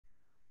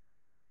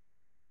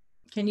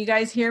Can you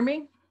guys hear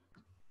me?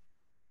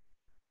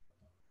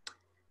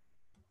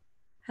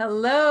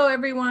 Hello,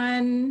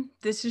 everyone.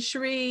 This is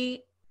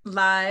Cherie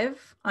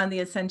live on the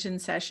Ascension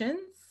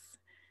sessions.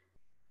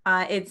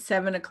 It's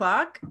 7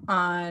 o'clock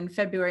on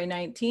February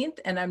 19th,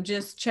 and I'm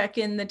just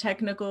checking the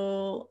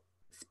technical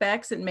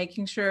specs and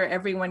making sure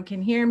everyone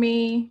can hear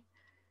me.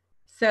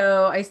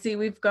 So I see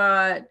we've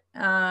got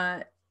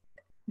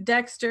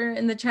Dexter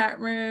in the chat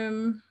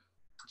room,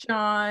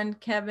 John,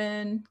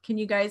 Kevin. Can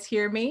you guys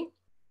hear me?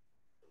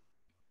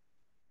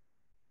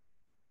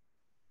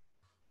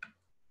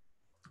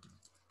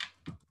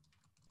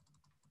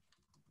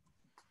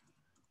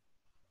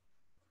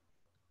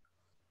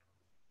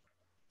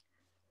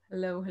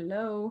 Hello,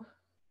 hello.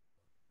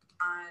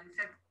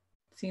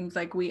 Seems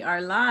like we are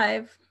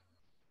live.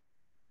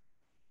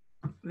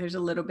 There's a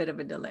little bit of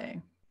a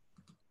delay.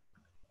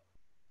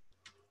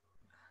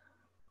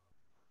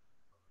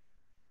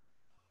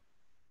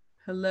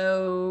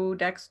 Hello,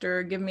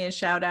 Dexter. Give me a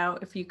shout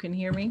out if you can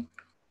hear me.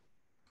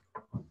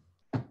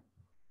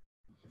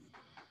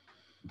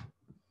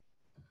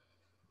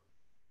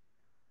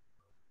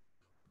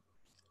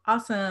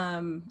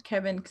 Awesome.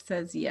 Kevin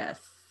says yes.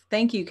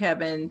 Thank you,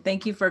 Kevin.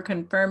 Thank you for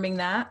confirming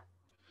that.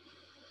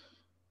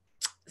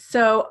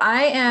 So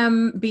I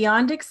am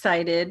beyond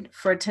excited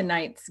for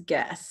tonight's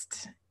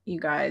guest,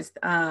 you guys.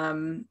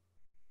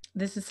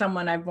 This is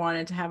someone I've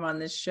wanted to have on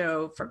this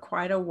show for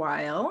quite a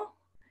while,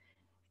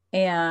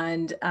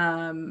 and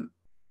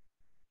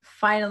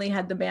finally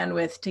had the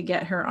bandwidth to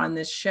get her on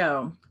this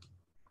show.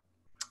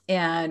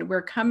 And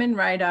we're coming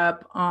right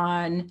up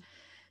on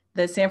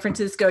the San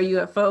Francisco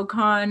UFO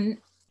Con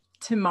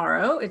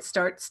tomorrow. It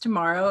starts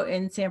tomorrow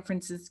in San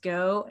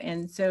Francisco,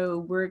 and so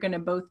we're going to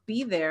both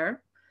be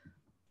there.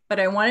 But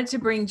I wanted to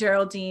bring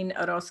Geraldine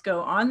Orozco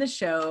on the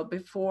show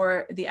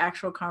before the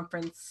actual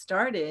conference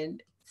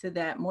started so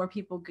that more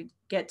people could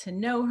get to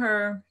know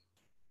her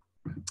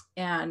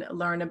and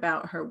learn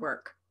about her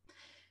work.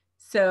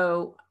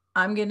 So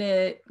I'm going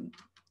to,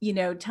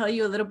 tell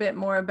you a little bit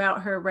more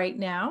about her right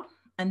now,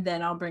 and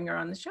then I'll bring her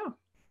on the show.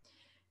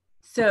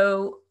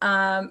 So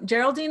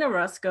Geraldine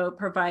Orozco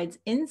provides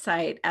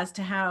insight as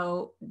to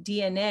how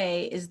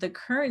DNA is the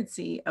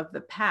currency of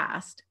the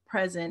past,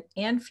 present,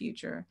 and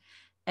future,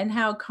 and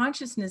how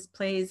consciousness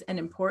plays an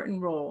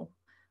important role.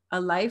 A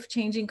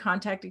life-changing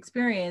contact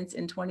experience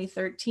in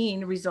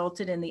 2013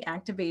 resulted in the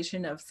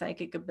activation of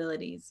psychic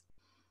abilities.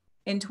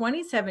 In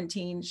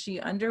 2017, she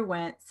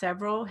underwent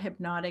several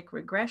hypnotic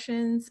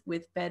regressions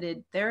with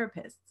vetted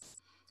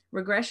therapists.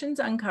 Regressions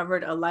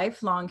uncovered a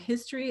lifelong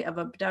history of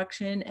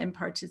abduction and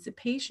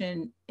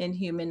participation in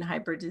human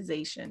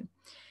hybridization,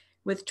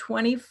 with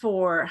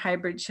 24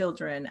 hybrid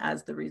children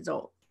as the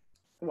result.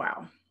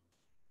 Wow.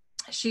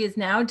 She is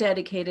now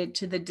dedicated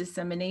to the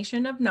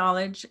dissemination of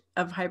knowledge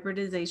of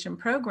hybridization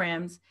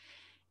programs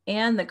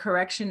and the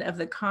correction of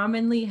the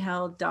commonly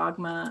held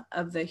dogma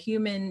of the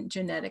human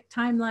genetic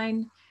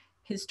timeline,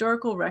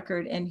 historical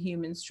record, and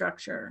human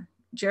structure.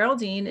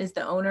 Geraldine is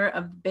the owner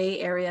of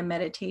Bay Area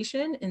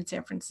Meditation in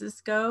San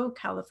Francisco,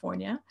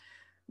 California,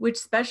 which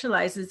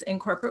specializes in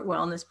corporate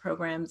wellness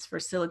programs for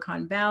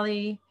Silicon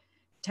Valley,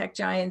 tech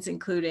giants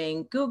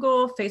including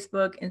Google,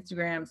 Facebook,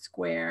 Instagram,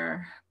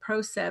 Square,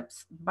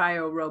 Proceps,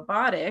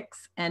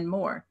 Biorobotics, and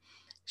more.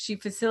 She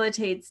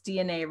facilitates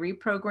DNA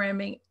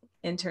reprogramming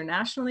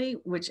internationally,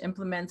 which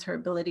implements her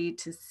ability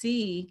to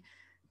see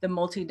the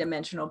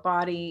multidimensional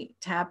body,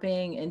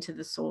 tapping into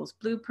the soul's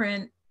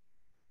blueprint,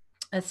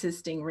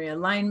 assisting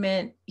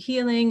realignment,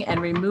 healing,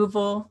 and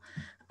removal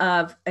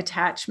of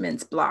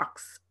attachments,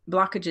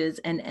 blockages,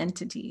 and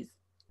entities.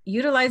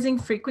 Utilizing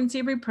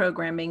frequency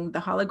reprogramming, the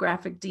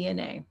holographic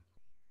DNA,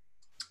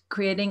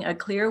 creating a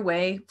clear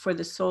way for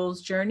the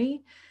soul's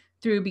journey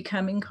through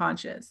becoming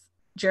conscious.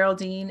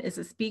 Geraldine is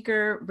a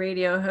speaker,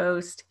 radio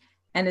host,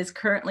 and is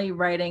currently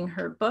writing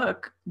her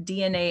book,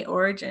 DNA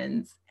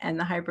Origins and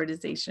the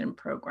Hybridization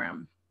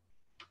Program.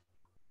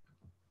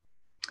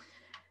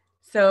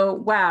 So,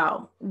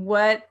 wow,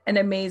 what an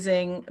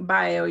amazing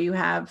bio you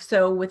have.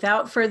 So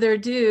without further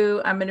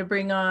ado, I'm going to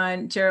bring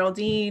on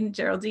Geraldine.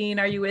 Geraldine,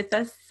 are you with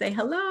us? Say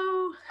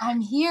hello.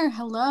 I'm here.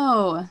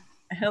 Hello.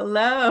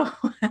 Hello.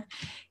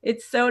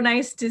 It's so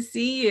nice to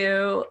see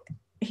you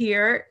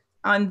here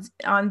on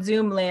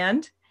Zoom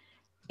land.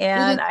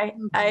 And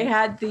I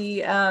had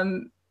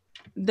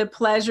the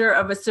pleasure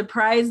of a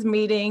surprise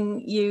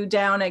meeting you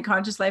down at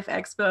Conscious Life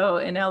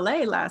Expo in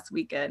LA last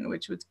weekend,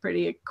 which was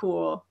pretty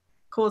cool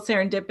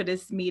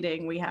serendipitous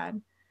meeting we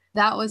had.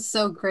 That was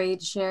so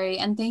great, Sherry.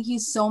 And thank you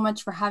so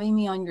much for having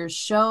me on your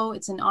show.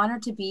 It's an honor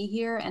to be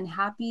here and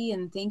happy.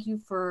 And thank you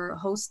for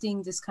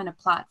hosting this kind of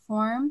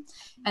platform.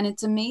 And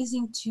it's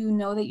amazing to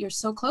know that you're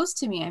so close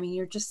to me. I mean,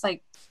 you're just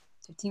like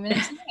 15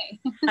 minutes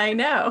away. I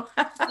know.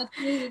 That's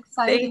really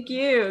exciting. Thank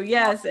you.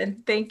 Yes.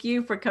 And thank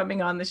you for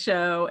coming on the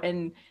show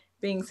and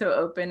being so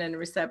open and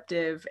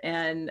receptive.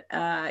 And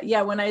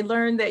yeah, when I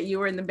learned that you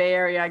were in the Bay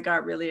Area, I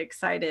got really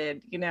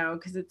excited,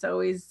 because it's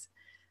always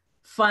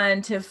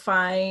fun to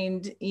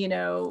find,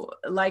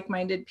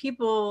 like-minded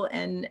people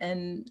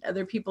and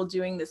other people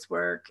doing this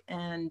work.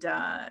 And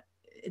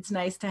it's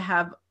nice to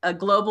have a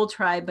global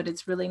tribe, but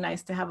it's really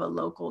nice to have a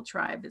local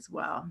tribe as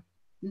well.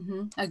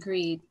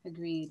 Agreed.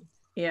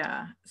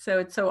 Yeah, so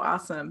it's so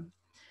awesome.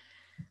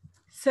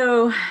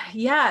 So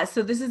yeah,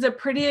 so this is a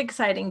pretty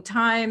exciting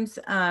times.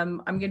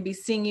 I'm going to be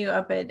seeing you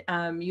up at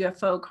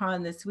UFO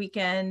Con this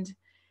weekend.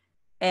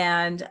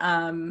 And,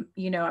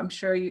 I'm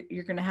sure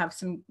you're going to have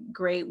some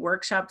great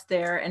workshops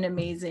there and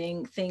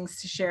amazing things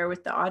to share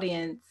with the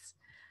audience.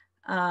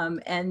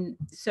 And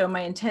so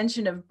my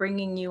intention of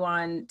bringing you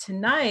on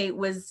tonight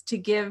was to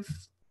give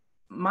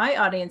my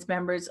audience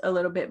members a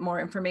little bit more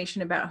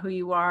information about who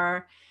you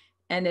are.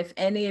 And if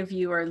any of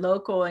you are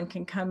local and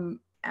can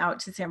come out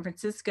to San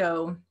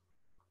Francisco,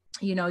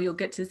 you'll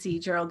get to see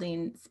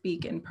Geraldine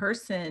speak in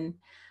person.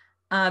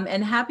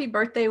 And happy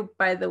birthday,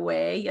 by the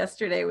way.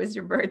 Yesterday was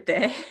your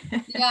birthday.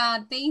 Yeah,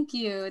 thank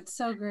you. It's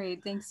so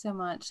great. Thanks so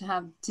much to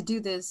have to do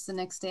this the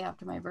next day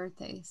after my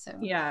birthday. So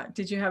yeah.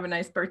 Did you have a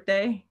nice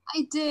birthday?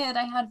 I did.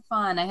 I had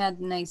fun. I had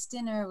a nice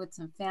dinner with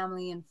some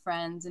family and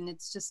friends, and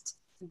it's just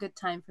a good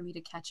time for me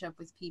to catch up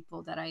with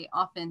people that I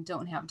often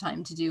don't have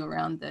time to do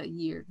around the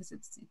year because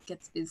it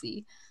gets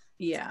busy.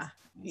 Yeah.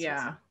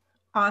 Yeah.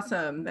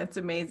 Awesome. That's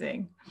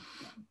amazing.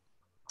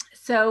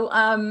 So,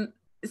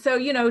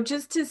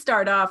 just to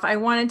start off, I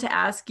wanted to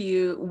ask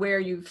you where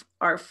you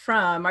are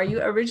from. Are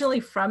you originally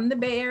from the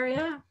Bay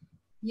Area?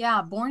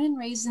 Yeah, born and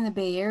raised in the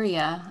Bay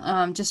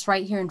Area, just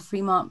right here in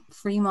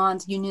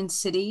Fremont, Union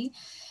City.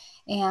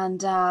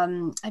 And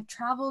I've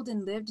traveled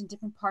and lived in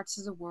different parts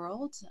of the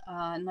world.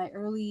 In my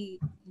early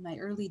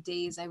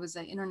days, I was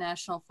an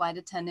international flight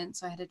attendant,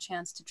 so I had a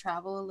chance to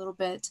travel a little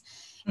bit.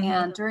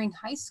 And during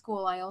high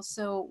school, I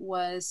also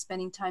was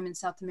spending time in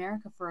South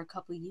America for a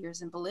couple of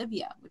years in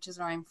Bolivia, which is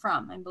where I'm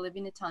from. I'm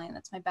Bolivian Italian.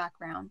 That's my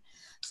background.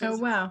 So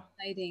it's wow.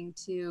 exciting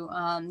to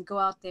go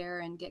out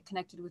there and get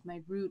connected with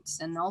my roots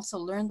and also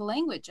learn the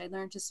language. I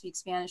learned to speak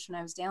Spanish when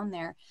I was down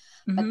there,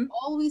 but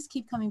always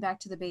keep coming back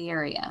to the Bay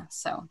Area.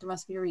 So there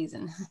must be a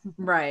reason.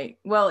 Right.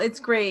 Well, it's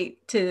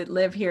great to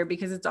live here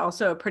because it's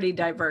also a pretty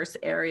diverse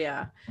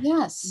area.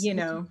 Yes.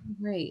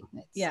 Great.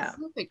 It's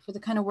perfect for the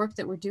kind of work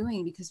that we're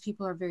doing because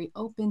people are very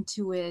open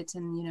to it.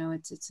 And,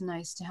 it's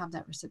nice to have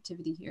that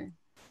receptivity here.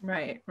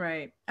 Right.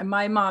 Right. And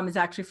my mom is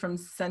actually from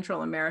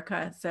Central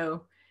America.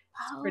 So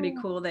it's pretty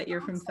cool that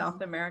you're from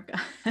South America.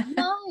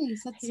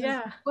 Nice. That's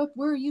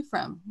where are you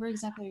from? Where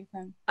exactly are you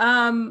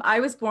from? I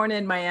was born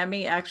in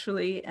Miami,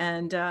 actually,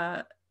 and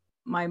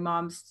my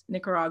mom's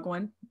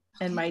Nicaraguan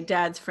and my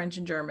dad's French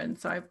and German.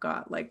 So I've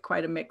got like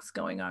quite a mix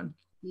going on.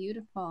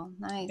 Beautiful.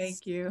 Nice.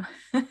 Thank you.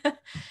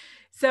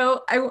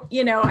 So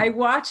I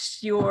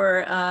watched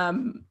your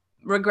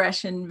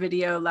regression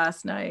video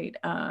last night.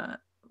 I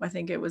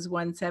think it was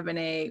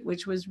 178,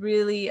 which was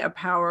really a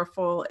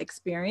powerful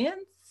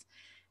experience.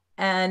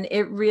 And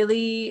it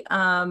really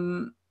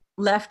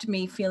left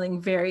me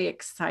feeling very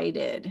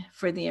excited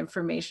for the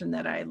information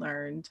that I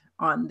learned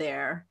on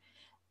there.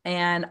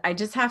 And I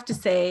just have to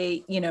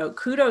say,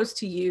 kudos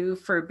to you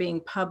for being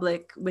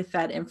public with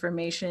that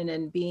information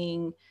and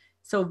being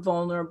so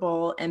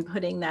vulnerable and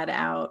putting that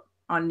out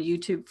on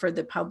YouTube for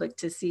the public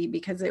to see,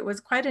 because it was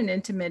quite an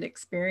intimate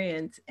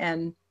experience.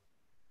 And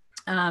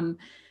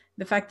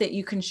the fact that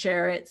you can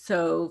share it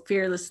so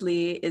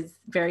fearlessly is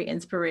very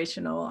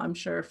inspirational, I'm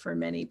sure, for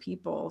many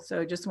people.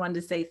 So just wanted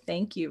to say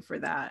thank you for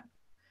that.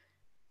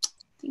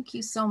 Thank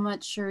you so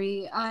much,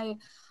 Cherie. I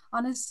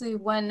honestly,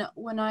 when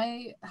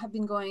I have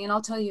been going, and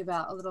I'll tell you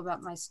a little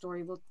about my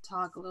story, we'll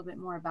talk a little bit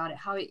more about it,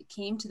 how it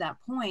came to that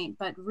point.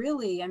 But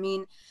really, I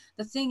mean,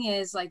 the thing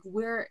is, like,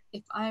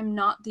 if I'm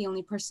not the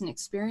only person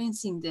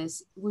experiencing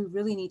this, we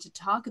really need to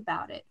talk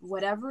about it,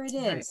 whatever it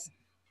is. Right.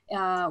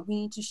 We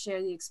need to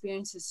share the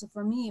experiences. So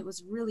for me, it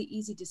was a really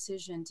easy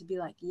decision to be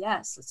like,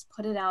 yes, let's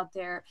put it out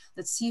there.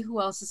 Let's see who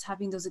else is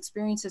having those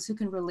experiences, who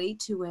can relate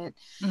to it,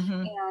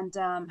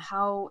 and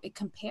how it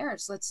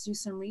compares. Let's do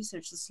some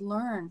research. Let's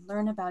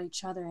learn about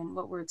each other and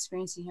what we're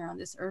experiencing here on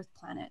this Earth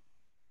planet.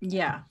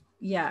 Yeah.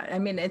 Yeah. I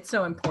mean, it's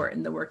so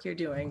important, the work you're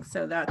doing.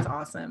 So that's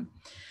awesome.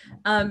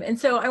 And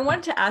so I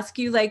wanted to ask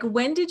you, like,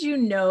 when did you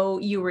know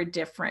you were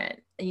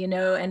different,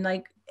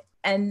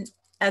 and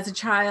as a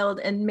child,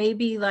 and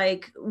maybe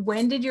like,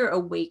 when did your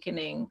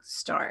awakening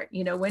start?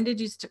 When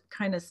did you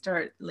kind of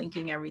start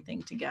linking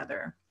everything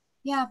together?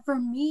 Yeah, for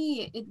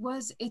me,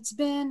 it's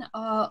been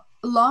a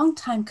long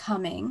time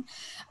coming.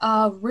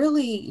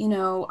 Really,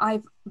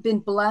 I've been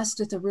blessed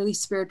with a really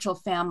spiritual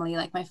family.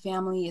 Like, my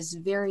family is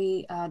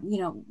very,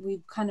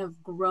 we've kind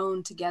of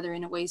grown together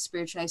in a way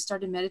spiritually. I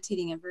started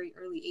meditating at a very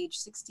early age,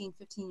 16,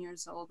 15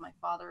 years old. My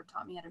father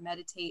taught me how to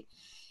meditate.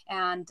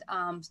 And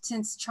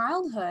since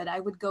childhood, I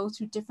would go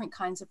through different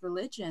kinds of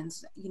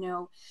religions.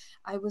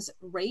 I was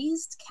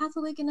raised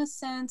Catholic in a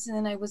sense, and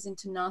then I was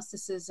into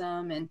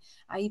Gnosticism, and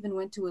I even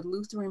went to a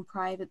Lutheran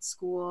private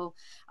school.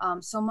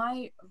 So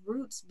my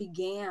roots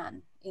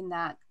began in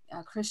that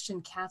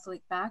Christian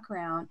Catholic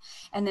background,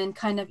 and then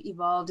kind of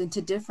evolved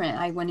into different.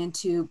 I went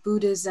into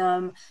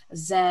Buddhism,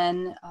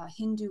 Zen,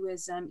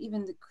 Hinduism,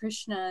 even the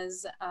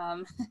Krishnas,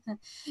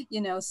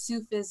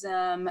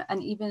 Sufism,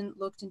 and even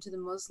looked into the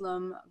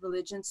Muslim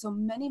religion. So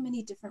many,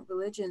 many different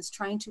religions,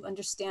 trying to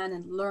understand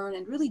and learn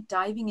and really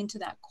diving into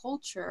that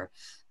culture,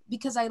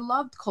 because I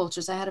loved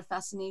cultures. I had a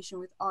fascination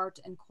with art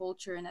and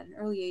culture. And at an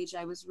early age,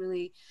 I was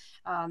really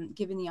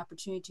given the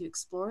opportunity to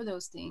explore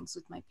those things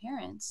with my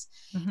parents,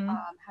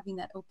 having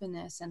that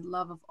openness and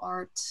love of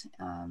art,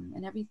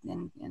 and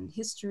everything, and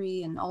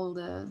history, and all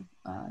the,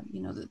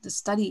 the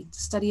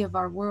study of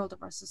our world,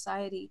 of our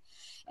society.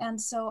 And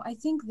so I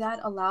think that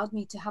allowed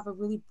me to have a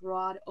really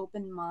broad,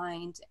 open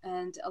mind,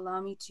 and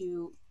allow me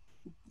to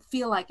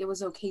feel like it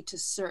was okay to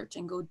search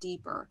and go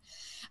deeper.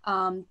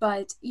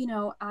 But,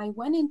 I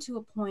went into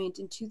a point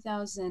in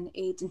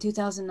 2008 and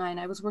 2009,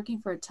 I was working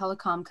for a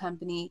telecom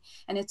company,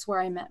 and it's where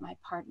I met my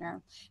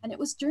partner. And it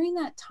was during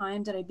that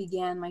time that I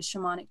began my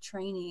shamanic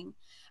training.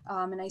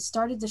 And I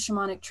started the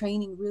shamanic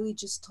training really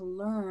just to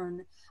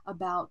learn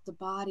about the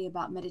body,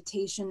 about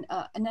meditation,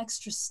 an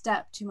extra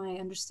step to my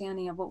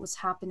understanding of what was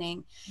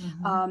happening.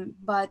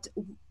 But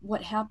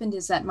what happened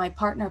is that my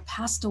partner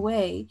passed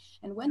away.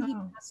 And when he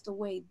passed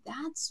away,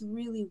 that's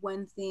really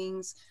when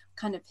things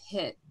kind of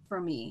hit for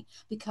me,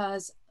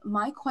 because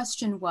my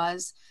question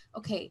was,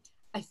 okay,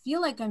 I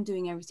feel like I'm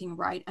doing everything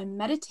right. I'm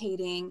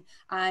meditating,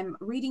 I'm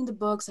reading the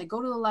books, I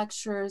go to the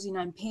lectures,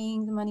 I'm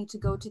paying the money to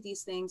go to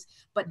these things,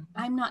 but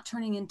I'm not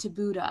turning into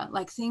Buddha.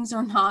 Like, things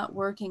are not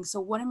working. So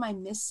what am I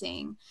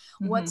missing?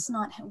 What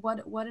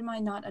am I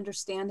not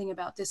understanding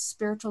about this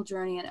spiritual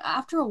journey? And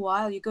after a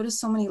while, you go to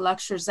so many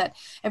lectures that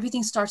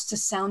everything starts to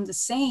sound the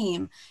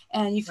same,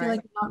 and you feel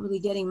like you're not really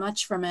getting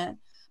much from it.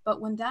 But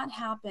when that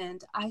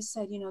happened, I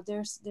said,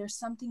 there's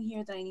something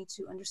here that I need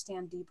to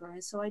understand deeper.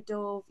 And so I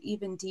dove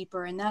even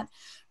deeper, and that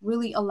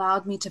really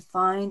allowed me to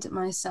find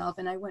myself.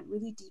 And I went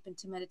really deep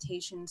into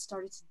meditation and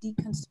started to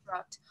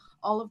deconstruct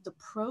all of the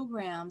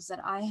programs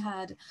that I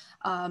had,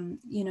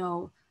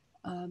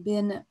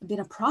 been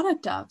a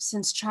product of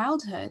since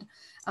childhood,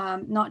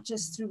 not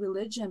just through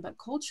religion, but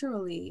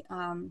culturally.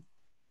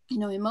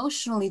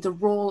 Emotionally, the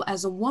role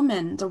as a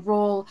woman, the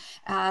role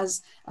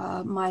as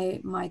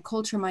my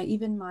culture,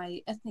 even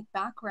my ethnic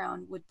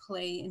background would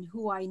play in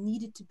who I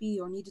needed to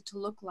be, or needed to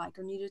look like,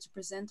 or needed to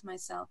present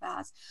myself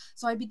as.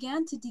 So I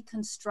began to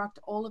deconstruct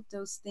all of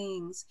those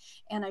things,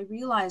 and I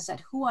realized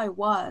that who I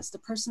was, the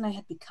person I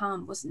had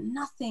become, was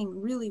nothing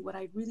really what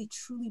I really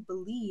truly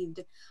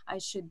believed I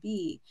should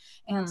be.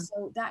 And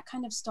so that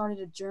kind of started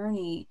a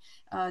journey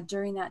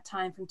during that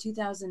time from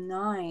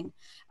 2009.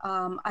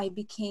 I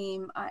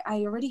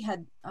already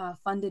had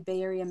funded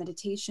Bay Area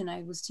meditation.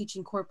 I was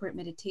teaching corporate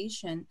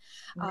meditation,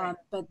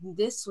 but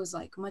this was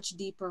like much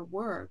deeper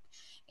work.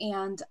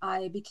 And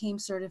I became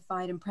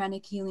certified in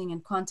pranic healing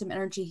and quantum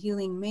energy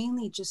healing,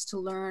 mainly just to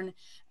learn.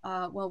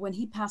 When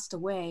he passed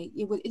away,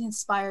 it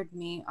inspired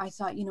me. I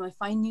thought, if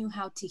I knew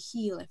how to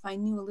heal, if I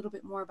knew a little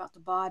bit more about the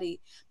body,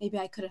 maybe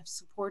I could have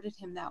supported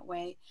him that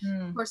way.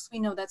 Of course, we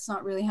know that's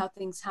not really how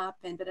things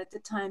happen. But at the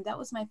time, that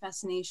was my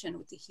fascination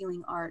with the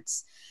healing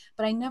arts.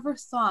 But I never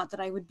thought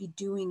that I would be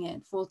doing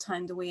it full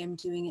time the way I'm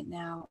doing it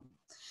now.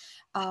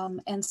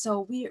 And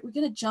so we're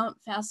going to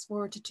fast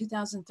forward to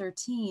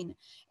 2013.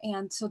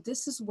 And so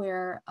this is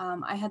where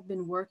I had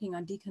been working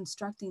on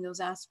deconstructing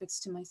those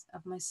aspects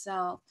of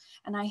myself.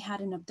 And I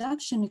had an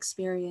abduction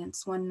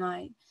experience one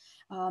night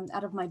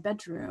out of my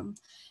bedroom.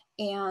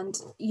 And,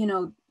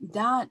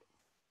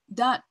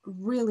 that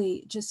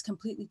really just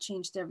completely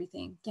changed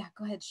everything. Yeah,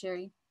 go ahead,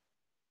 Sherry.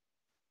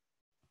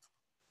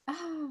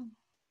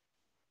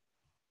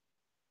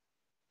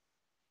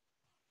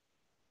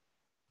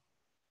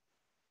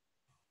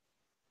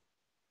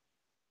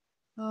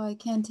 Oh, I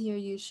can't hear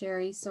you,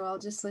 Sherry, so I'll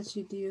just let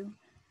you do.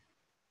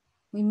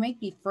 We might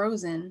be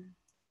frozen.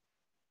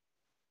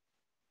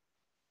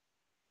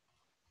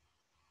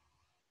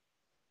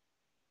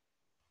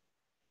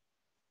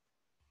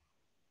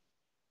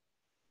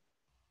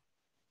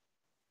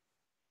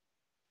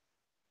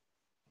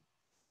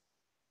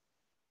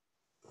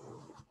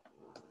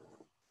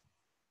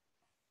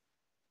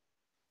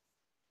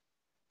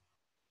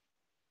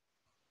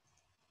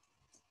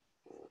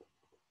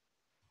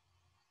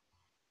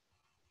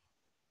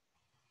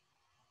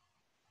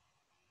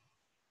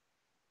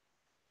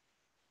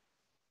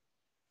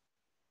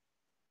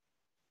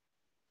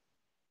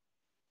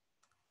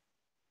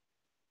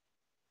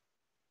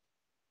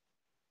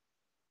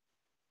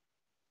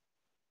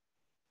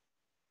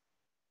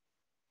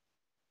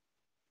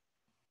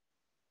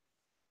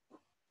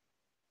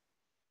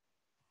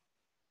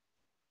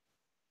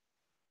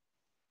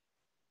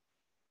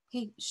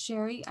 Hey,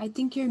 Sherry, I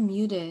think you're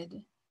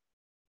muted.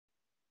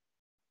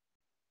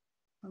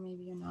 Or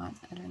maybe you're not.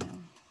 I don't know.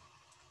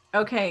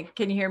 Okay,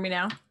 can you hear me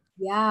now?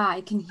 Yeah,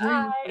 I can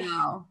hear you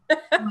now. Oh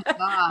my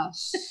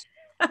gosh.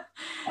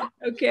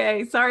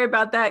 Okay, sorry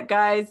about that,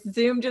 guys.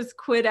 Zoom just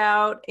quit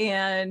out,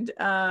 and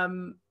now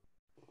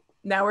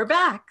we're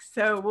back.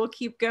 So we'll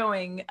keep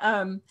going.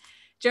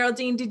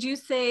 Geraldine, did you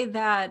say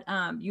that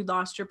you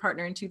lost your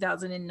partner in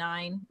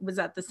 2009? Was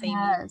that the same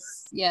year?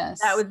 Yes, yes.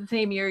 That was the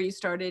same year you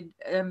started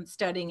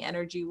studying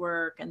energy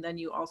work, and then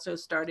you also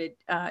started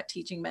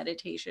teaching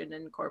meditation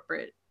in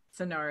corporate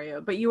scenario,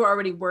 but you were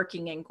already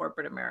working in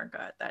corporate America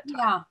at that time.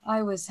 Yeah,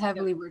 I was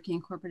heavily working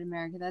in corporate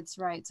America. That's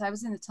right. So I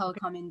was in the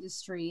telecom Okay.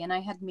 industry, and I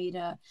had made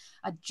a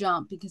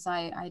jump because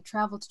I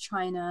traveled to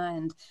China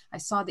and I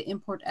saw the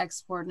import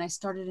export, and I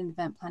started an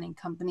event planning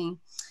company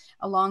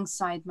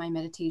alongside my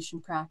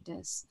meditation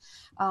practice.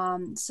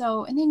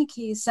 So in any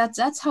case,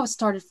 that's how it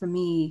started for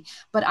me.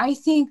 But I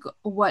think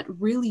what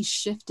really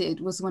shifted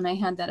was when I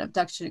had that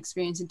abduction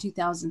experience in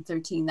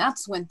 2013.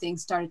 That's when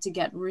things started to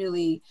get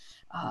really,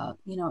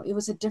 it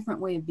was a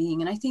different way of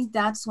being. And I think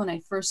that's when I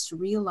first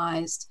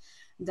realized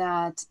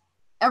that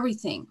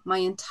everything, my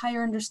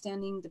entire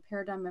understanding, the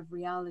paradigm of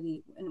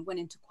reality went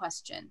into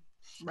question.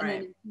 And then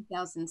Right. in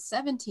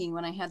 2017,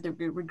 when I had the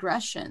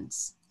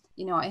regressions,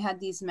 I had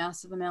these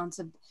massive amounts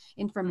of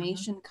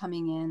information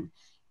coming in,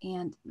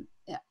 and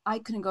I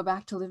couldn't go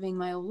back to living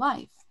my old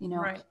life,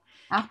 Right.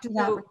 after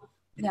that. So,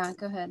 Yeah,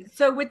 go ahead.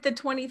 so with the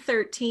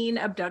 2013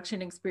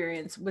 abduction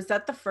experience, was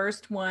that the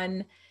first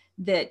one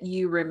that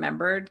you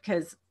remembered?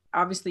 Because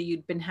obviously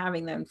you'd been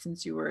having them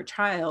since you were a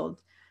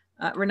child.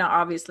 Or not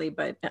obviously,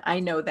 but I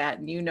know that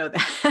and you know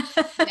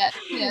that. Yes,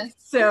 yes.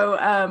 So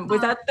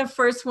was that the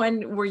first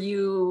one? Were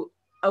you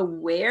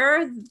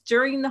aware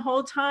during the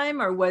whole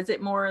time, or was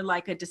it more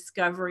like a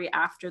discovery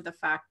after the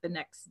fact the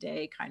next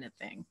day kind of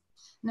thing?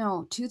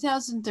 No,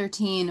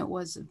 2013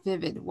 was a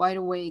vivid, wide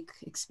awake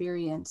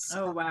experience.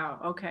 Oh, wow.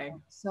 Okay.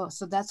 So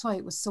that's why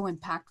it was so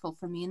impactful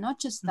for me. And not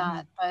just Mhm.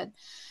 that, but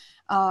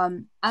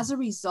as a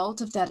result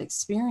of that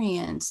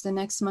experience, the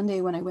next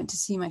Monday when I went to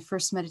see my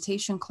first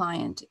meditation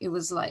client, it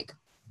was like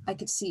I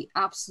could see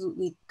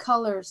absolutely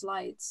colors,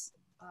 lights,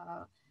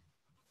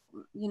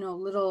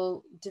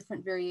 little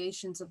different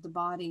variations of the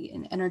body,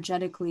 and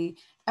energetically,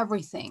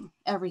 everything.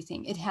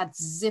 It had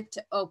zipped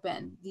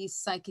open these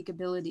psychic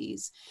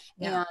abilities.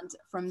 Yeah. And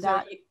from So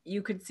that,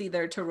 you could see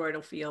their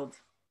toroidal field.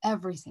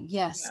 everything,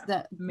 yes,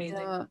 Yeah.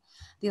 Amazing.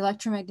 the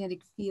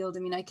electromagnetic field. I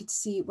mean, I could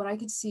see, what I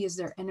could see is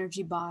their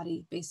energy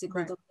body,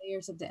 basically Right. the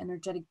layers of the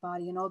energetic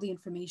body and all the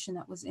information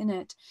that was in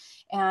it.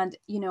 And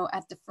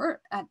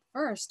at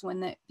first,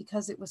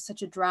 because it was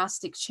such a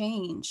drastic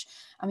change,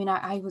 I mean,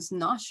 I was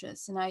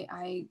nauseous, and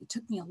it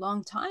took me a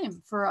long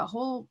time, for a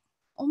whole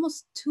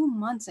almost 2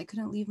 months. I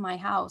couldn't leave my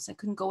house. I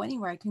couldn't go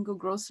anywhere. I couldn't go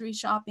grocery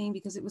shopping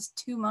because it was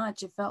too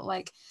much. It felt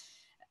like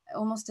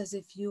almost as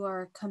if you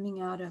are coming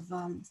out of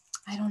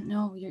I don't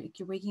know,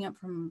 you're waking up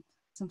from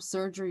some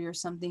surgery or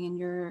something, and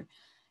you're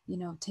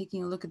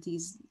taking a look at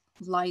these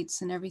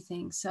lights and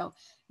everything. So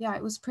yeah,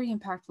 it was pretty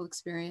impactful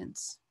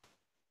experience.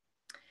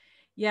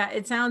 Yeah,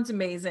 it sounds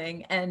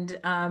amazing. And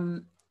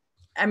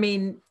I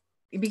mean,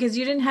 because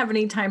you didn't have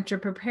any time to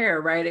prepare,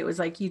 right? It was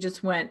like you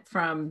just went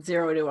from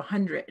 0 to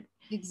 100,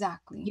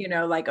 Exactly.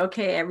 like,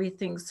 okay,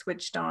 everything's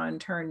switched on,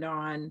 turned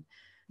on,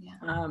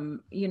 Yeah.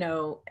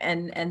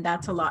 and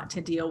that's a lot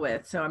to deal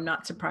with. So I'm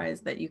not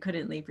surprised that you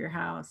couldn't leave your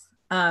house.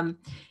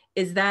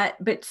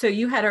 But so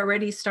you had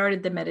already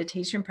started the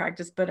meditation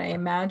practice, but I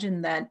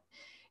imagine that,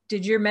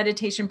 did your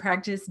meditation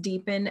practice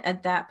deepen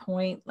at that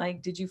point?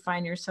 Like, did you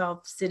find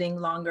yourself sitting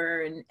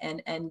longer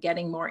and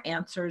getting more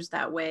answers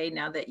that way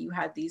now that you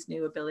had these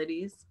new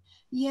abilities?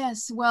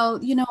 Yes, well,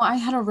 I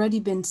had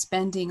already been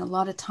spending a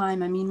lot of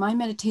time. I mean, my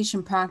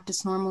meditation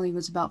practice normally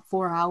was about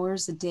 4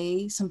 hours a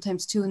day,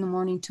 sometimes two in the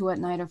morning, two at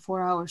night, or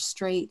 4 hours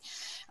straight.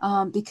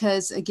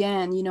 Because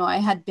again, I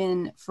had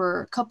been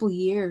for a couple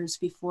years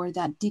before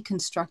that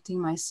deconstructing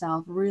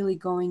myself, really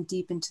going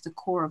deep into the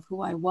core of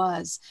who I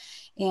was,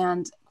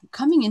 and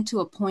coming into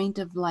a point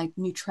of like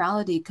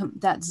neutrality,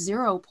 that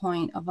 0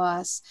 point of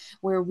us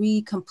where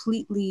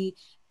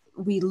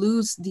we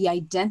lose the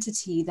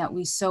identity that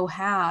we so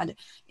had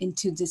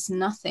into this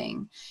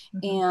nothing.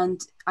 Mhm.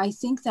 And I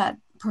think that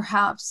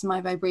perhaps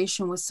my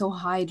vibration was so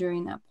high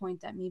during that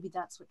point that maybe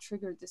that's what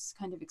triggered this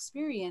kind of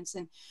experience.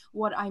 And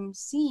what I'm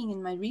seeing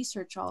in my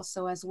research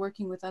also, as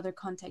working with other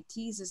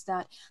contactees, is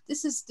that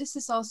this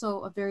is also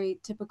a very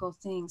typical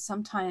thing.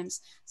 Sometimes,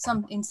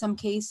 in some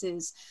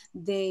cases,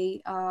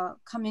 they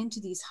come into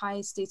these high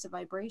states of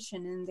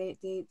vibration, and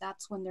they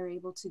that's when they're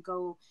able to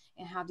go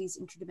and have these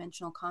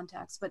interdimensional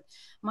contacts. But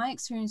my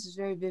experience was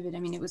very vivid.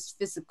 I mean, it was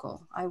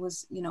physical. I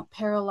was,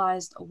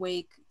 paralyzed,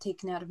 awake,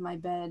 taken out of my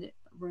bed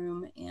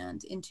room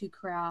and into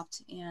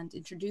craft and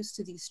introduced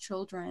to these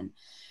children,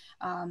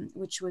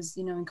 which was,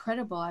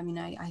 incredible. I mean,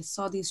 I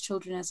saw these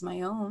children as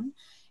my own.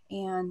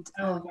 And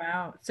Oh,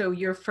 wow. So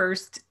your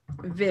first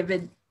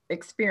vivid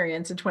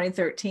experience in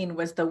 2013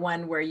 was the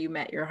one where you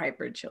met your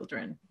hybrid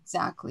children.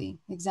 exactly.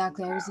 I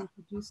was Wow.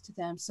 introduced to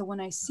them. So when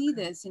I see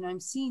this, I'm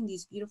seeing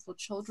these beautiful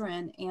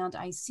children, and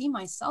I see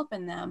myself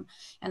in them.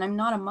 And I'm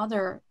not a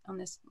mother on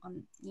this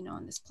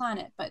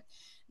planet, but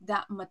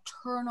that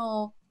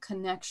maternal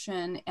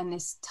connection and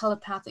this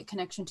telepathic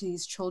connection to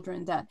these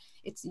children, that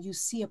you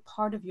see a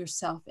part of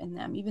yourself in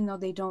them, even though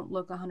they don't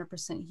look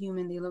 100%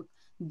 human. They look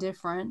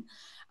different,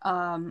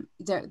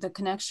 the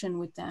connection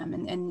with them,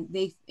 and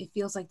it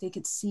feels like they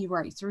could see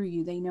right through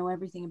you. They know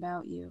everything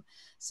about you.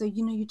 So,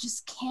 you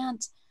just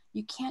can't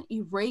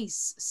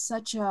erase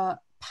such a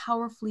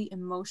powerfully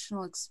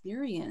emotional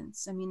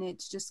experience. I mean,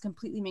 it just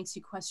completely makes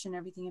you question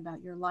everything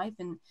about your life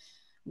and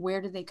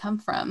where did they come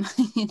from?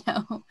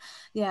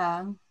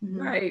 Yeah. Mm-hmm.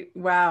 Right.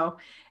 Wow.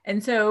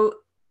 And so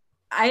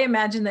I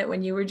imagine that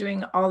when you were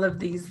doing all of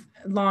these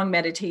long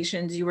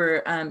meditations, you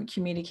were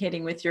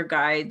communicating with your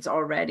guides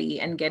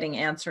already and getting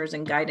answers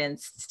and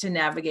guidance to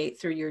navigate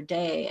through your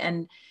day.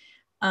 And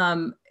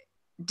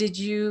did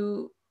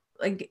you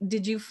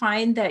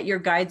find that your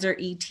guides are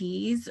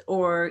ETs,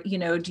 or,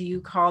 do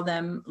you call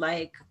them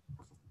like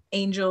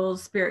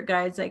angels, spirit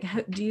guides? Like,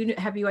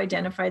 have you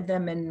identified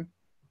them, and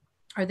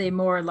are they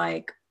more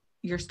like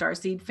your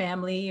starseed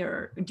family,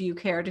 or do you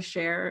care to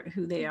share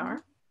who they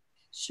are?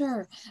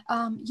 Sure.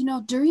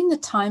 During the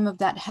time of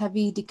that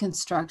heavy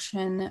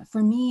deconstruction,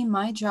 for me,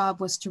 my job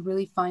was to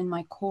really find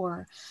my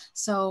core.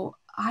 So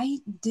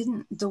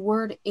the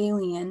word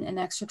alien and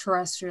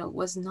extraterrestrial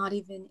was not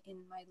even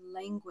in my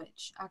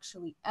language,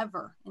 actually,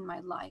 ever in my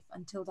life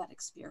until that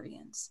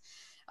experience.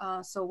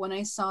 So when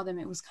I saw them,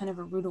 it was kind of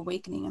a rude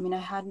awakening. I mean, I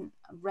hadn't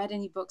read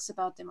any books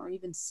about them or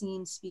even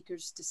seen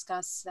speakers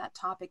discuss that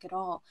topic at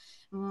all.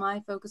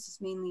 My focus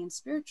is mainly in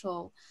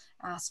spiritual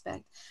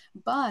aspect,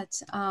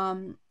 but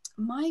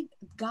my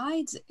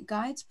guides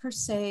per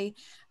se,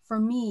 for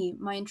me,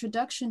 my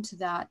introduction to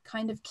that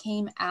kind of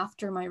came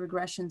after my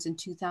regressions in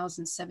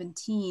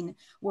 2017,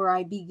 where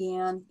I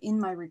began in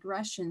my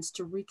regressions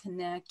to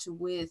reconnect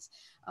with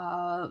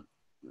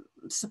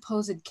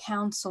supposed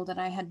council that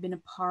I had been a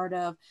part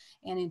of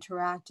and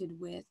interacted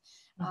with.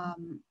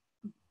 Mm-hmm.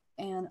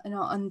 And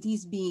on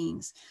these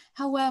beings.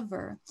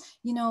 However,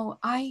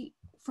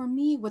 for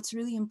me, what's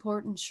really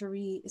important,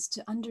 Cherie, is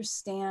to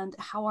understand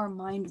how our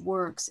mind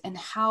works and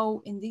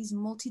how in these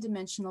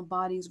multidimensional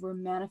bodies we're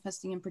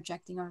manifesting and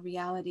projecting our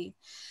reality.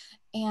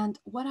 And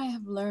what I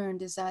have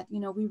learned is that,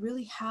 we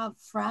really have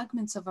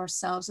fragments of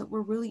ourselves that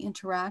we're really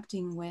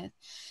interacting with.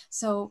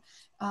 So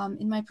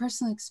in my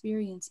personal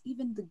experience,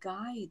 even the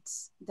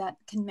guides that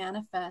can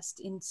manifest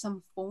in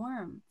some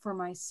form for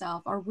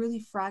myself are really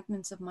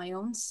fragments of my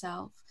own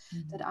self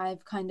that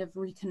I've kind of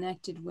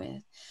reconnected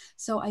with.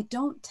 So I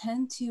don't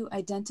tend to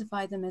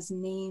identify them as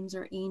names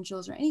or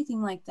angels or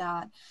anything like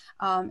that.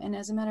 And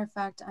as a matter of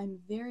fact, I'm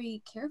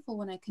very careful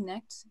when I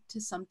connect to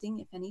something,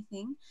 if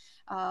anything,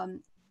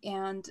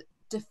 and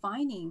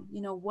defining,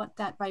 what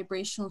that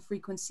vibrational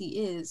frequency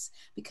is,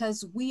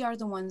 because we are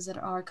the ones that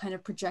are kind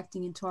of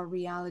projecting into our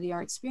reality,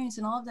 our experience,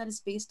 and all of that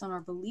is based on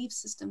our belief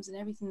systems and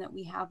everything that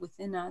we have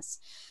within us.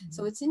 Mm-hmm.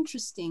 So it's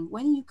interesting,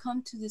 when you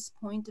come to this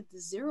point of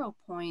the 0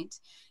 point,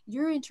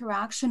 your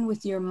interaction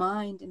with your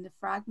mind and the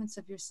fragments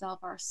of yourself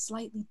are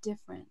slightly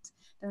different.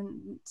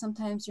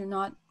 Sometimes you're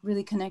not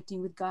really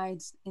connecting with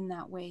guides in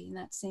that way, in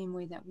that same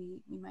way that we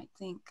might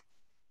think.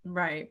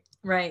 Right.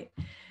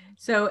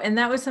 So, and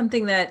that was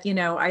something that,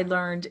 I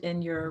learned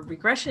in your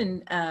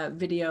regression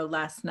video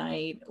last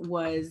night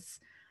was,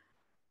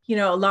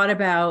 a lot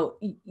about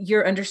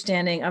your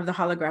understanding of the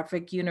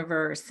holographic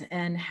universe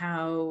and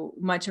how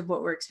much of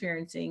what we're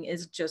experiencing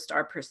is just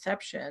our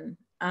perception.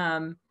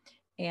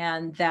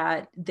 And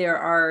that there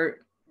are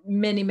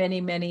many,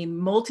 many, many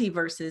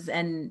multiverses,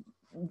 and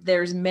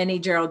there's many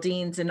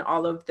Geraldines in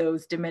all of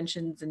those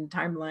dimensions and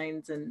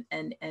timelines and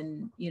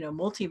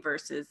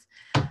multiverses.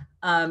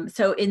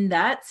 So in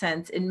that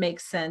sense, it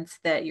makes sense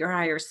that your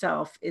higher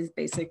self is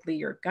basically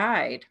your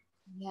guide.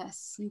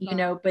 Yes.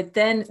 But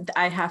then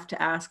I have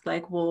to ask,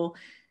 like, well,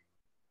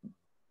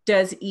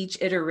 does each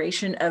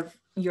iteration of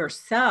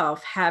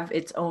yourself have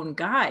its own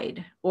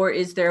guide, or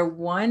is there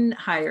one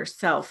higher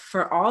self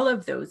for all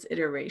of those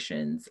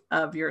iterations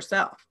of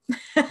yourself?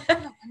 Yeah,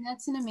 and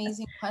that's an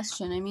amazing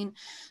question. I mean,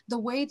 the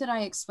way that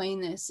I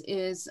explain this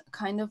is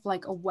kind of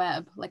like a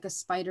web, like a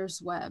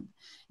spider's web.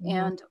 Mm-hmm.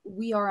 And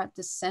we are at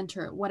the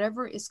center.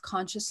 Whatever is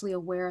consciously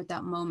aware at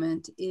that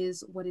moment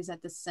is what is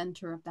at the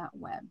center of that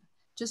web.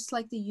 Just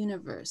like the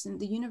universe. In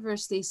the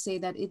universe, they say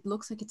that it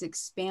looks like it's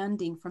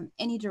expanding from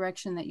any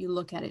direction that you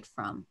look at it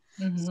from.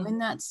 Mm-hmm. So in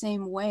that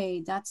same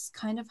way, that's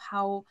kind of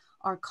how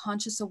our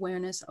conscious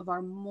awareness of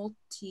our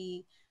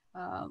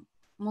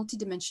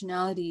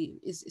multidimensionality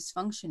is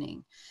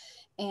functioning.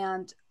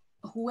 And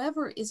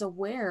whoever is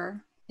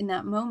aware in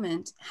that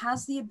moment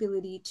has the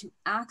ability to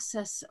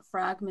access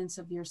fragments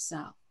of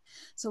yourself.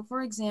 So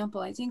for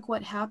example, I think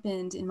what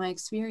happened in my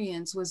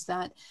experience was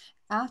that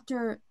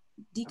after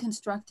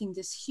deconstructing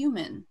this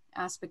human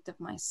aspect of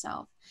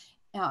myself,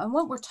 and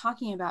what we're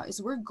talking about is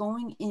we're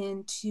going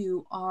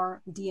into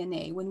our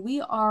DNA. When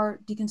we are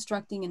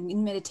deconstructing and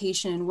in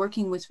meditation and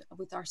working with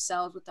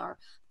ourselves, with our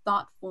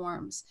thought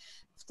forms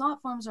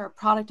are a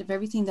product of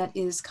everything that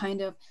is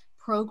kind of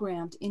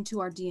programmed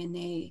into our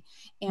DNA.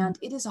 And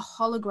it is a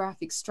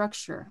holographic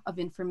structure of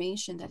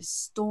information that is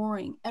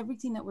storing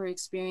everything that we're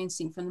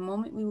experiencing from the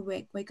moment we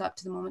wake up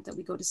to the moment that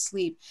we go to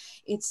sleep.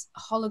 It's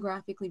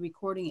holographically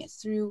recording it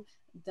through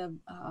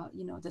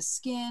the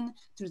skin,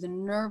 through the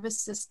nervous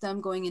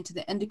system, going into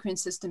the endocrine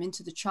system,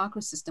 into the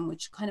chakra system,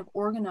 which kind of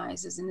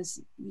organizes in this,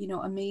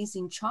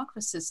 amazing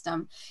chakra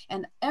system.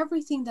 And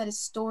everything that is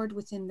stored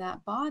within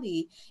that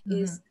body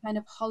is kind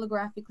of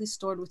holographically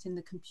stored within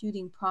the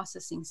computing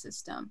processing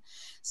system.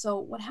 So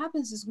what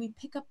happens is we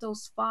pick up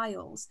those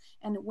files,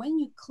 and when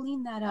you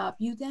clean that up,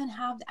 you then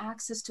have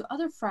access to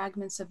other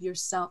fragments of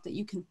yourself that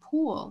you can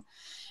pull.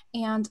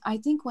 And I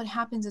think what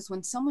happens is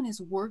when someone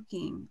is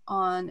working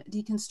on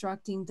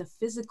deconstructing the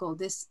physical,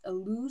 this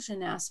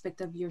illusion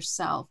aspect of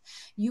yourself,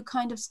 you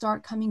kind of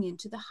start coming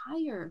into the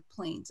higher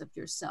planes of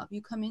yourself.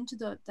 You come into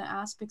the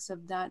aspects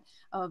of that,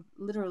 of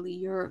literally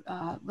your,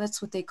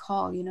 that's what they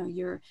call,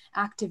 you're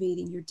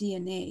activating your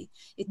DNA.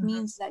 It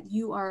means that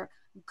you are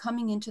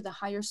coming into the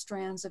higher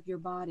strands of your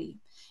body.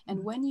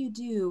 And when you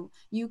do,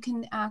 you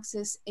can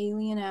access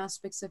alien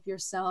aspects of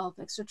yourself,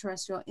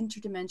 extraterrestrial,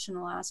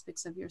 interdimensional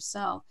aspects of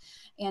yourself,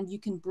 and you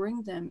can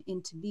bring them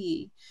into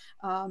being.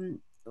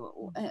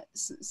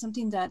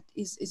 Something that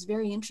is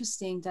very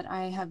interesting that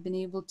I have been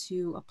able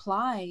to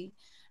apply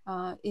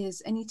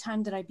is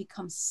anytime that I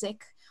become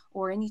sick,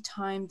 or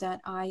anytime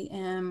that I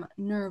am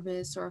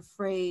nervous or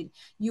afraid,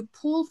 you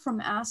pull from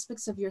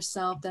aspects of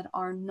yourself that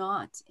are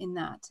not in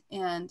that,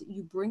 and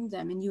you bring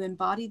them and you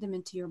embody them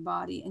into your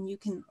body, and you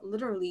can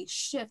literally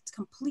shift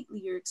completely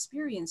your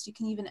experience. You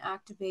can even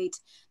activate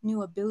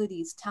new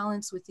abilities,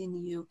 talents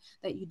within you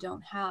that you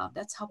don't have.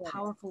 That's how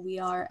powerful we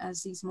are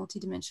as these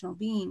multidimensional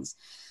beings.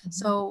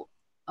 So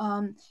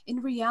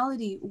in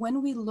reality,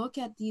 when we look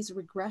at these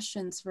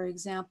regressions, for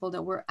example,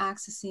 that we're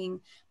accessing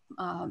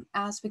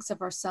aspects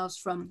of ourselves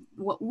from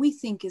what we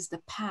think is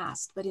the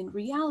past, but in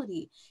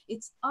reality,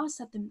 it's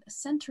us at the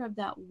center of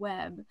that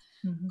web,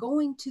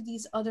 going to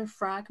these other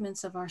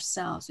fragments of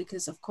ourselves,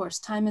 because of course,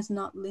 time is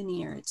not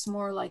linear. It's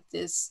more like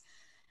this,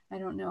 I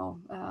don't know,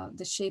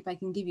 the shape I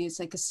can give you. It's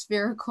like a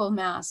spherical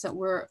mass that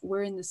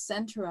we're in the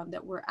center of,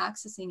 that we're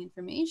accessing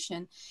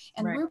information,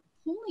 and we're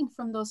pulling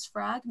from those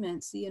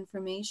fragments the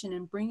information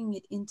and bringing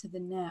it into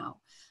the now.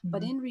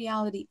 But in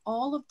reality,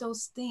 all of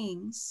those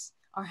things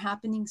are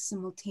happening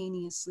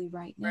simultaneously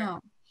right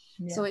now.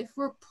 Yeah. So if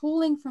we're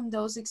pulling from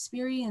those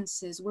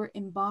experiences, we're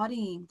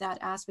embodying that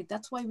aspect.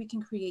 That's why we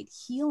can create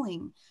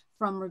healing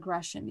from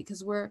regression,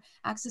 because we're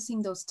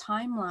accessing those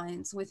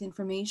timelines with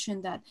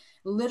information that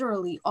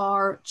literally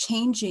are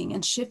changing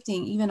and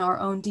shifting even our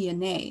own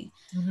DNA,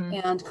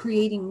 and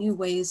creating new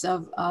ways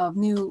of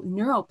new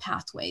neural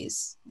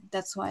pathways.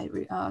 That's why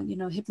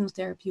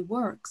hypnotherapy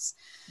works.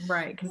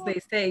 Right, because they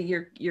say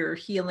you're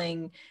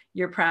healing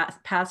your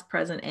past,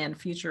 present, and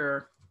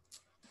future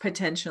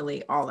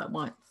potentially all at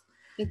once.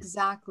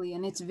 Exactly,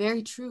 and it's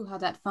very true how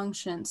that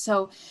functions.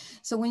 So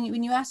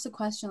when you ask the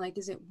question, like,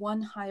 is it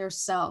one higher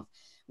self?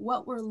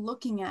 What we're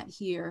looking at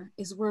here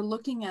is we're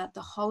looking at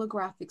the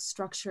holographic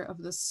structure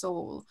of the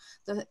soul.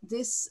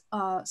 This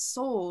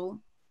soul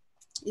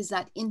is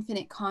that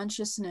infinite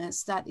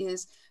consciousness that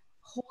is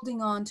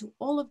holding on to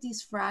all of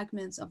these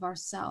fragments of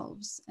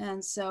ourselves.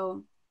 And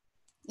so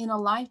in a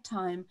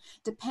lifetime,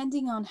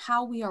 depending on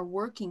how we are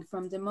working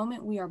from the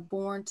moment we are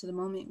born to the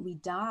moment we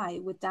die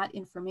with that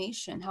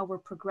information, how we're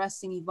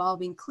progressing,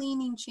 evolving,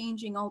 cleaning,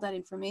 changing, all that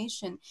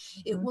information,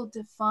 it will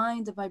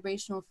define the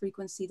vibrational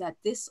frequency that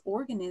this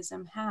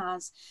organism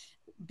has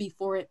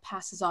before it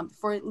passes on,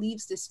 before it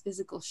leaves this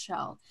physical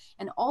shell.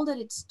 And all that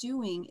it's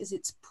doing is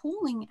it's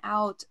pulling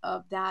out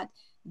of that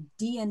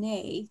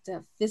DNA,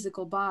 the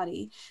physical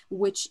body,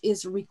 which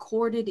is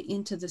recorded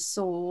into the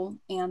soul,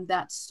 and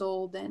that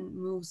soul then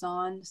moves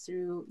on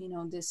through,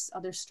 this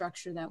other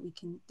structure that we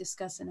can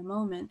discuss in a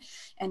moment,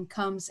 and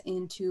comes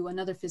into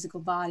another physical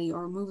body,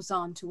 or moves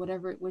on to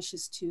whatever it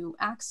wishes to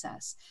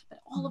access. But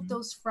all of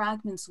those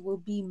fragments will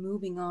be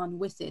moving on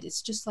with it.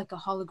 It's just like a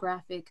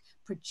holographic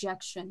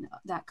projection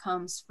that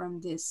comes from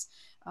this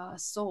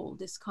soul,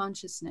 this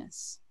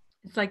consciousness.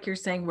 It's like you're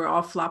saying we're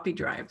all floppy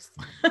drives.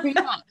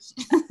 Pretty much.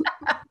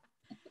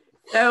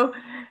 So,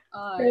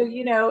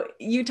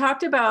 you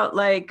talked about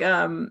like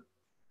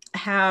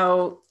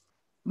how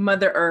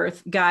Mother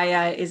Earth,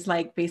 Gaia, is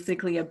like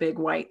basically a big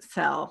white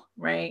cell,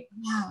 right?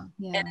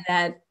 Yeah. And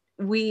that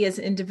we as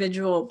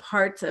individual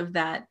parts of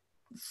that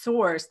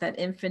source, that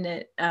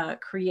infinite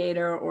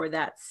creator, or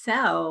that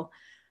cell,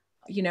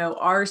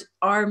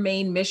 our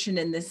main mission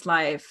in this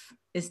life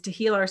is to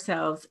heal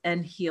ourselves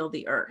and heal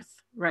the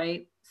earth,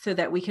 right? So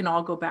that we can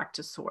all go back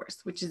to source,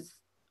 which is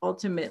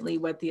ultimately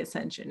what the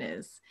Ascension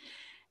is.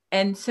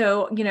 And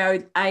so,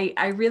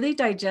 I really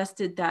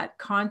digested that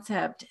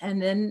concept.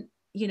 And then,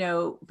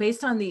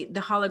 based on the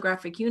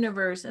holographic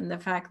universe and the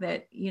fact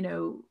that,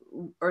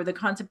 or the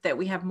concept that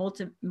we have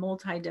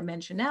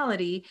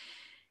multi-dimensionality,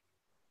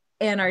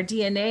 and our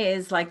DNA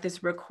is like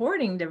this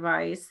recording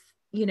device,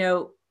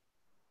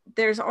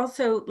 there's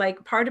also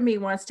like part of me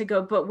wants to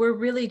go, but we're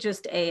really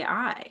just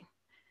AI,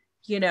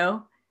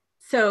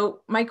 So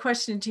my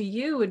question to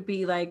you would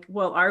be like,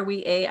 well, are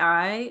we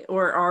AI,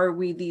 or are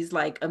we these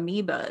like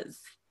amoebas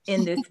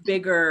in this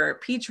bigger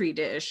petri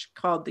dish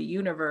called the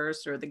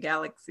universe or the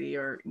galaxy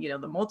or,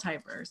 the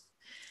multiverse?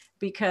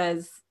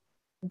 Because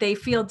they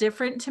feel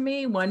different to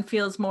me. One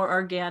feels more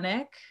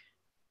organic,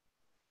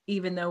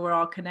 even though we're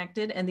all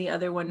connected, and the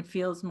other one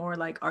feels more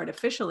like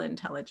artificial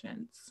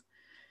intelligence.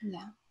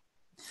 Yeah.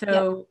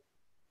 So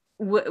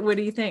what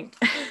do you think?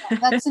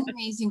 That's an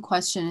amazing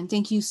question. And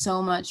thank you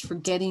so much for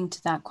getting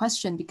to that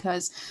question,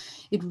 because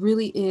it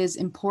really is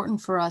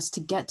important for us to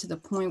get to the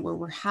point where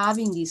we're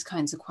having these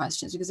kinds of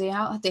questions, because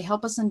they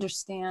help us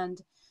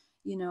understand,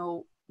 you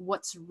know,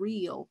 what's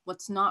real,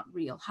 what's not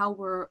real, how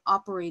we're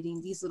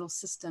operating these little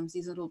systems,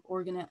 these little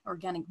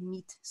organic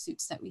meat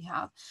suits that we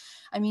have.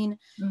 I mean,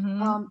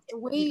 the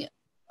way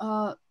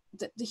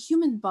the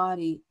human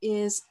body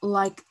is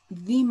like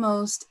the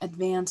most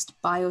advanced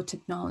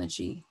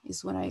biotechnology,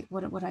 is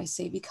what I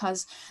say,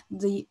 because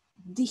the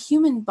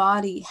human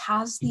body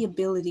has the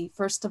ability,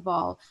 first of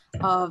all,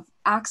 of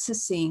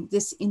accessing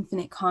this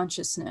infinite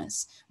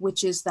consciousness,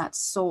 which is that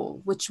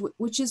soul,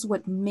 which is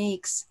what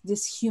makes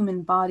this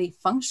human body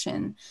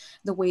function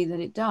the way that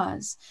it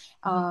does.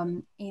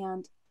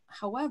 And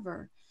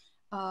however,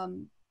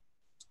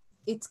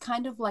 it's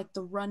kind of like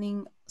the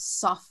running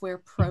software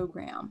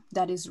program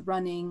that is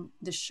running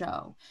the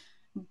show.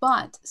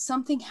 But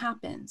something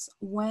happens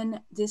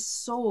when this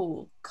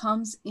soul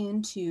comes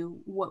into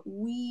what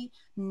we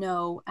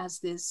know as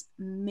this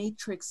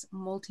matrix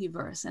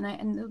multiverse.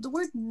 And the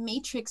word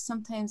matrix,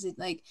 sometimes it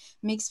like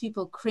makes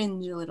people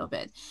cringe a little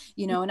bit,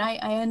 you know, and I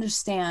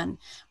understand,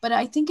 but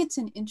I think it's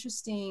an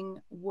interesting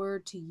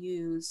word to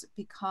use,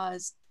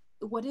 because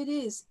what it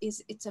is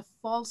it's a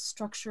false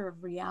structure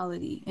of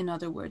reality. In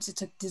other words,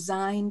 it's a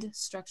designed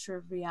structure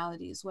of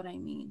reality, is what I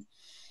mean.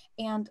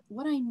 And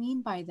what I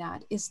mean by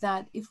that is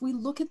that if we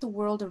look at the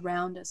world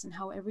around us and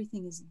how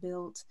everything is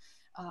built,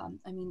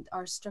 I mean,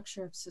 our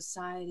structure of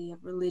society,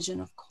 of religion,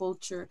 of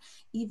culture,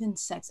 even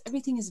sex,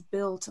 everything is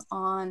built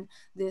on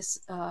this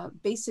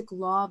basic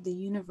law of the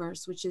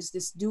universe, which is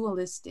this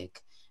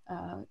dualistic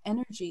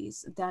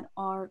energies that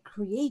are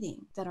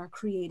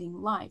creating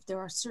life. There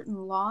are certain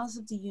laws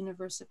of the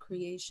universe of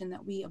creation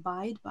that we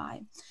abide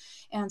by.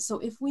 And so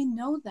if we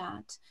know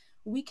that,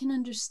 we can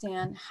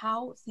understand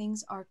how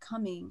things are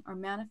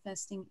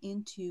manifesting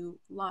into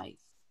life.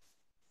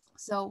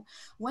 So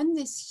when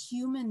this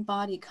human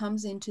body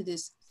comes into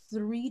this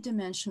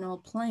three-dimensional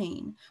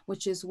plane,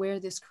 which is where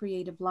this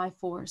creative life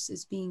force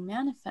is being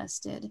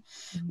manifested,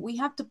 we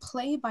have to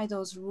play by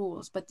those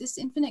rules. But this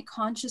infinite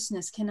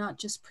consciousness cannot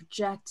just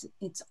project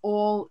its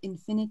all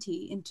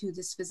infinity into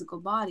this physical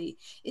body.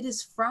 It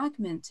is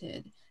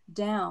fragmented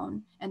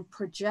down and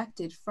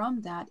projected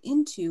from that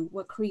into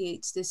what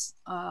creates this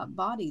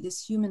body,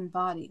 this human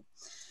body.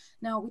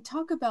 Now, we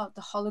talk about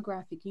the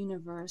holographic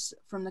universe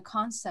from the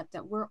concept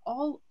that we're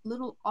all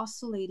little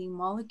oscillating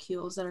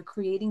molecules that are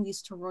creating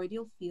these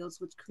toroidal fields,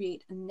 which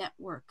create a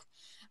network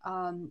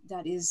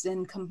that is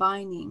then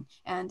combining,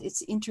 and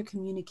it's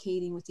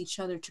intercommunicating with each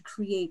other to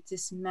create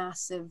this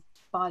massive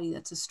body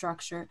that's a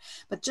structure.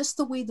 But just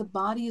the way the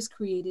body is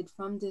created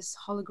from this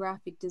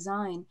holographic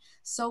design,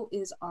 so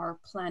is our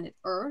planet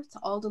Earth,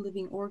 all the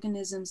living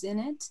organisms in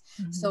it.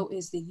 So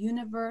is the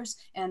universe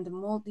and the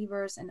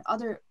multiverse and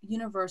other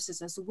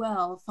universes as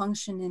well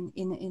function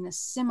in a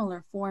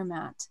similar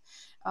format.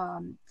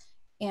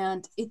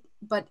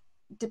 But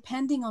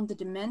depending on the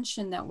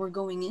dimension that we're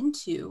going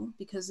into,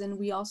 because then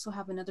we also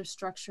have another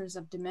structures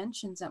of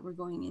dimensions that we're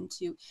going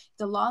into,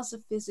 the laws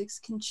of physics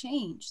can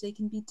change. They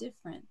can be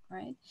different,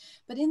 right?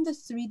 But in the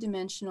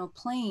three-dimensional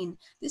plane,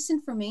 this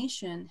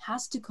information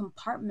has to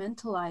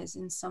compartmentalize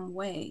in some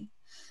way.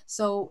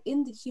 So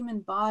in the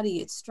human body,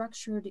 it's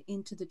structured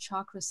into the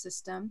chakra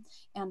system,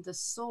 and the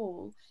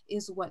soul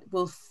is what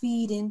will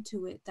feed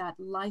into it, that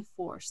life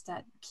force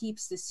that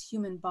keeps this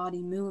human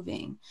body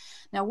moving.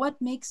 Now,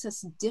 what makes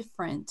us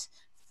different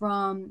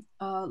from,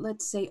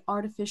 let's say,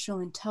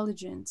 artificial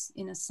intelligence,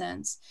 in a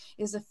sense,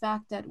 is the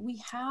fact that we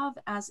have,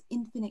 as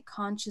infinite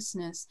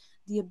consciousness,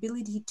 the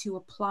ability to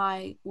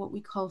apply what we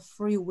call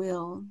free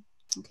will,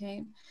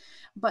 okay?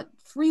 But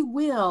free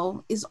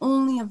will is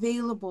only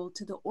available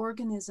to the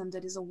organism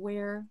that is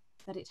aware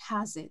that it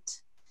has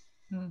it.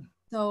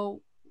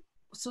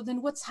 So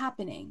then what's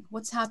happening?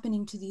 What's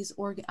happening to these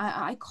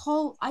I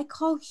call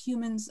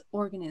humans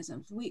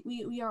organisms.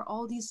 We are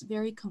all these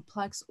very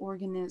complex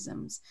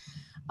organisms.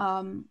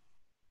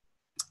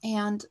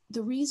 And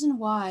the reason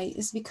why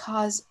is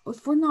because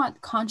if we're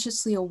not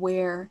consciously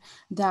aware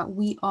that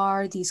we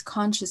are these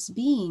conscious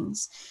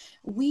beings,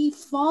 we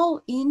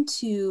fall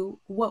into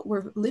what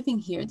we're living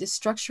here, this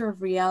structure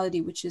of reality,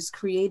 which is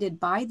created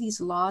by these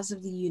laws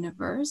of the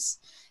universe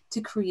to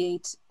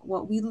create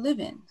what we live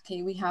in.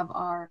 Okay, we have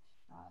our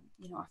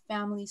our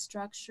family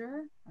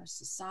structure, our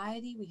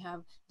society. We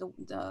have the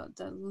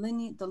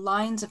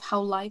lines of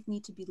how life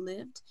need to be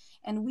lived,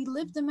 and we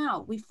live them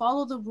out. We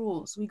follow the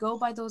rules. We go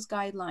by those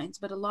guidelines,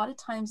 but a lot of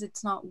times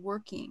it's not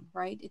working,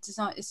 right? It's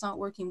not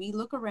working. We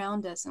look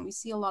around us and we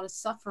see a lot of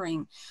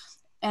suffering,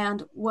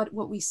 and what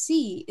we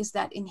see is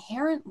that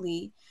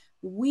inherently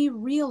we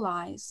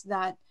realize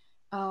that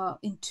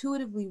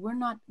intuitively we're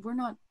not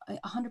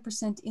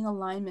 100% in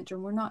alignment, or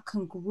we're not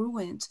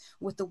congruent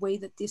with the way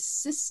that this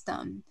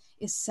system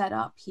is set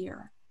up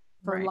here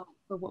for life,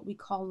 or what we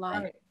call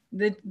life.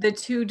 Right. The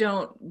two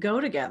don't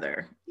go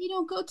together. They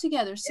don't go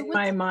together. So In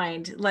my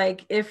mind,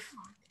 like if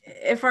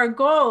our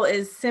goal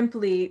is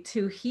simply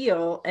to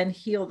heal and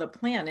heal the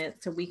planet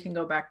so we can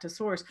go back to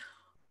source,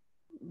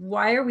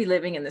 why are we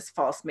living in this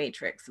false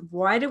matrix?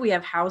 Why do we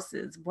have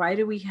houses? Why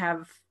do we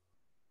have,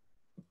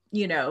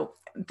 you know,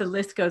 the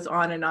list goes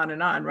on and on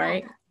and on,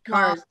 right?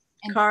 Cars,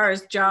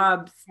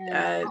 jobs,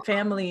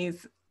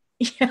 families,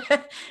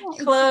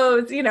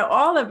 clothes, you know,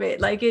 all of it.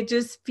 Like it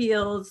just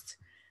feels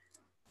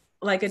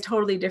like a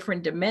totally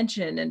different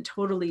dimension and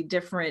totally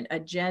different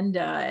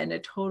agenda and a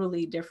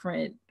totally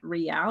different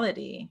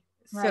reality.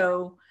 Right.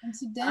 So,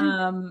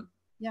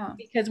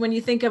 because when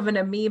you think of an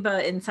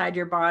amoeba inside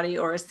your body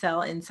or a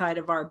cell inside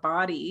of our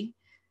body,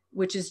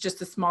 which is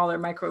just a smaller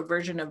micro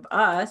version of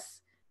us,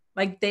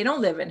 like they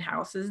don't live in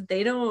houses.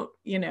 They don't,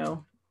 you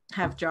know,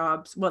 have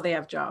jobs. Well, they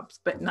have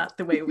jobs, but not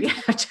the way we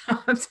have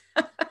jobs.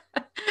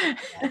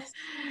 Yes.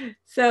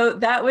 So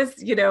that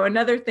was, you know,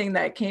 another thing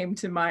that came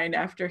to mind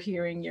after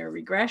hearing your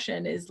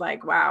regression is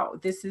like, wow,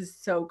 this is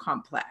so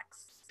complex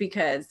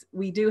because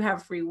we do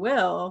have free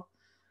will.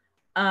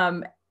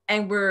 And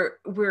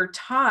we're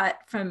taught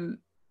from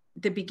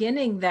the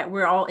beginning that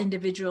we're all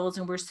individuals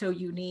and we're so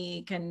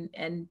unique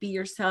and be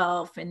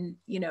yourself and,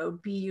 you know,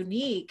 be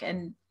unique.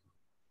 And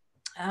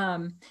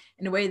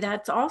in a way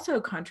that's also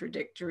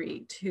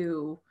contradictory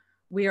to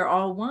we are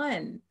all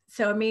one.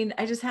 So, I mean,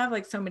 I just have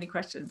like so many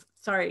questions.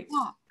 Sorry.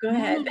 Yeah. Go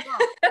ahead.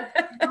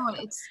 No,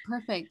 it's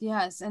perfect.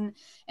 Yes. And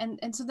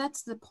so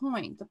that's the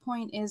point. The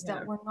point is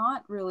that we're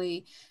not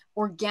really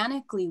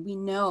organically, we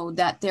know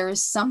that there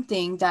is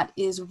something that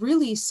is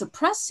really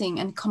suppressing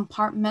and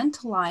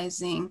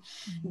compartmentalizing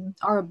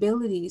our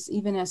abilities,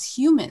 even as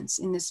humans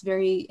in this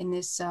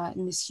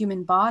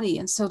human body.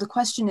 And so the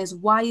question is,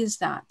 why is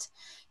that?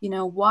 You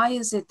know, why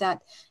is it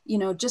that, you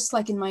know, just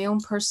like in my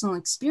own personal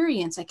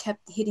experience, I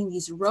kept hitting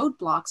these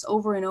roadblocks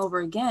over and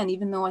over again,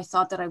 even though I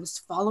thought that I was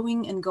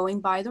following and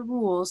going by the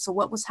rules. So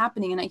what was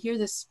happening? And I hear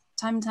this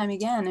time and time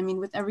again. I mean,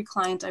 with every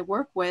client I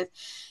work with,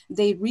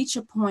 they reach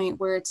a point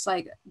where it's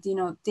like, you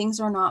know,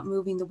 things are not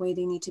moving the way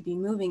they need to be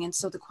moving. And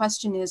so the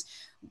question is,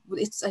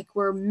 it's like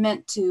we're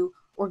meant to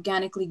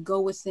organically go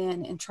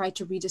within and try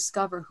to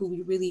rediscover who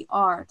we really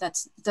are. That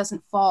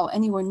doesn't fall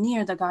anywhere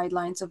near the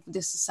guidelines of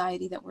this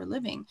society that we're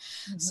living.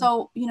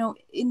 So, you know,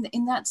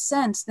 in that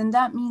sense, then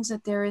that means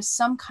that there is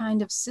some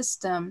kind of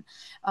system.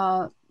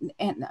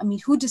 And I mean,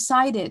 who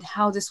decided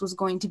how this was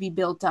going to be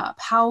built up?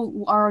 How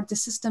are the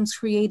systems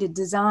created,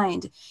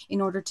 designed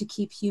in order to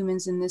keep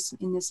humans in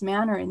this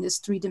manner, in this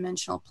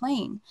three-dimensional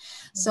plane?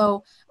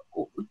 So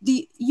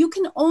you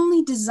can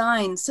only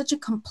design such a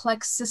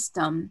complex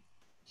system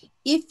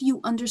if you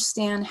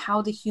understand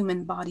how the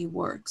human body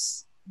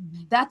works.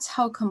 That's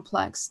how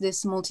complex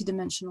this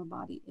multidimensional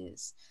body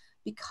is.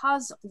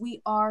 Because we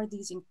are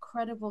these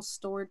incredible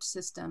storage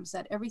systems,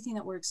 that everything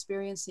that we're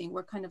experiencing,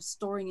 we're kind of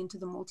storing into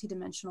the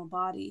multidimensional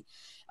body.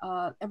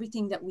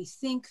 Everything that we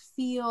think,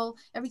 feel,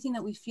 everything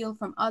that we feel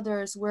from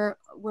others,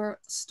 we're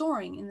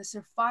storing in this,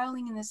 or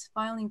filing in this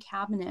filing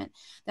cabinet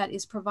that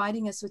is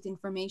providing us with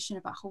information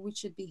about how we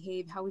should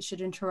behave, how we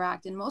should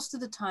interact. And most of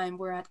the time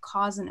we're at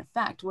cause and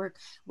effect.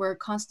 We're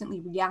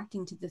constantly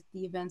reacting to the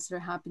events that are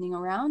happening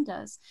around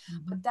us.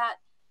 But that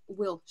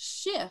will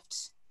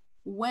shift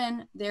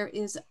when there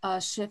is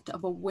a shift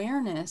of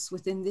awareness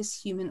within this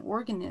human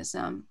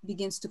organism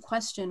begins to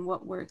question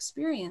what we're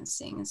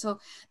experiencing. And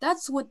so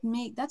that's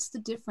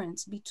the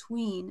difference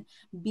between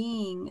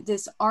being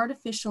this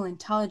artificial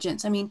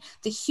intelligence. I mean,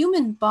 the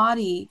human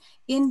body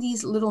in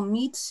these little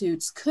meat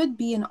suits could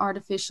be an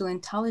artificial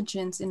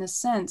intelligence in a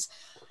sense.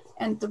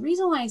 And the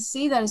reason why I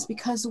say that is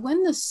because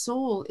when the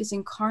soul is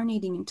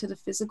incarnating into the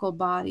physical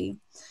body,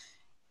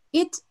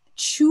 it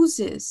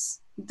chooses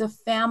the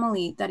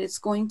family that it's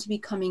going to be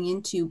coming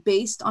into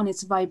based on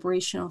its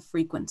vibrational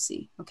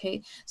frequency.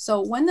 Okay.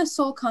 So when the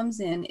soul comes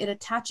in, it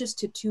attaches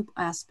to two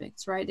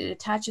aspects, right? It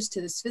attaches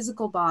to this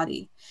physical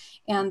body,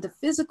 and the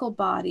physical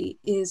body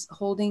is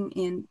holding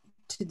in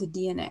to the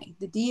DNA.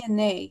 The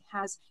DNA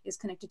is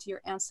connected to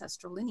your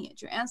ancestral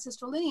lineage. Your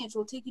ancestral lineage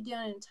will take you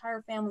down an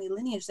entire family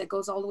lineage that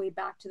goes all the way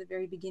back to the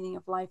very beginning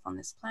of life on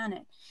this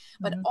planet.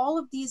 But all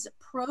of these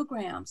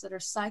programs that are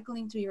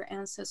cycling through your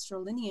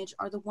ancestral lineage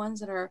are the ones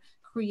that are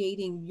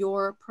creating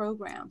your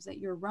programs that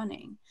you're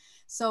running.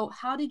 So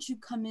how did you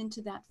come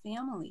into that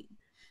family?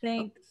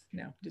 Thanks.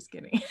 No, just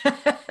kidding.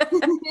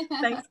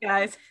 Thanks,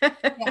 guys.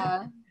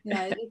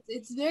 Yeah,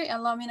 it's very,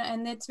 I mean,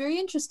 and it's very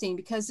interesting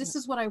because this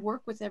is what I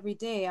work with every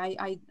day.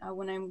 I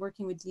when I'm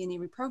working with DNA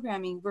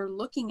reprogramming, we're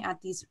looking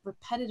at these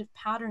repetitive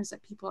patterns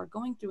that people are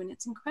going through, and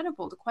it's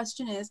incredible. The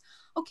question is,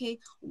 okay,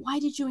 why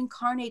did you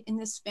incarnate in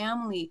this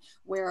family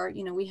where,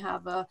 you know, we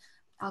have a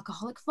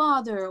alcoholic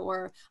father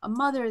or a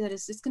mother that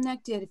is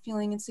disconnected,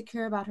 feeling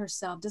insecure about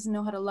herself, doesn't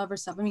know how to love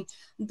herself? I mean,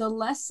 the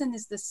lesson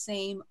is the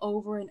same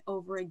over and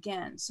over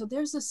again. So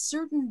there's a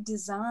certain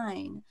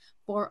design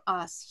for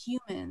us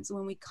humans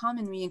when we come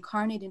and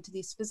reincarnate into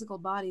these physical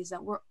bodies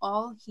that we're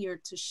all here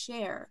to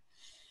share.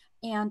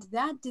 And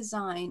that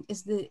design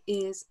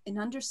is an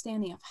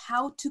understanding of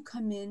how to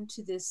come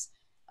into this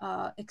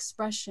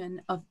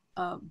expression of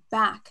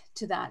back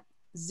to that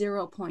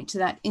 0 point, to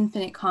that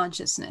infinite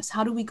consciousness?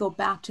 How do we go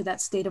back to that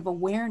state of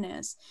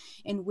awareness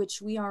in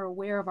which we are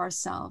aware of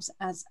ourselves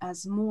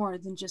as more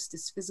than just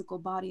this physical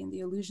body and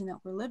the illusion that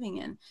we're living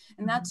in?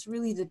 And that's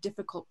really the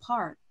difficult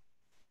part.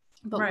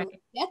 But when you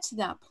get to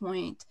that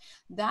point,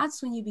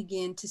 that's when you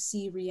begin to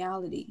see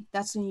reality.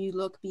 That's when you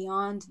look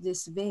beyond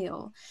this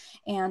veil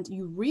and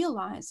you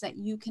realize that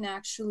you can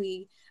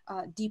actually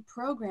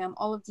deprogram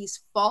all of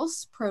these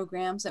false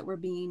programs that were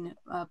being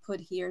put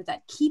here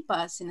that keep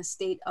us in a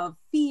state of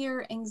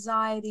fear,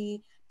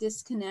 anxiety,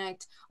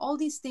 disconnect, all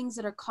these things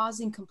that are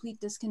causing complete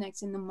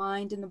disconnects in the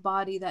mind and the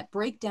body, that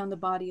break down the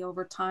body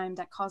over time,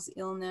 that cause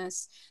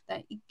illness,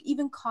 that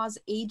even cause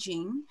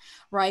aging,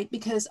 right?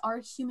 Because our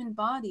human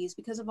bodies,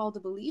 because of all the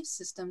belief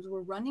systems,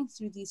 we're running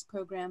through these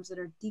programs that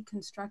are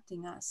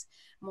deconstructing us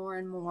more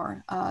and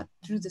more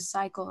through the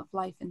cycle of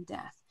life and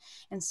death.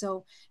 And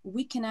so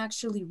we can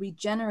actually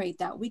regenerate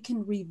that. We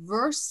can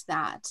reverse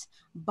that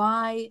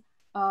by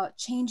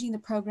changing the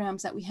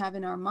programs that we have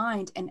in our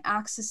mind and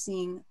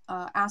accessing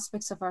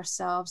aspects of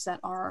ourselves that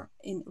are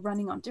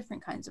running on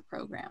different kinds of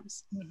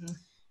programs.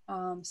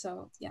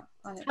 So yeah.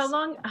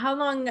 How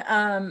long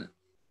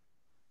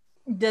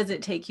does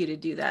it take you to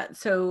do that?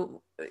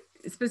 So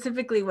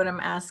specifically what I'm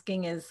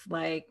asking is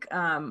like,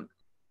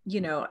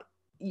 you know,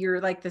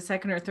 you're like the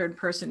second or third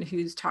person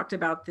who's talked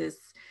about this,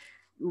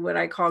 what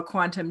I call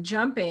quantum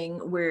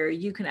jumping, where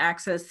you can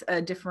access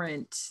a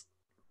different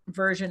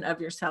version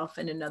of yourself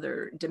in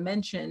another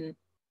dimension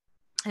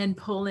and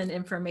pull in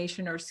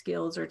information or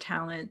skills or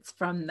talents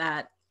from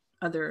that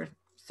other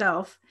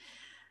self.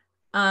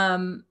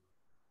 How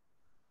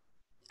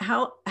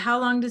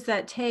long does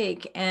that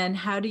take, and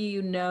how do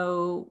you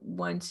know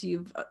once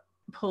you've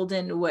pulled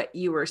in what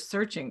you were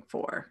searching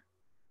for?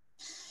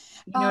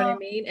 You know what I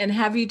mean? And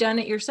have you done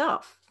it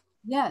yourself?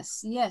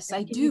 Yes,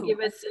 I do. Can you give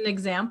us an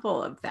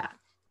example of that?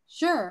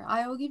 Sure,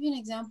 I will give you an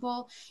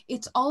example.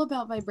 It's all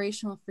about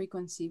vibrational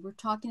frequency. We're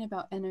talking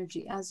about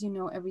energy. As you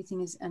know, everything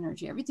is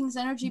energy. Everything's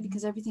energy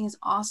because everything is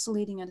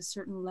oscillating at a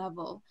certain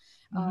level,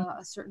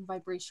 a certain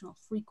vibrational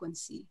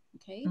frequency,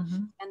 okay?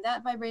 And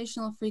that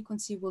vibrational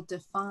frequency will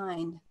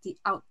define the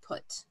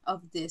output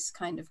of this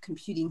kind of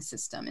computing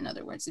system. In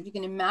other words, if you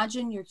can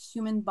imagine your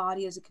human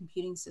body as a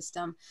computing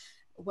system,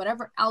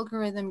 whatever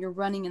algorithm you're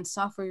running and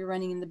software you're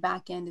running in the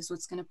back end is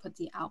what's going to put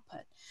the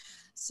output.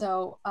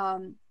 So,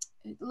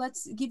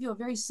 let's give you a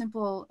very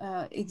simple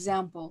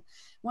example.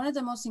 One of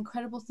the most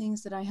incredible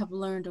things that I have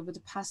learned over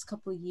the past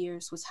couple of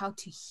years was how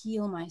to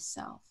heal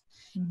myself.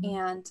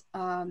 And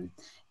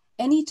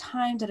any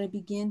time that I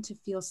begin to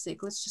feel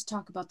sick, let's just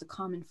talk about the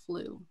common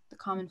flu, the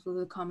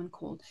common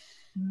cold.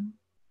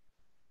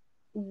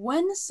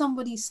 When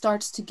somebody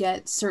starts to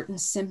get certain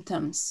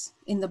symptoms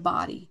in the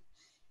body,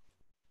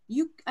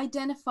 you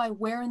identify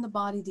where in the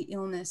body the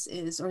illness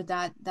is or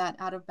that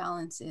out of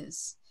balance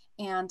is.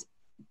 And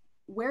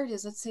where it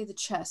is, let's say the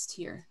chest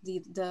here,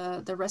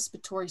 the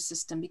respiratory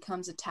system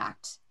becomes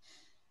attacked.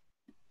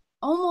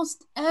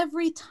 Almost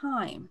every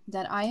time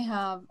that I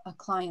have a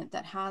client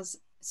that has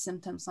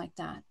symptoms like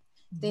that,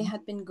 they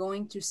had been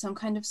going through some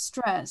kind of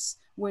stress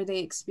where they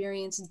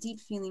experience deep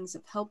feelings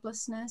of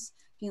helplessness,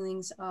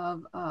 feelings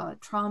of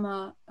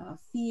trauma,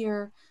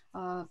 fear,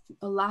 a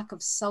lack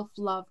of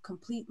self-love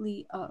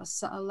completely,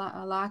 a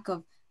lack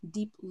of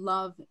deep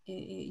love,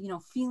 you know,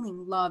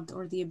 feeling loved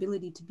or the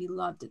ability to be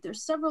loved.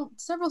 There's several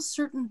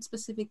certain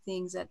specific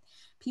things that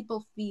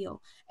people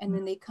feel, and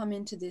then they come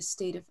into this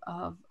state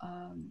of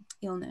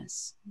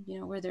illness, you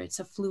know, whether it's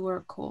a flu or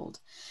a cold.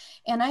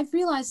 And I've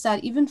realized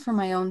that even for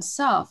my own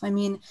self, I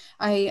mean,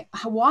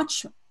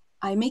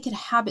 I make it a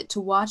habit to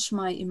watch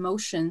my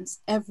emotions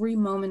every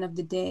moment of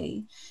the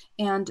day.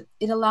 And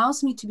it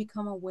allows me to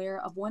become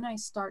aware of when I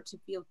start to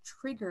feel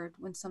triggered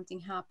when something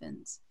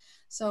happens.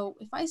 So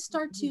if I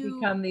start to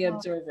become the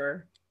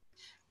observer.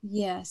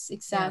 Yes,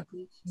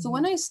 exactly. Yeah. So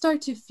when I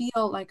start to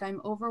feel like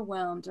I'm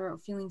overwhelmed or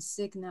feeling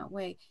sick in that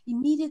way,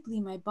 immediately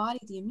my body,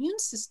 the immune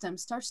system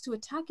starts to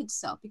attack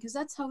itself, because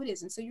that's how it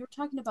is. And so you're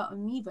talking about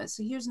amoebas.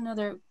 So here's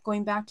another,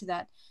 going back to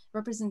that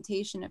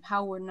representation of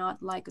how we're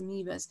not like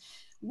amoebas.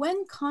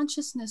 When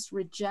consciousness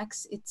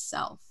rejects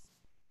itself,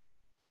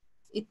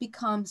 it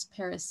becomes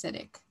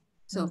parasitic.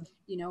 So,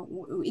 you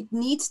know, it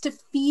needs to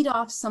feed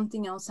off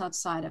something else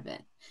outside of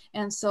it.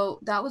 And so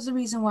that was the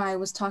reason why I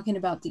was talking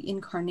about the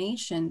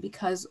incarnation,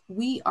 because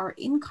we are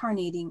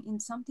incarnating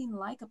in something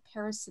like a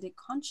parasitic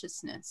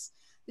consciousness.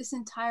 This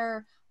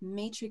entire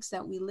matrix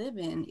that we live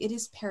in, it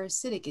is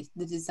parasitic.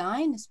 The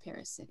design is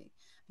parasitic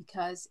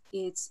because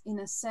it's, in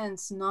a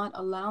sense, not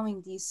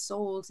allowing these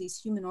souls, these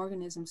human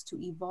organisms, to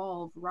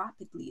evolve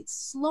rapidly.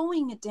 It's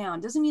slowing it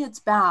down. Doesn't mean it's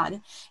bad.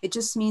 It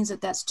just means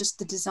that that's just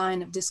the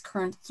design of this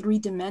current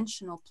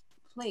three-dimensional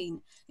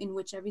plane in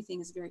which everything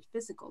is very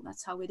physical.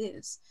 That's how it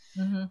is.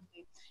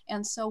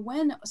 And so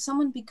when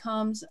someone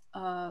becomes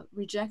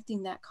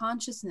rejecting that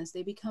consciousness,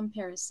 they become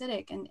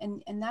parasitic.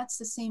 And that's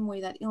the same way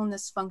that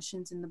illness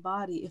functions in the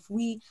body. If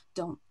we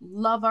don't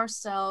love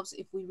ourselves,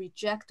 if we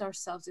reject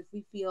ourselves, if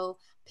we feel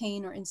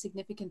pain or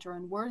insignificant or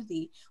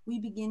unworthy, we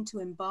begin to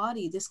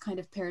embody this kind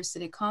of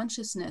parasitic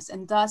consciousness.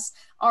 And thus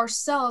our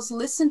cells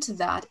listen to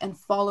that and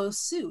follow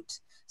suit.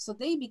 So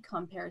they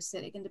become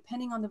parasitic. And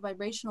depending on the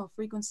vibrational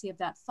frequency of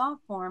that thought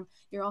form,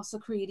 you're also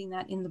creating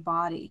that in the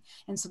body.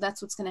 And so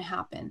that's what's going to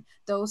happen.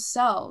 Those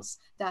cells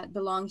that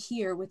belong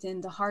here within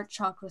the heart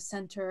chakra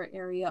center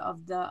area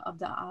of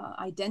the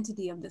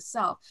identity of the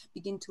self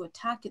begin to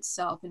attack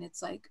itself. And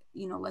it's like,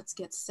 let's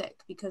get sick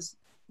because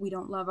we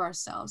don't love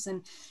ourselves.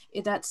 And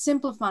that's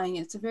simplifying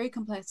it. It's a very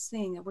complex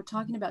thing that we're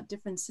talking about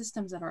different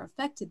systems that are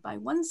affected by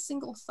one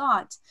single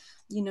thought.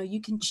 You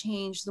can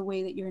change the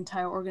way that your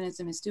entire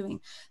organism is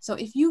doing. So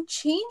if you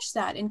change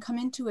that and come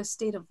into a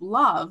state of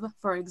love,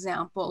 for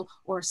example,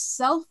 or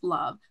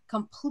self-love,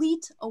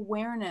 complete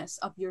awareness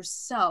of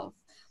yourself,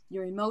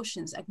 your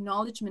emotions,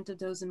 acknowledgement of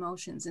those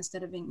emotions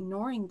instead of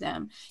ignoring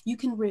them, you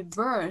can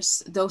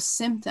reverse those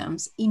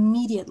symptoms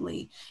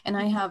immediately. And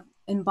I have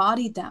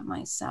embodied that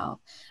myself.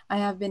 I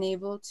have been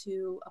able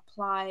to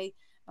apply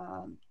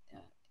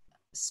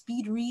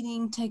speed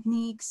reading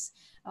techniques,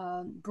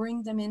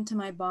 bring them into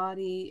my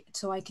body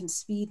so I can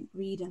speed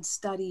read and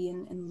study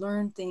and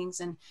learn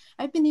things. And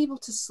I've been able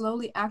to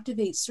slowly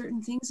activate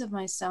certain things of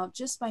myself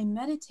just by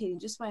meditating,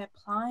 just by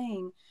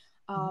applying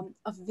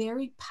a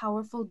very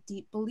powerful,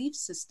 deep belief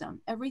system.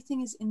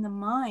 Everything is in the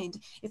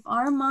mind. If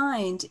our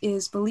mind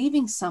is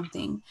believing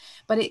something,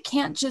 but it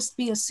can't just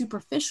be a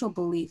superficial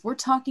belief, we're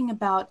talking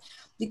about,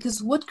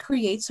 because what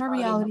creates our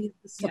reality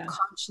is the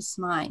subconscious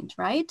mind,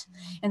 right?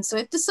 And so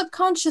if the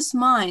subconscious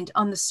mind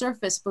on the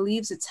surface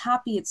believes it's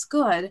happy, it's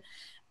good,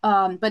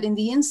 but in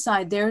the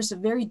inside, there's a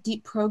very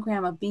deep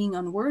program of being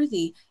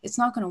unworthy, it's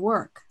not going to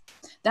work.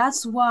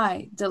 That's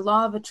why the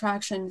law of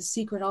attraction, the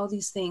secret, all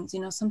these things,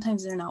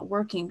 sometimes they're not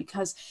working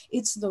because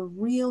it's the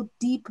real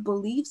deep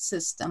belief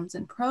systems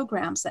and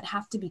programs that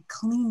have to be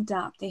cleaned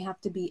up. They have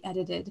to be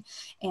edited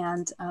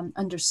and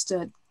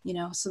understood,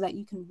 so that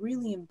you can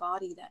really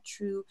embody that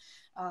true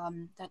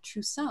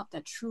self,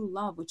 that true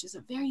love, which is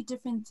a very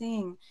different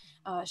thing,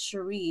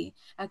 Cherie.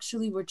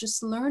 Actually, we're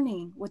just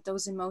learning what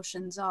those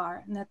emotions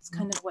are. And that's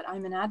kind of what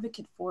I'm an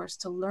advocate for, is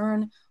to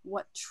learn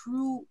what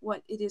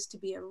it is to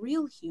be a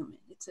real human.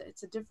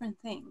 It's a different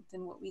thing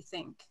than what we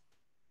think.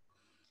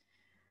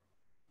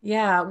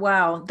 Yeah,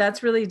 wow,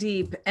 that's really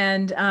deep.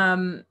 And,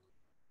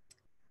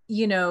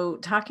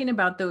 talking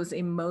about those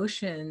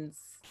emotions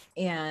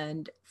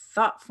and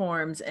thought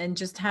forms and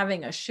just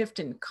having a shift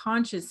in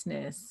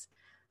consciousness,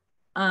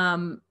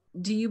 do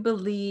you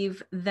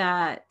believe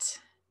that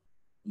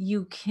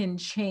you can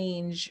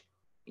change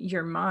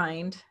your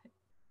mind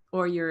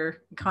or your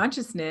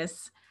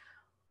consciousness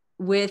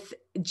with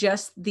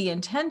just the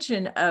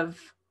intention of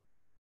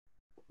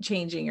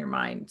changing your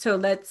mind? So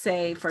let's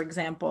say, for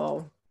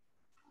example,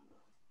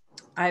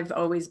 I've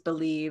always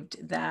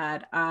believed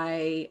that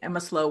I am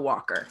a slow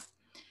walker,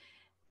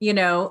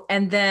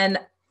 and then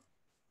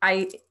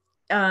I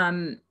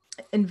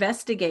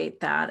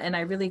investigate that and I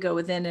really go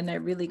within and I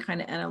really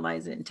kind of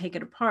analyze it and take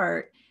it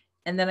apart.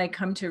 And then I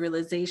come to a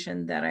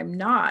realization that I'm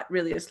not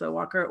really a slow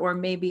walker, or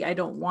maybe I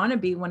don't want to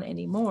be one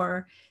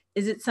anymore.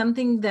 Is it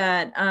something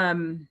that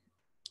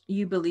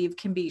you believe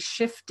can be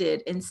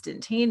shifted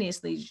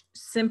instantaneously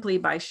simply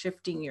by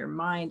shifting your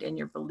mind and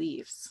your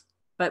beliefs,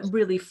 but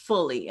really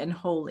fully and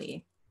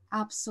wholly?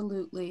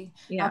 Absolutely.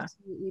 Yeah.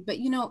 Absolutely. But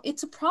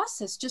it's a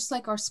process, just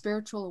like our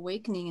spiritual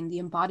awakening and the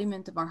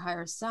embodiment of our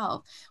higher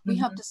self. We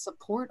have to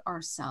support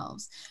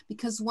ourselves,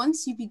 because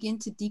once you begin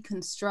to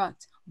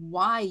deconstruct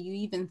why you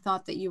even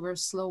thought that you were a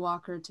slow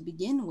walker to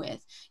begin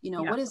with,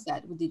 what is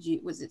that?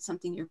 Was it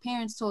something your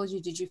parents told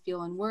you? Did you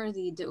feel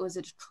unworthy? Was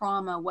it a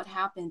trauma? What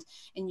happened?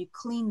 And you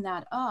clean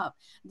that up.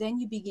 Then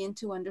you begin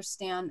to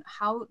understand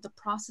how the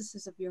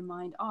processes of your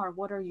mind are.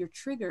 What are your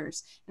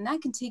triggers? And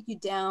that can take you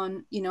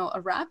down,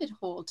 a rabbit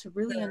hole to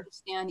really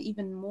understand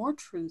even more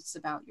truths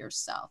about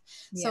yourself.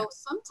 So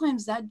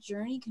sometimes that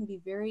journey can be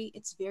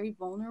it's very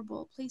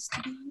vulnerable place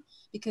to be,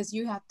 because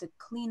you have to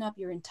clean up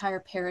your entire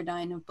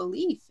paradigm of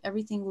belief.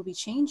 Everything will be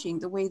changing.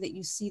 The way that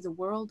you see the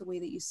world, the way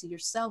that you see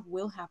yourself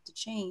will have to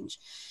change.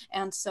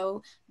 And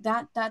so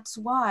that's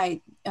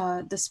why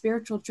the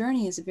spiritual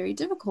journey is a very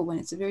difficult one.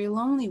 It's a very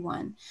lonely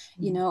one,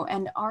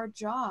 and our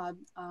job,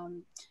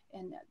 and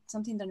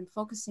something that I'm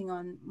focusing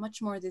on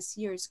much more this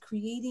year, is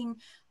creating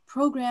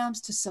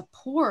programs to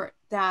support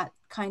that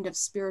kind of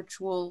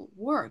spiritual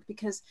work.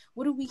 Because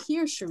what do we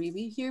hear, Cherie?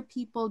 We hear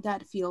people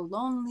that feel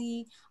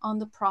lonely on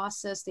the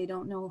process. They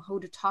don't know who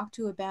to talk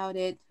to about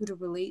it, who to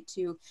relate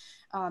to.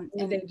 And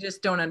they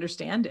just don't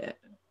understand it.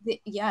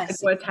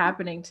 Yes. Like what's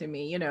happening to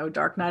me,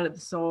 dark night of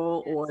the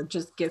soul, or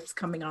just gifts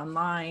coming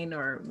online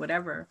or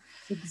whatever.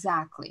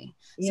 Exactly.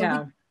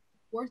 Yeah.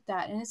 support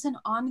that. And it's an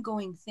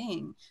ongoing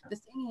thing. The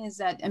thing is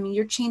that, I mean,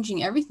 you're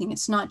changing everything.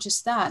 It's not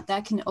just that.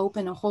 That can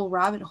open a whole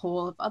rabbit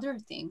hole of other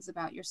things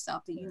about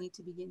yourself that you need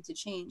to begin to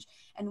change.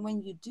 And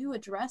when you do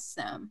address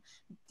them,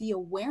 the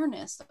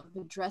awareness of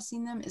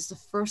addressing them is the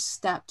first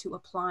step to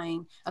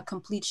applying a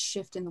complete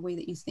shift in the way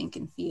that you think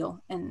and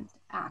feel and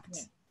act.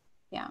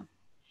 Yeah.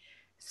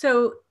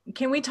 So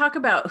can we talk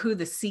about who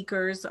the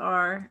seekers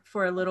are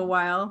for a little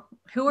while?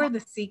 Who are the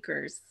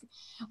seekers?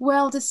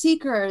 Well, the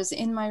seekers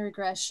in my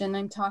regression,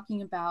 I'm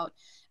talking about,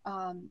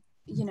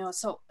 you know,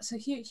 so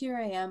here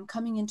I am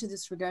coming into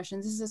this regression.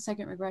 This is the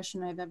second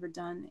regression I've ever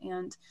done.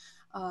 And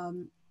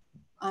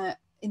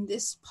in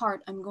this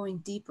part, I'm going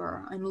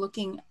deeper. I'm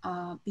looking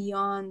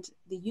beyond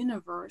the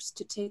universe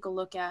to take a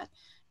look at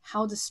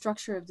how the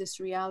structure of this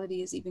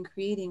reality is even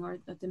creating,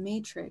 or the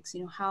matrix, you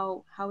know,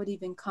 how it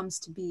even comes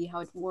to be, how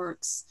it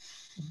works.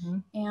 Mm-hmm.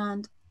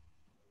 And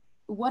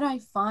what I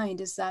find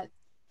is that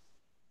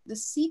the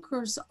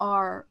seekers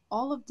are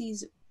all of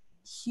these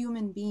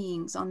human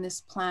beings on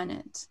this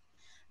planet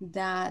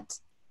that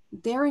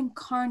they're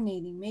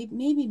incarnating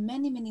maybe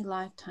many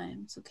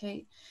lifetimes,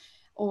 okay?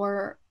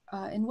 Or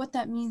and what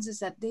that means is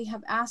that they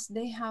have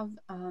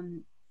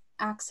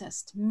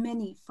accessed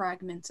many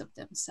fragments of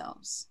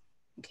themselves,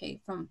 okay,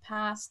 from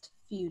past,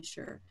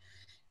 future.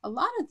 A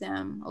lot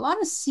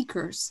of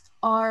seekers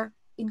are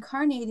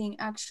incarnating,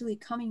 actually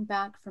coming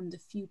back from the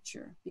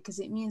future, because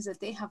it means that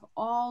they have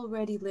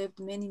already lived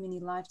many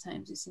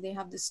lifetimes. You see, they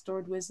have this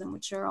stored wisdom,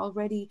 which they're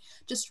already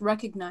just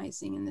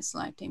recognizing in this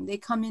lifetime. They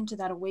come into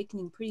that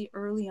awakening pretty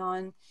early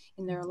on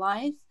in their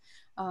life.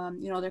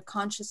 You know, they're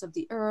conscious of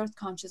the earth,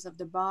 conscious of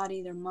their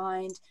body, their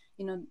mind,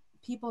 you know,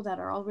 people that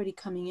are already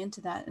coming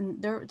into that,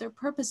 and their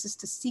purpose is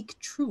to seek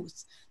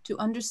truth, to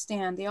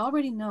understand. They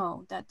already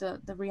know that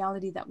the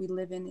reality that we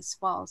live in is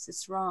false,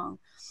 it's wrong.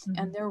 Mm-hmm.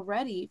 And they're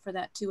ready for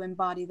that, to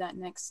embody that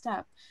next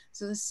step.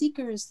 So the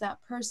seeker is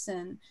that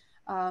person,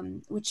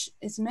 which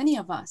is many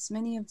of us,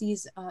 many of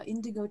these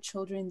indigo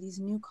children, these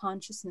new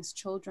consciousness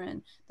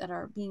children that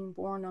are being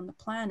born on the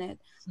planet,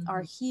 mm-hmm.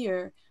 are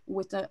here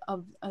with a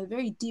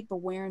very deep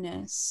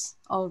awareness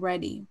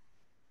already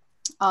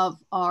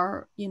of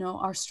our, you know,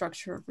 our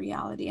structure of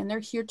reality. And they're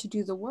here to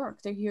do the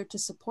work. They're here to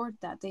support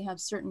that. They have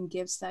certain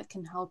gifts that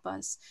can help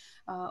us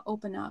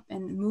open up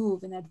and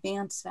move and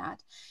advance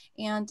that.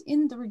 And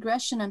in the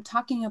regression, I'm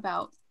talking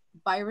about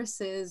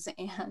viruses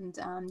and,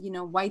 you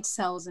know, white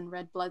cells and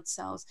red blood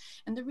cells.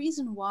 And the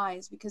reason why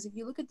is because if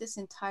you look at this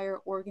entire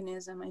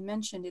organism, I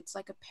mentioned it's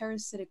like a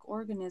parasitic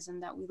organism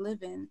that we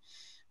live in.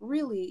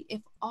 Really,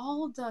 if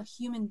all the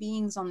human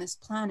beings on this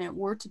planet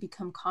were to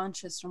become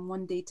conscious from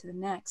one day to the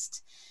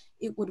next,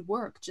 it would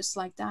work just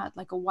like that,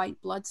 like a white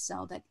blood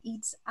cell that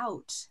eats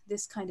out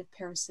this kind of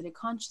parasitic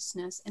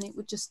consciousness, and it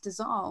would just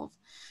dissolve.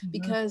 Mm-hmm.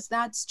 Because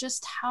that's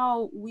just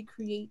how we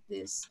create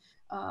this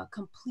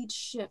complete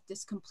shift,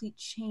 this complete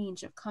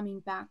change of coming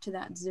back to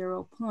that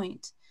 0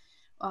 point.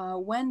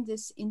 When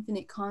this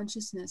infinite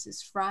consciousness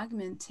is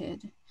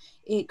fragmented,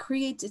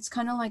 it's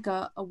kind of like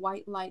a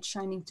white light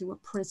shining through a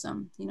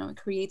prism. You know, it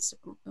creates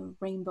a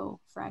rainbow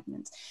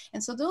fragments.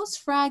 And so those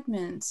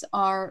fragments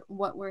are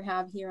what we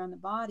have here on the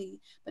body,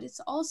 but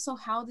it's also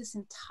how this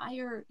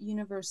entire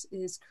universe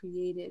is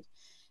created.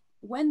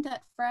 When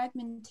that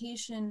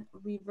fragmentation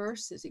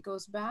reverses, it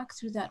goes back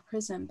through that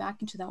prism, back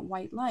into that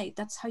white light.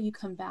 That's how you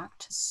come back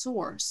to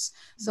source.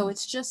 So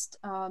it's just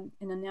an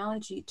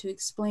analogy to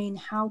explain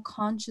how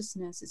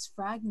consciousness is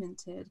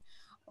fragmented,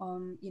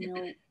 you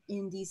know,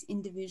 in these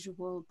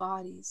individual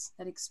bodies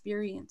that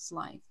experience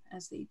life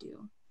as they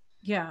do.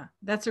 Yeah,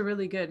 that's a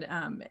really good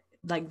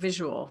like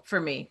visual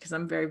for me, because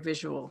I'm very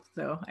visual.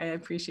 So I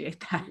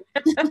appreciate that.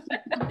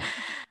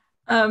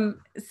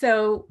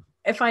 So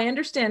if I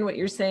understand what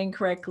you're saying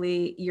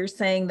correctly, you're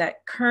saying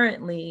that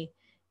currently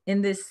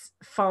in this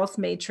false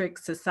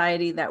matrix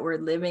society that we're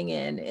living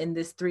in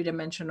this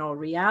three-dimensional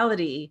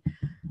reality,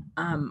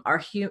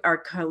 our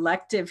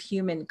collective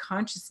human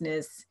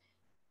consciousness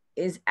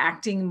is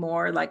acting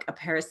more like a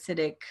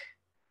parasitic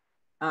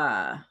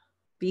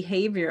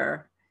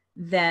behavior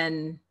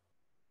than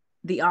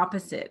the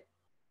opposite.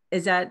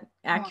 Is that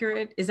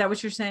accurate? Is that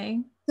what you're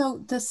saying?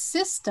 So the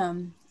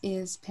system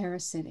is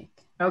parasitic.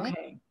 Right?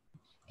 Okay.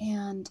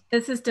 And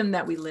the system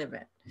that we live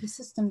in. The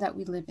system that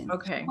we live in.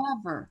 Okay.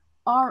 However,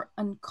 our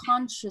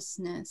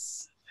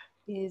unconsciousness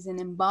is an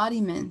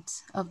embodiment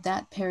of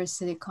that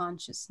parasitic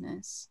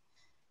consciousness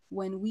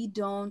when we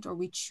don't, or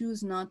we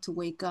choose not to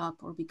wake up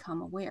or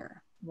become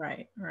aware.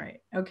 Right.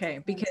 Okay.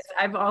 Because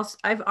I've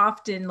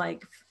often,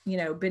 like, you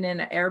know, been in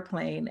an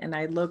airplane and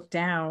I look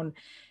down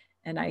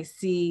and I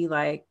see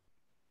like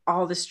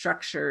all the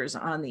structures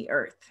on the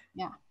earth.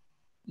 Yeah.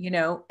 You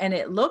know, and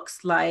it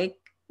looks like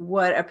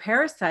what a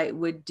parasite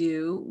would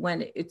do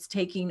when it's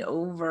taking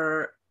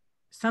over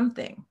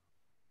something.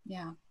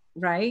 Yeah.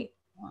 Right.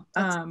 Yeah,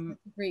 that's a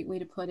great way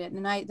to put it.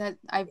 And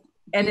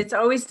it's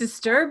always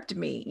disturbed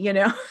me, you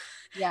know.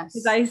 Yes.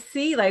 Because I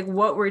see like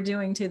what we're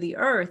doing to the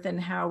earth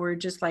and how we're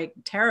just like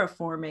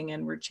terraforming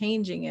and we're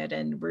changing it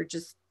and we're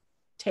just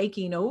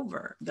taking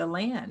over the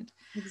land.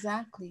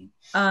 Exactly.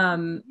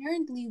 Um,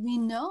 Apparently, we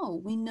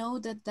know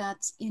that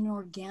that's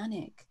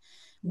inorganic.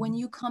 When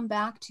you come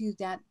back to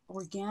that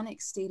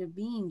organic state of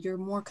being, you're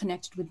more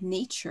connected with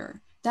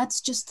nature.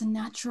 That's just the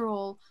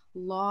natural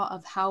law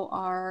of how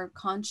our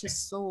conscious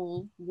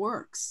soul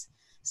works.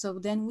 So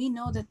then we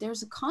know that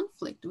there's a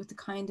conflict with the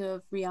kind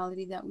of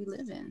reality that we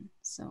live in.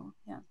 So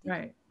yeah, thank you.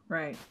 right,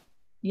 right.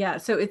 Yeah.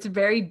 So it's a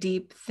very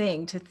deep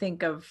thing to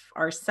think of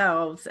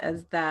ourselves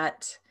as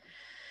that,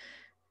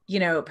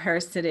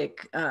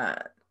 parasitic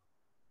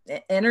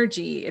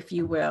energy, if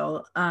you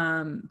will.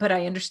 But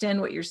I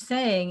understand what you're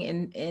saying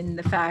in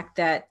the fact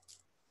that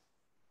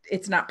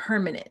it's not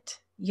permanent,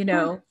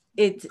 Correct.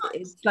 it's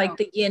like No.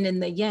 the yin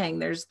and the yang.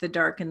 There's the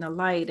dark and the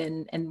light,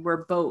 and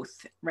we're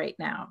both right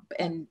now.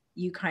 And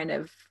you kind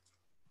of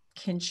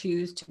can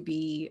choose to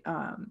be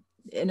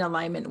in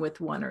alignment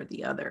with one or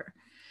the other,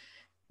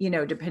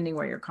 depending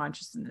where your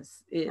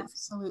consciousness is.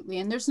 Absolutely.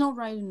 And there's no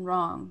right and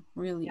wrong,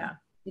 really. Yeah.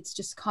 It's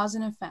just cause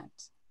and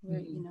effect. Where,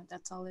 Mhm.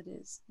 that's all it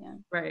is. Yeah.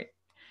 Right.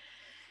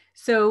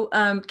 So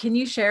can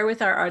you share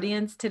with our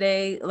audience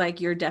today, like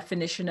your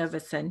definition of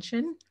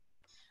ascension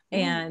Ooh,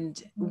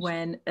 and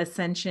when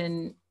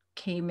ascension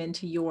came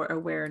into your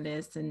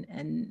awareness and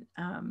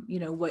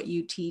what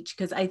you teach?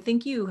 Because I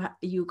think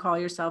you call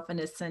yourself an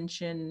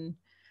ascension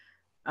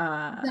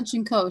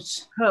Ascension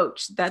coach.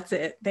 coach. That's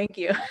it. Thank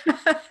you.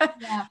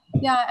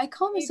 Yeah, I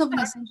call myself an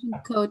ascension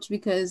coach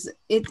because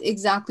it's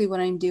exactly what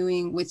I'm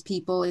doing with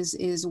people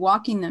is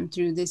walking them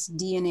through this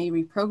DNA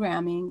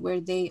reprogramming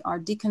where they are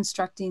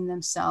deconstructing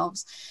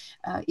themselves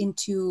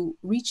into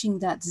reaching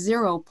that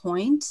 0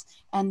 point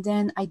and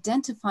then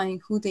identifying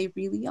who they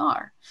really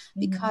are.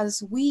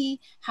 Because we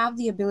have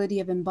the ability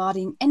of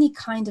embodying any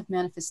kind of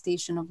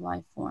manifestation of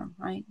life form,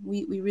 right?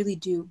 We really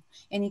do.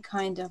 Any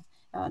kind of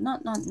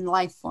not in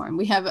life form.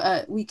 We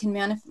have we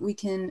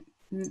can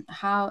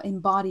how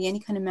embody any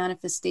kind of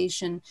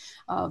manifestation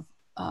of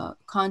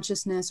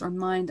consciousness or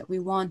mind that we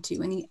want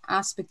to, any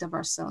aspect of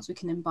ourselves we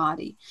can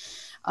embody.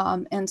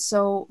 And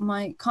so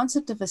my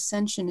concept of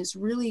ascension is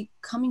really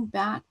coming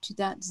back to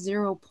that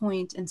 0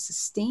 point and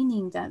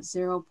sustaining that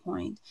 0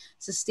 point,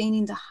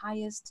 sustaining the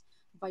highest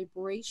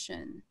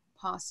vibration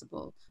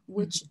possible,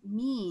 which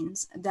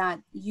means that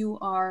you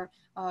are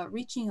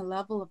reaching a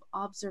level of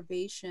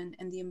observation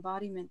and the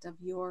embodiment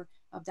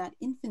of that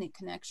infinite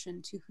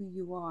connection to who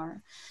you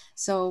are.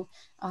 So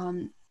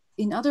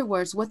in other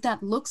words, what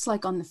that looks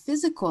like on the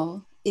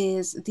physical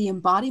is the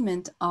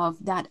embodiment of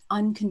that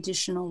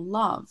unconditional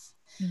love.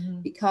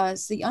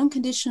 Because the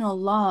unconditional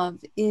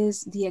love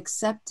is the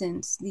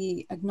acceptance,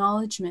 the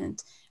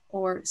acknowledgement,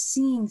 or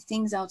seeing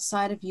things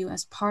outside of you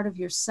as part of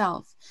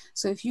yourself.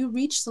 So if you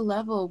reach the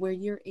level where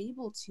you're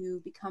able to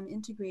become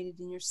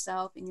integrated in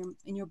yourself,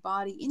 in your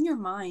body, in your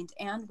mind,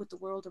 and with the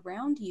world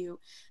around you,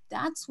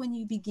 that's when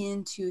you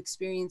begin to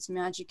experience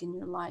magic in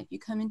your life. You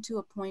come into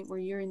a point where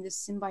you're in this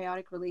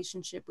symbiotic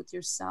relationship with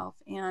yourself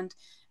and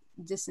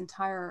this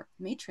entire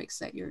matrix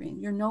that you're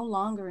in. You're no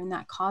longer in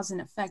that cause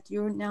and effect.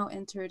 You're now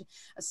entered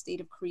a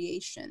state of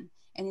creation,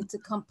 and it's a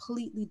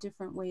completely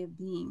different way of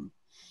being.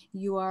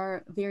 You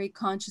are very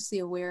consciously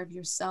aware of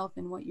yourself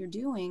and what you're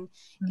doing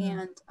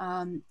and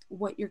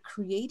what you're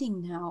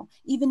creating now.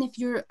 Even if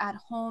you're at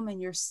home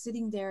and you're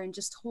sitting there and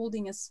just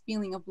holding a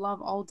feeling of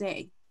love all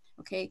day,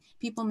 okay,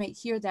 people may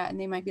hear that and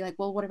they might be like,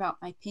 well, what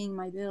about my paying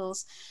my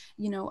bills?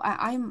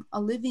 I'm a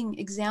living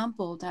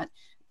example that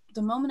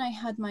the moment I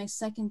had my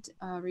second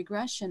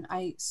regression,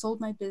 I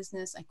sold my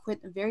business, I quit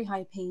a very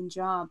high paying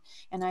job,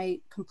 and I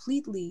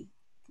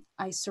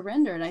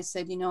surrendered. I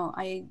said,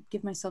 I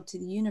give myself to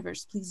the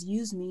universe. Please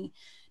use me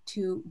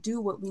to do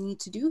what we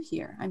need to do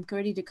here. I'm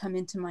ready to come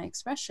into my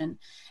expression.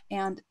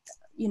 And,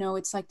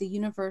 it's like the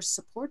universe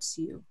supports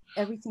you.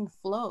 Everything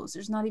flows.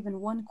 There's not even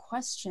one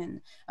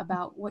question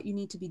about what you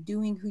need to be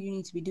doing, who you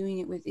need to be doing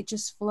it with. It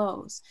just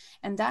flows.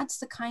 And that's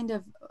the kind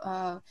of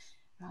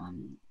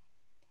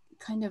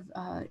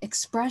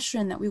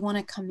expression that we want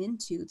to come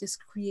into, this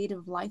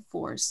creative life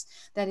force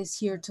that is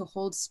here to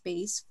hold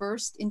space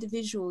first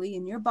individually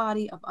in your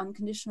body of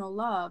unconditional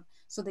love,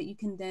 so that you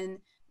can then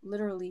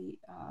literally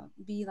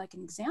be like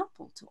an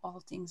example to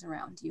all things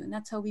around you. And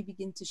that's how we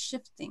begin to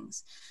shift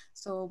things.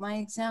 So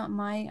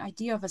my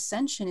idea of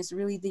ascension is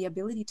really the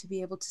ability to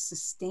be able to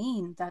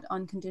sustain that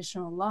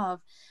unconditional love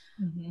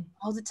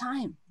all the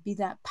time, be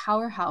that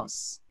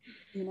powerhouse.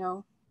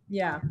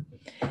 Yeah.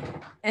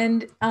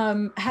 And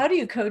how do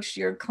you coach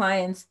your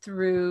clients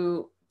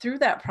through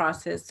that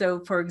process?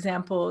 So for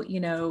example,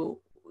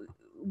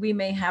 we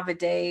may have a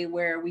day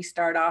where we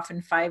start off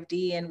in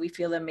 5D and we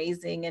feel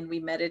amazing and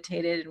we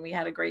meditated and we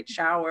had a great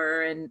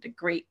shower and a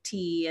great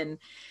tea and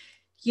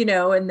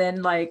and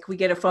then like we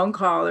get a phone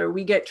call or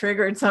we get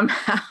triggered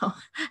somehow,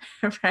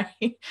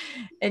 right?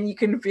 And you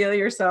can feel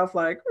yourself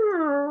like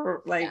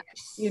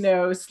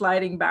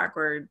sliding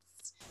backwards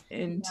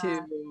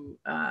into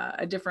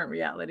a different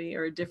reality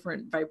or a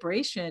different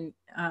vibration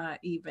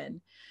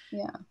even.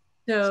 Yeah.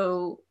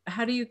 So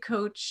how do you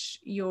coach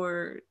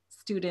your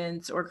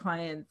students or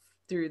clients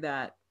through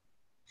that?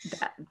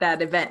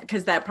 that event,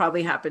 because that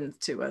probably happens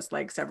to us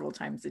like several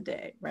times a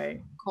day, right?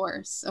 Of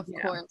course.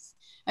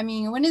 I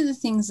mean, one of the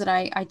things that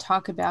I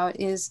talk about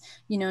is,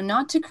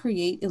 not to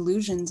create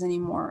illusions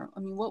anymore. I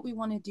mean, what we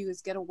want to do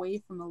is get away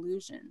from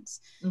illusions.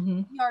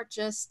 Mm-hmm. We are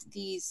just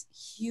these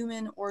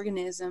human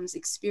organisms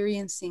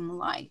experiencing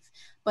life.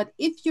 But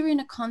if you're in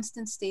a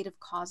constant state of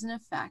cause and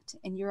effect,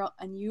 and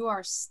you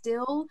are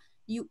still,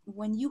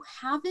 when you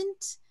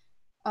haven't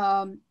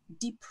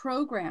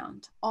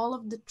deprogrammed all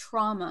of the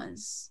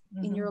traumas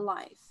in your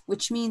life,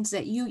 which means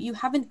that you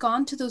haven't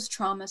gone to those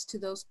traumas, to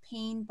those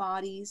pain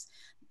bodies,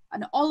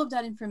 and all of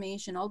that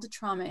information, all the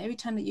trauma. Every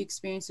time that you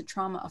experience a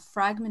trauma, a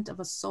fragment of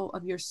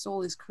your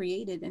soul is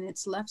created, and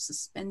it's left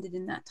suspended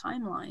in that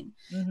timeline.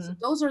 So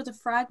those are the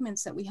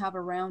fragments that we have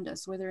around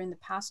us, whether in the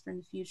past or in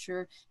the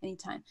future,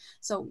 anytime.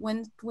 So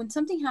when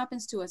something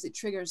happens to us, it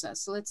triggers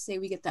us. So let's say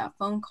we get that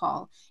phone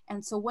call,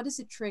 and so what does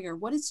it trigger?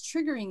 What it's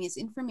triggering is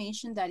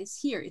information that is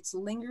here. It's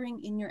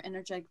lingering in your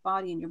energetic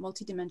body, in your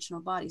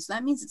multidimensional body. So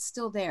that means it's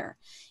still there.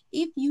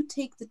 If you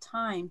take the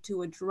time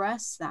to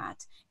address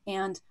that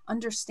and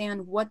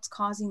understand what's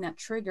causing that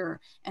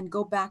trigger and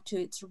go back to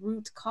its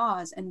root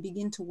cause and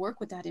begin to work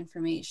with that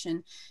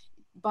information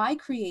by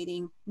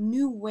creating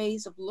new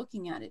ways of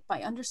looking at it,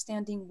 by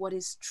understanding what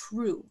is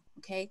true.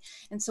 Okay.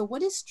 And so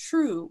what is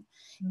true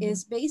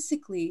is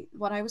basically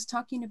what I was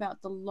talking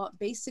about, the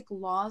basic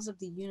laws of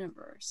the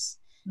universe,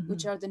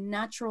 which are the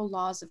natural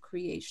laws of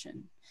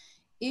creation.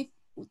 If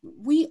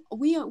we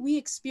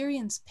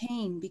experience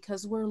pain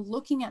because we're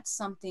looking at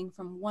something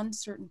from one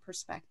certain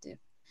perspective.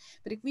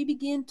 But if we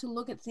begin to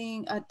look at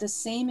the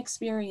same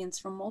experience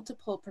from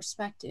multiple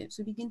perspectives,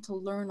 we begin to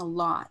learn a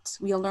lot.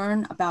 We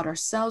learn about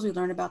ourselves. We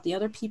learn about the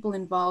other people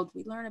involved.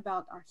 We learn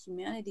about our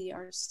humanity,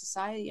 our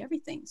society,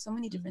 everything, so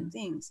many different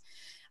things.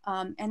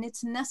 And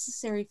it's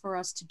necessary for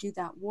us to do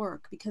that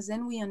work, because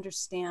then we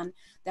understand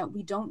that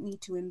we don't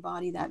need to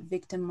embody that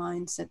victim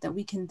mindset, that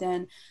we can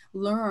then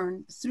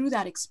learn through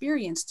that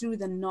experience, through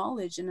the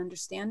knowledge and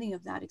understanding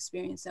of that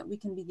experience, that we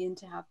can begin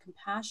to have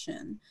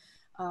compassion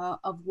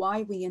of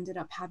why we ended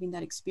up having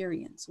that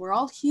experience. We're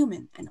all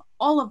human, and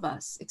all of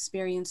us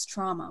experience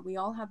trauma. We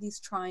all have these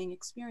trying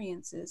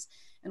experiences,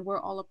 and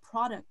we're all a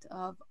product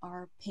of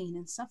our pain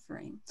and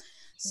suffering.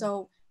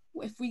 So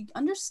if we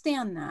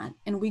understand that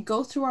and we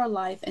go through our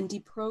life and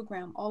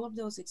deprogram all of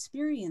those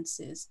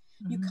experiences,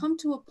 you come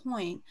to a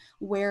point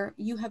where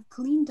you have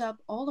cleaned up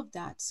all of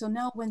that. So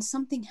now when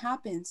something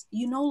happens,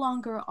 you no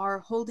longer are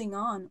holding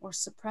on or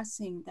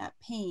suppressing that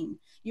pain.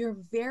 You're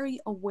very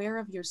aware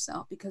of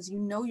yourself because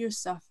you know you're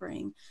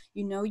suffering,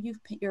 you know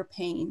your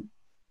pain.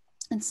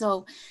 And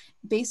so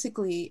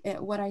basically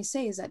what I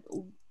say is that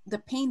the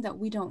pain that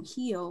we don't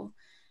heal,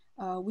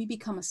 we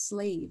become a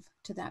slave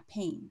to that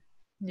pain.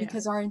 Yeah.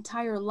 Because our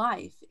entire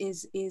life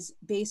is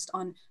based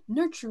on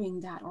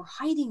nurturing that or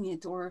hiding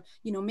it, or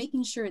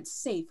making sure it's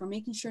safe, or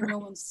making sure no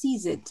one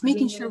sees it,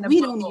 making sure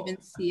we don't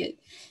even see it.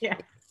 Yeah.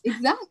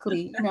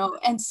 Exactly.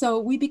 And so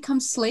we become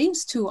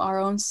slaves to our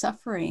own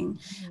suffering.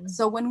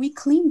 So when we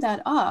clean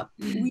that up,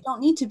 we don't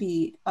need to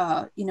be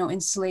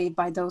enslaved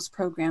by those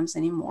programs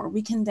anymore.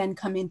 We can then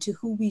come into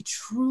who we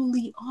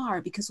truly are,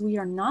 because we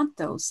are not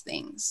those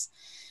things.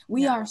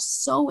 We are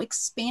so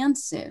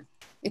expansive,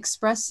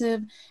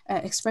 expressive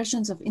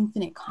expressions of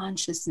infinite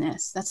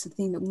consciousness. That's the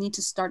thing that we need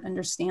to start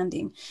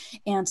understanding.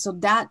 And so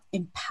that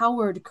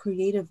empowered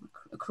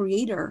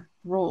creator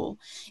role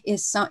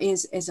is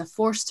a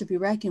force to be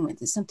reckoned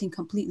with. It's something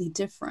completely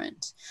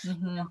different.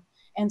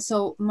 And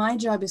so my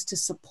job is to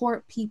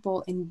support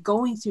people in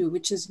going through,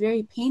 which is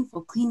very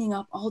painful, cleaning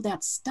up all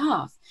that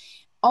stuff,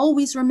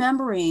 always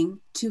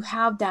remembering to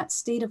have that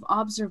state of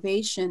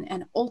observation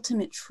and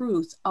ultimate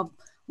truth of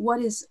what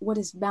is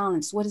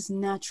balanced, what is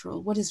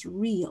natural, what is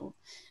real.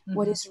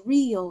 What is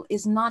real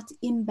is not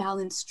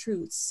imbalanced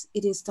truths.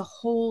 It is the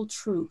whole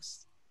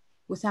truth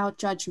without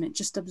judgment,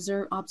 just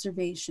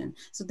observation.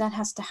 So that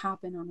has to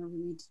happen on a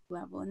really deep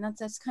level. And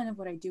that's kind of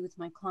what I do with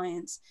my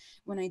clients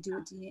when I do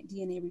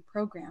DNA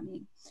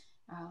reprogramming,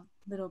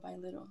 little by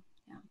little.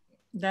 Yeah.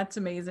 That's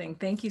amazing.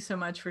 Thank you so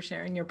much for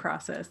sharing your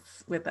process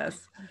with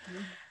us.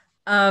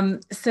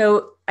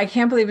 So I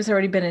can't believe it's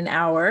already been an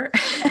hour.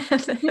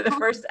 The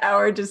first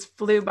hour just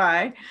flew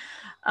by.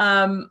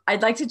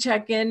 I'd like to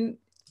check in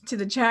to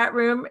the chat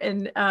room,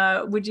 and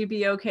would you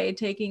be okay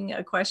taking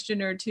a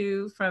question or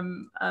two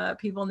from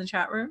people in the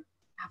chat room?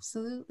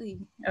 Absolutely.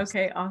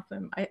 Okay,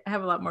 awesome. I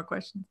have a lot more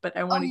questions, but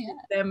I want to give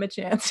them a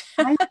chance.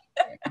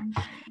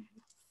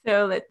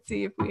 So let's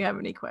see if we have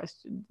any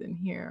questions in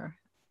here.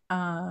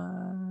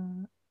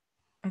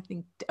 I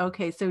think,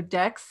 okay, so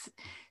Dex,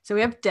 so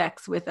we have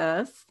Dex with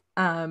us.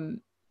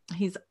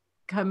 He's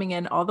coming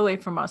in all the way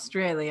from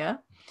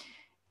Australia.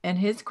 And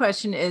his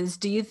question is,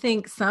 do you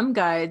think some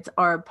guides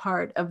are a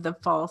part of the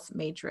false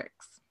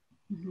matrix?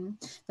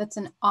 That's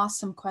an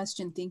awesome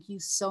question. Thank you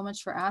so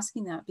much for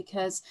asking that,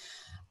 because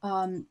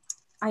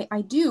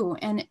I do.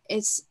 And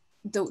it's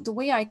the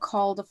way I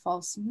call the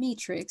false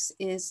matrix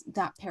is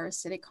that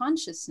parasitic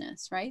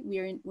consciousness, right?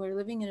 We're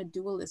living in a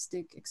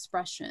dualistic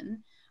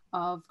expression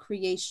of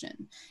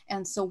creation.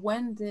 And so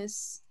when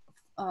this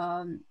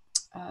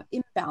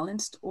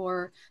imbalanced,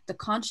 or the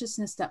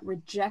consciousness that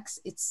rejects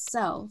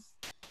itself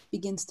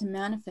begins to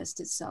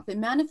manifest itself. It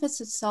manifests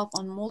itself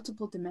on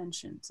multiple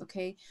dimensions.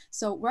 Okay.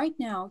 So right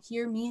now,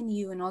 here, me and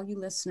you and all you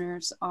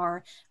listeners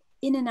are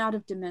in and out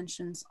of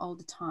dimensions all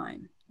the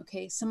time.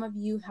 Okay. Some of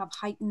you have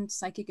heightened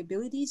psychic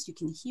abilities. You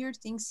can hear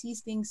things, see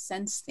things,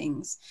 sense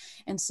things.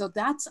 And so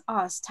that's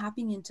us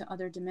tapping into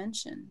other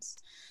dimensions.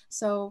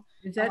 So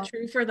is that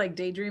true for like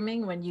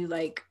daydreaming, when you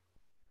like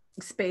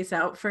space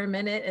out for a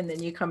minute and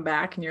then you come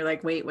back and you're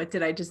like, wait, what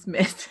did I just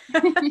miss?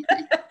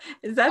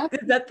 Is that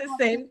the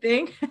same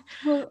thing?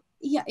 Well,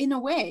 yeah, in a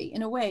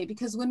way,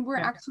 because when we're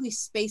actually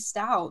spaced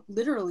out,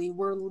 literally,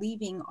 we're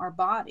leaving our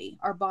body.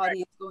 Our body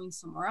is going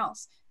somewhere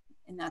else.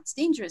 And that's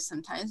dangerous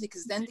sometimes,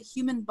 because then the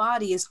human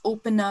body is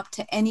open up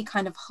to any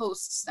kind of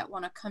hosts that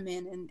want to come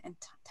in and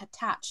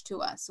attach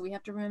to us. So we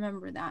have to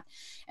remember that.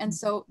 And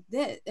so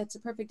it's a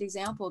perfect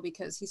example,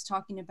 because he's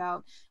talking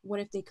about what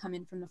if they come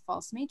in from the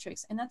false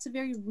matrix. And that's a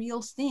very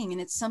real thing.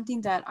 And it's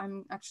something that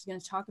I'm actually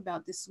going to talk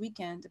about this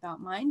weekend, about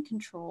mind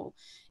control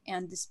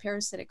and this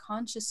parasitic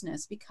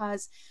consciousness,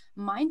 because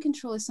mind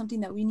control is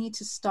something that we need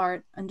to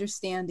start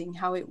understanding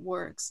how it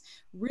works.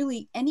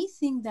 Really,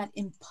 anything that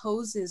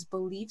imposes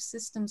belief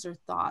systems or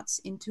thoughts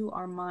into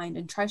our mind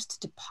and tries to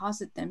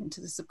deposit them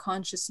into the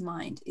subconscious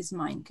mind is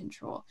mind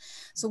control.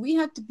 So we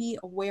have to be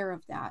aware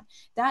of that.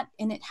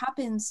 And it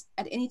happens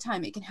at any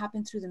time. It can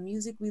happen through the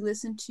music we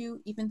listen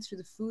to, even through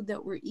the food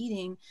that we're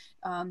eating,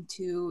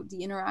 to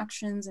the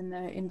interactions and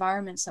the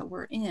environments that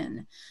we're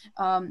in.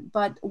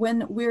 But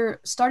when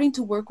we're starting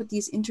to work with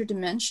these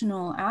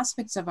interdimensional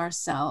aspects of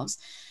ourselves,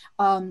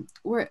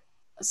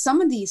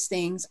 some of these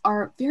things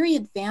are very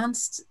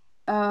advanced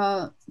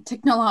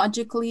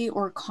technologically,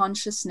 or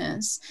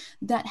consciousness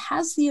that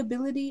has the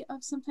ability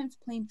of sometimes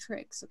playing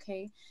tricks.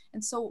 Okay.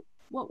 And so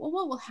what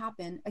will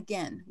happen,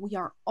 again, we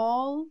are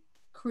all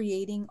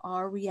creating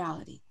our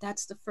reality.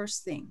 That's the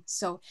first thing.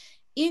 So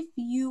if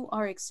you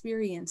are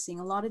experiencing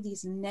a lot of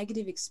these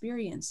negative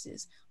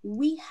experiences,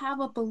 we have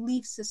a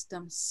belief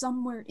system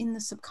somewhere in the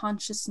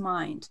subconscious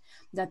mind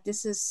that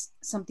this is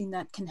something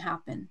that can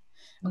happen.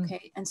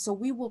 Okay. And so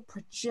we will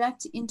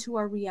project into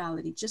our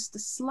reality. Just the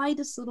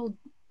slightest little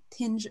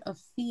tinge of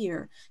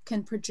fear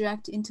can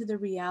project into the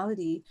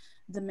reality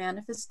the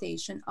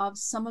manifestation of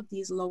some of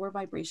these lower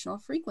vibrational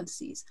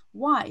frequencies.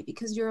 Why?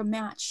 Because you're a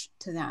match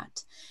to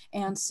that.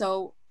 And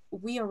so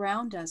we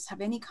around us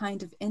have any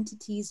kind of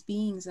entities,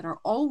 beings that are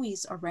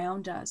always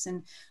around us.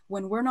 And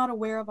when we're not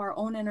aware of our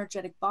own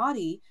energetic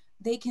body,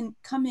 they can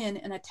come in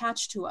and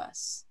attach to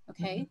us,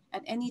 okay,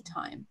 at any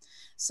time.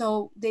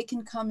 So they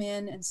can come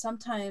in, and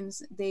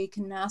sometimes they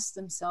can mask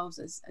themselves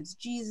as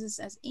Jesus,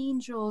 as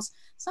angels.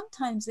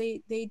 Sometimes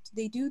they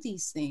do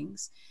these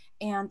things.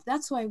 And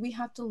that's why we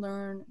have to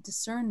learn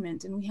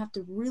discernment, and we have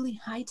to really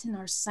heighten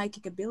our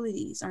psychic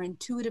abilities, our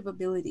intuitive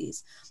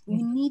abilities.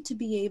 We need to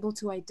be able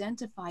to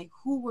identify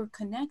who we're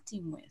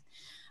connecting with.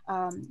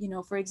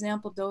 For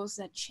example, those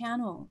that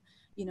channel,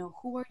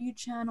 who are you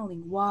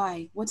channeling?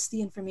 Why? What's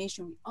the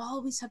information? We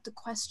always have to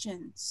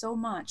question so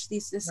much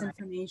this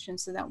information,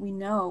 so that we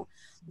know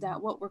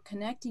that what we're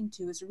connecting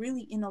to is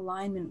really in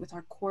alignment with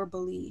our core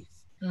belief.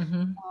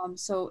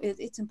 So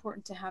it's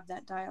important to have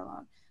that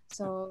dialogue.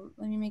 So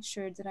let me make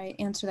sure, did I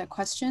answer that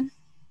question?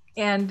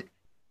 And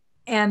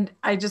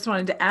I just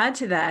wanted to add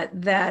to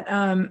that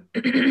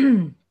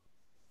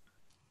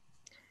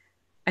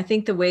I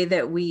think the way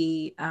that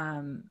we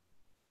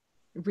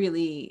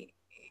really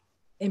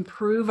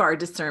improve our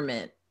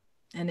discernment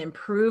and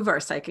improve our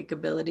psychic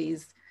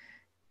abilities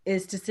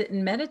is to sit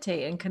and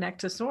meditate and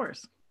connect to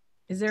source.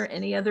 Is there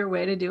any other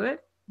way to do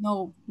it?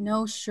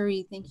 No,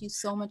 Shuri, thank you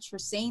so much for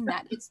saying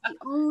that. It's the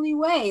only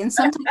way. And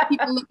sometimes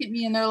people look at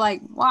me and they're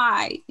like,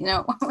 why? I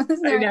know,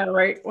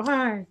 right?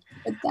 Why?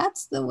 But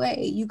that's the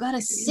way. You got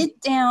to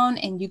sit down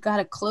and you got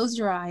to close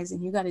your eyes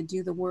and you got to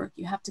do the work.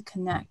 You have to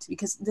connect,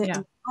 because the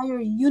entire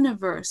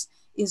universe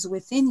is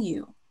within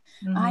you.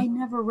 I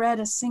never read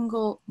a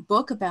single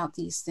book about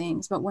these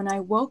things, but when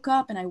I woke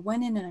up and I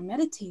went in and I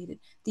meditated,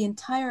 the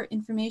entire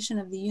information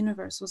of the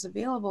universe was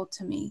available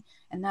to me.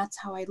 And that's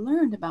how I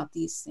learned about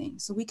these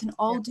things. So we can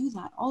all do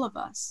that, all of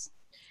us.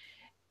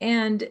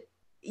 And,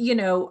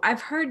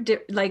 I've heard,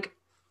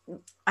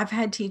 I've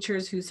had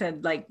teachers who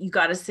said, like, you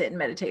got to sit and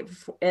meditate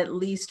for at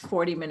least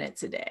 40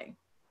 minutes a day,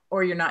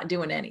 or you're not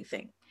doing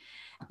anything,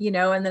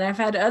 and then I've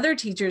had other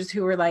teachers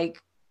who were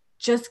like,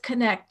 just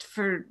connect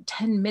for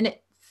 10 minutes.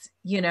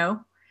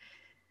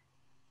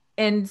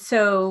 And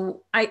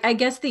so I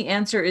guess the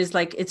answer is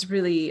like, it's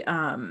really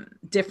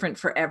different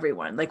for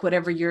everyone. Like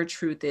whatever your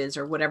truth is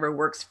or whatever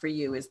works for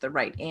you is the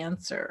right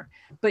answer.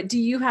 But do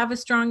you have a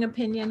strong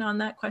opinion on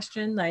that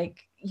question?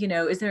 Like,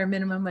 is there a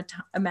minimum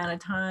amount of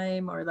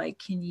time, or like,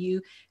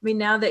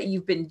 now that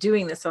you've been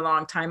doing this a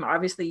long time,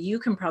 obviously you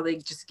can probably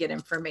just get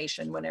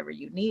information whenever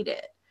you need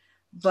it.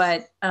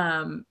 But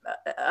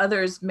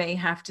others may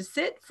have to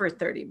sit for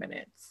 30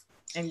 minutes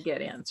and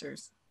get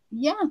answers.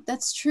 Yeah,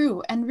 that's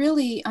true. And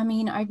really,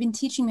 I've been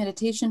teaching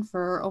meditation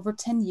for over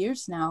 10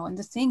 years now. And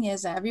the thing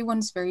is that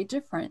everyone's very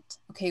different.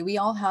 Okay, we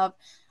all have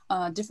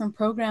different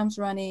programs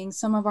running.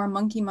 Some of our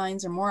monkey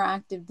minds are more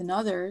active than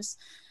others.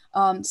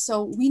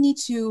 So we need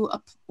to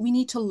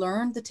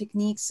learn the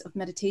techniques of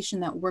meditation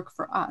that work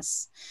for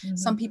us. Mm-hmm.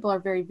 Some people are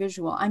very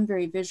visual. I'm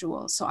very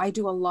visual. So I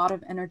do a lot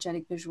of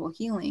energetic visual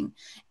healing.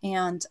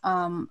 And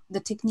the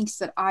techniques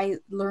that I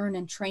learn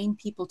and train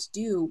people to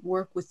do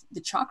work with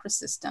the chakra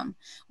system.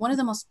 One of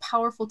the most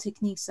powerful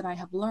techniques that I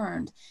have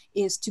learned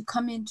is to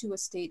come into a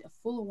state of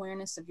full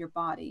awareness of your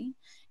body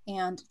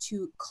and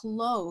to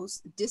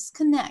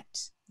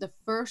disconnect the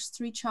first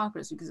three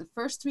chakras, because the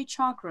first three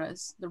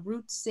chakras, the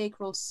root,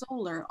 sacral,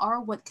 solar,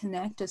 are what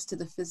connect us to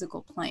the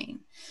physical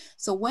plane.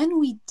 So when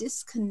we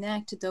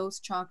disconnect those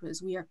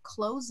chakras, we are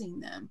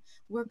closing them.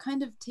 We're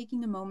kind of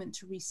taking a moment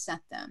to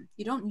reset them.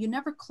 You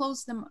never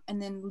close them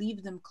and then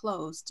leave them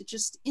closed.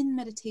 Just in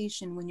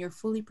meditation, when you're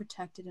fully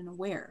protected and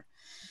aware,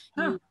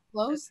 you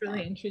close That's really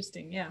them.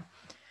 interesting. Yeah.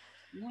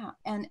 Yeah.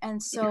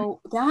 And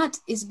so that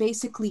is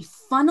basically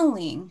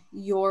funneling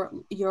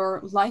your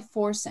life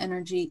force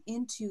energy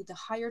into the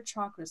higher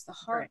chakras, the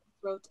heart, Right.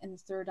 throat, and the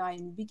third eye,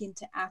 and begin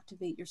to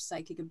activate your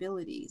psychic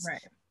abilities.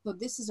 Right. So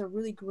this is a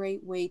really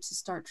great way to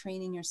start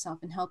training yourself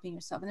and helping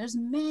yourself. And there's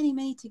many,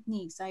 many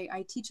techniques.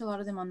 I teach a lot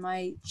of them on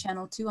my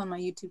channel too, on my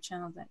YouTube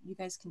channel, that you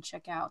guys can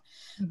check out.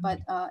 Mm-hmm. But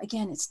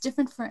again, it's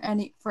different for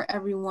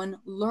everyone.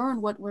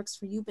 Learn what works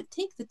for you, but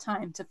take the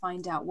time to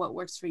find out what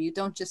works for you.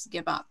 Don't just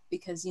give up,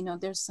 because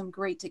there's some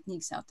great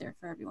techniques out there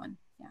for everyone.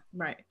 Yeah.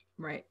 Right.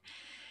 Right.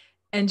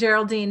 And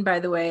Geraldine, by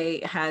the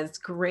way, has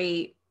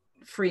great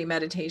free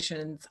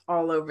meditations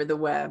all over the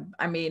web.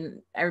 I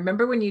mean, I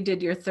remember when you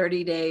did your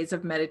 30 days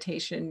of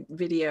meditation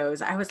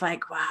videos, I was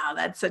like, wow,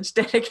 that's such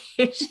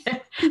dedication.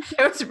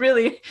 I was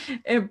really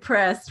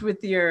impressed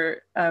with your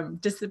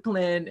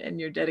discipline and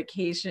your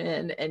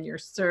dedication and your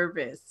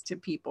service to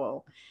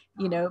people,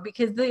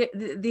 because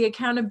the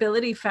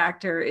accountability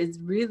factor is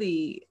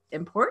really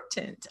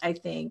important, I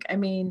think. I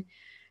mean,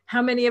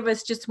 how many of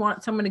us just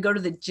want someone to go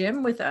to the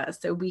gym with us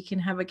so we can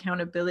have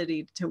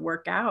accountability to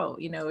work out?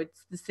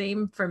 It's the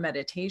same for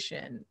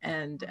meditation,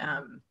 and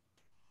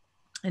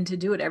to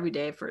do it every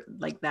day for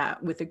like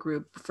that with a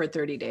group for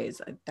 30 days.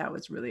 That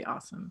was really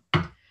awesome.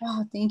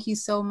 Oh, thank you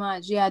so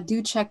much. Yeah,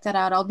 do check that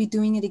out. I'll be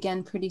doing it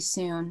again pretty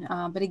soon.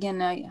 But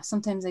again,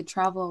 sometimes I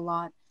travel a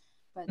lot,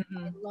 but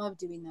I love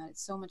doing that.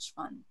 It's so much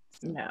fun.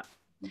 So, yeah.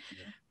 Thank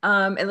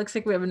you. It looks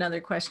like we have another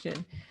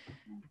question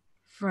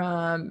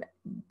from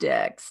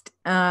Dext.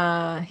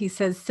 He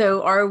says,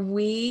 so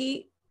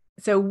we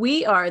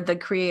are the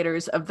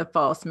creators of the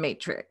false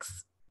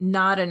matrix,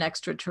 not an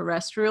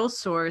extraterrestrial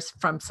source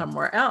from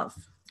somewhere else? ?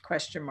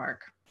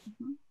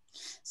 Mm-hmm.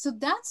 So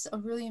that's a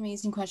really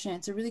amazing question.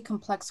 It's a really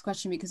complex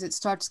question because it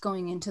starts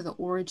going into the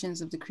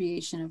origins of the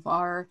creation of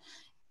our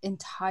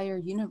entire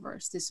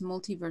universe, this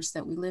multiverse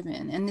that we live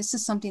in. And this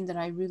is something that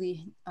I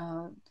really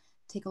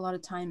take a lot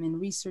of time in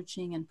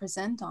researching and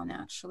present on,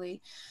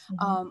 actually.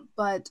 Mm-hmm.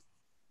 But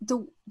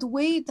the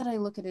way that I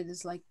look at it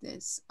is like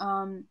this.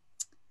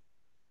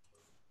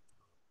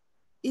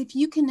 If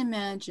you can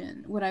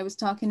imagine what I was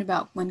talking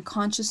about, when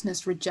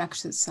consciousness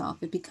rejects itself,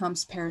 it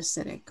becomes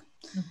parasitic.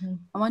 Mm-hmm.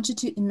 I want you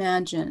to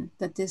imagine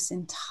that this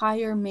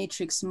entire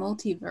matrix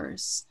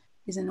multiverse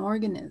is an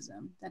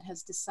organism that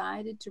has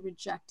decided to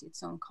reject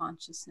its own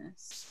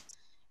consciousness.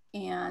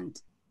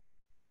 And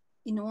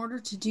in order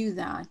to do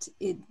that,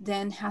 it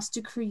then has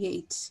to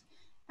create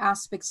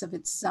aspects of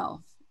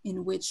itself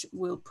in which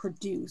will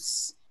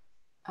produce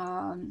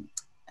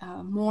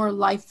more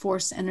life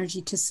force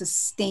energy to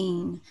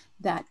sustain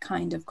that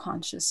kind of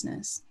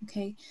consciousness.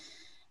 Okay.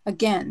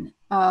 Again,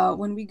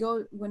 when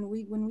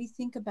we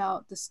think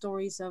about the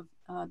stories of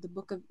the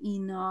Book of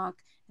Enoch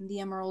and the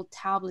Emerald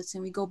Tablets,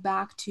 and we go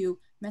back to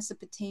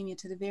Mesopotamia,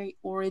 to the very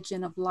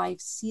origin of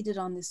life seated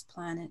on this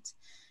planet,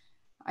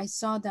 I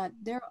saw that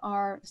there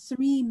are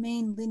three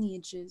main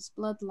lineages,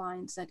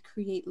 bloodlines, that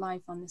create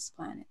life on this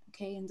planet.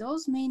 Okay, and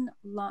those main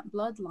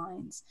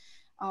bloodlines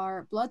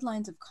are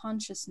bloodlines of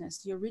consciousness,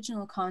 the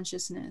original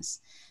consciousness.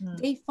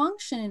 They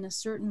function in a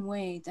certain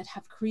way that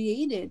have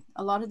created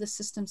a lot of the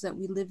systems that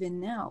we live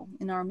in now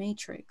in our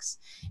matrix.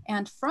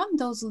 And from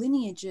those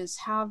lineages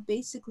have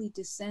basically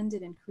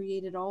descended and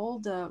created all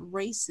the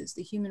races,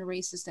 the human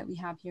races that we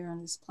have here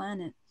on this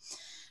planet.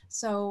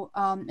 So,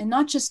 and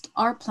not just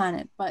our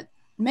planet, but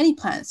many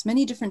planets,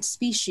 many different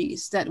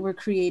species that were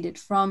created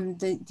from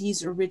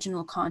these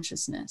original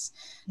consciousness.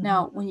 Mm-hmm.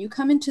 Now, when you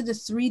come into the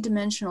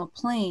three-dimensional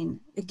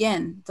plane,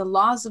 again, the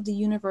laws of the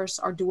universe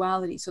are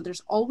duality. So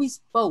there's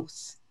always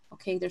both,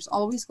 okay? There's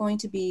always going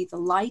to be the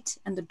light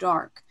and the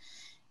dark.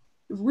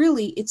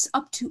 Really, it's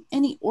up to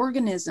any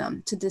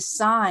organism to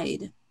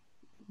decide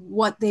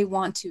what they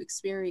want to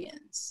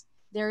experience.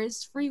 There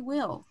is free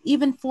will,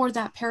 even for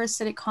that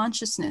parasitic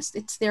consciousness.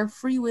 It's their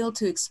free will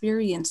to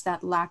experience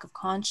that lack of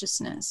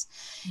consciousness.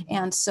 Mm-hmm.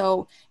 And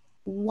so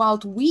while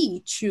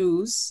we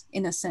choose,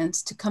 in a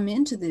sense, to come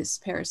into this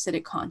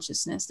parasitic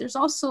consciousness, there's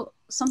also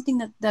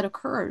something that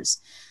occurs,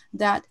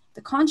 that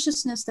the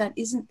consciousness that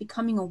isn't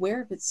becoming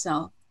aware of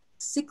itself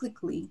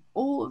cyclically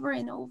over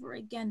and over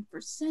again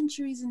for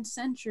centuries and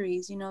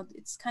centuries,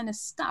 it's kind of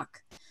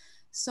stuck.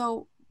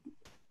 So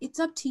it's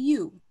up to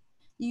you.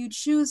 You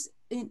choose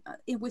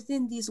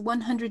within these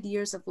 100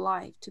 years of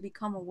life to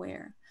become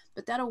aware.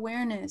 But that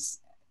awareness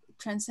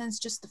transcends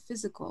just the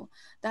physical.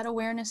 That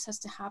awareness has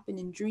to happen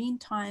in dream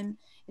time.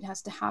 It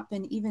has to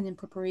happen even in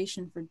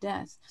preparation for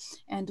death.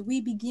 And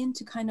we begin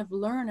to kind of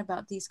learn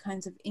about these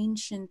kinds of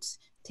ancient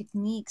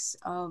techniques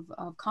of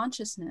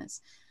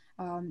consciousness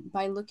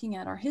by looking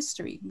at our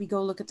history. We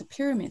go look at the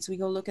pyramids. We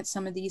go look at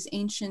some of these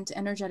ancient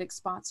energetic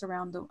spots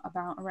around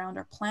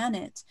our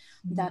planet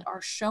that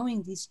are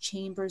showing these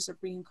chambers of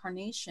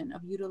reincarnation,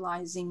 of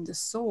utilizing the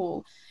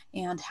soul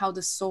and how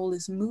the soul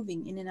is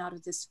moving in and out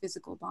of this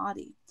physical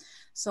body.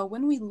 So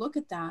when we look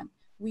at that,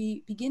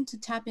 we begin to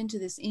tap into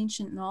this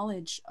ancient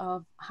knowledge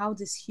of how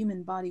this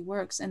human body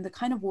works, and the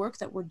kind of work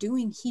that we're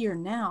doing here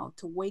now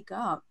to wake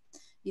up.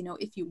 You know,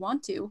 if you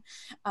want to,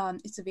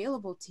 it's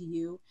available to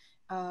you.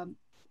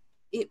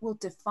 It will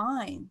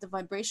define the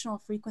vibrational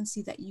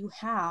frequency that you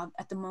have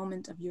at the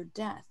moment of your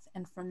death.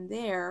 And from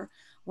there,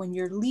 when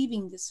you're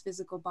leaving this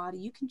physical body,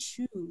 you can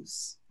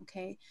choose,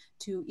 okay,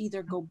 to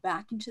either go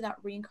back into that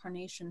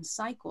reincarnation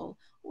cycle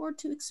or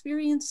to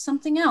experience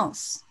something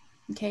else,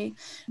 okay?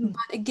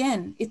 But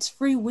again, it's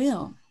free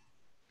will.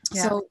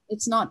 Yeah. So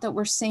it's not that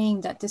we're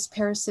saying that this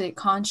parasitic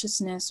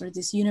consciousness or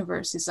this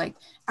universe is like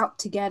out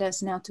to get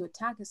us, now to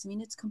attack us. I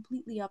mean, it's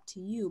completely up to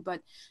you.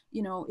 But,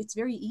 you know, it's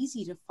very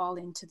easy to fall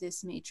into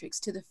this matrix,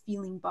 to the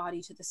feeling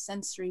body, to the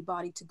sensory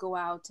body, to go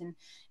out and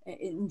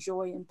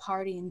enjoy and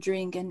party and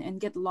drink and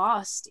get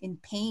lost in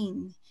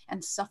pain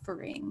and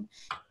suffering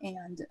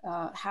and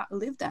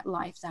live that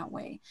life that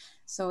way.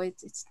 So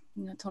it's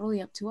you know,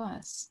 totally up to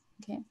us.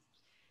 Okay.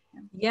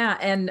 Yeah.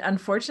 And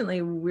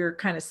unfortunately, we're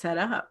kind of set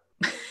up.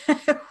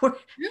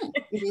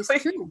 It is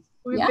true.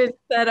 We've been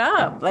set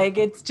up. Like,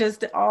 it's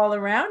just all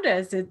around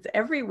us. It's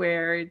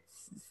everywhere.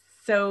 It's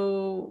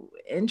so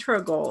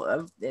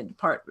integral in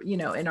part, you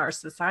know, in our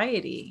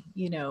society,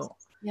 you know.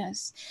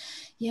 Yes.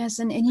 Yes.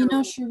 And you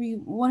know, Cherie,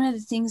 one of the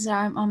things that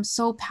I'm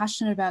so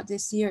passionate about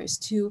this year is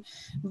to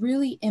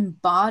really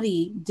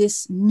embody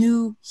this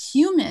new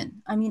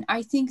human. I mean,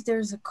 I think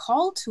there's a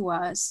call to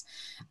us,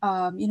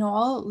 you know,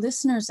 all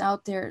listeners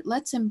out there,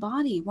 let's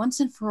embody once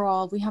and for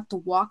all. We have to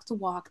walk the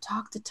walk,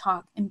 talk the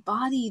talk,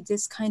 embody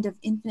this kind of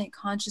infinite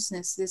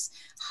consciousness, this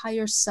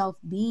higher self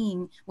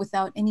being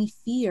without any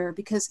fear.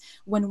 Because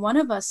when one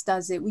of us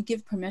does it, we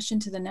give permission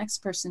to the next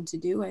person to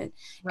do it.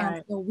 Right.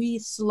 And so we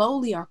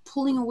slowly are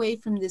pulling away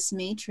from this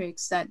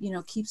matrix that, you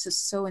know, keeps us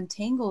so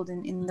entangled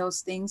in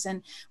those things.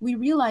 And we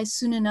realize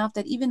soon enough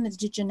that even the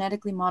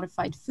genetically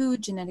modified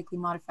food, genetically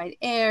modified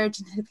air,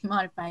 genetically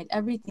modified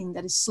everything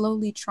that is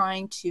slowly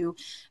trying to,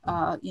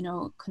 you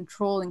know,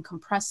 control and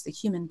compress the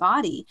human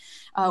body,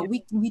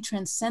 we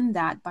transcend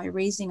that by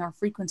raising our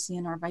frequency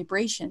and our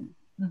vibration.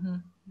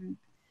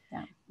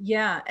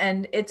 Yeah.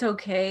 And it's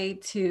okay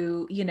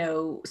to, you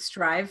know,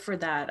 strive for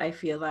that, I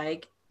feel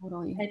like.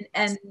 Totally.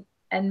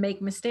 And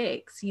make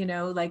mistakes, you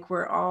know, like,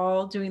 we're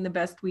all doing the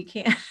best we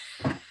can.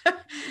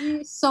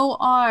 We so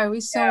are.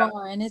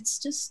 And it's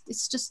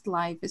just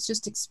life. It's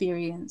just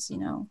experience, you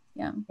know.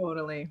 Yeah.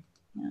 Totally.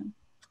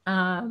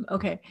 Yeah.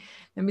 Okay.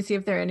 Let me see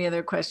if there are any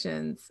other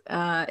questions.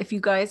 If you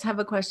guys have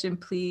a question,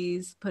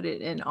 please put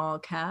it in all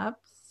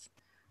caps.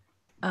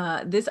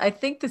 I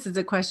think this is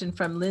a question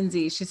from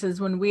Lindsay. She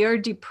says, when we are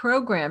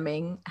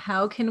deprogramming,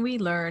 how can we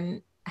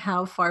learn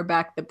how far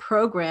back the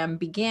program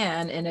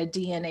began in a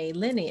DNA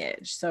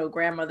lineage? So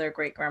grandmother,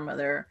 great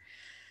grandmother,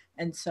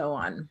 and so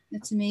on.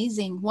 That's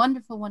amazing.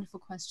 Wonderful, wonderful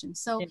question.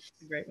 So It's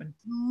a great one.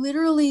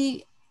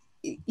 Literally,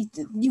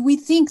 we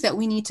think that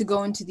we need to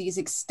go into these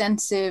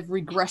extensive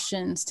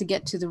regressions to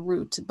get to the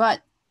root,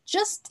 but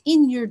just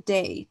in your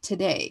day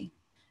today,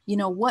 you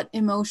know, what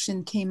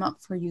emotion came up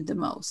for you the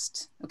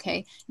most?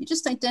 Okay. You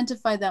just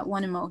identify that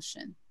one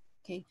emotion.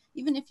 Okay.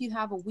 Even if you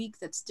have a week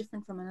that's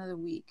different from another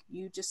week,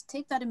 you just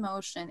take that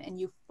emotion and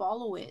you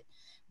follow it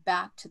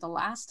back to the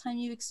last time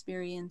you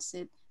experienced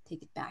it.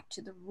 Take it back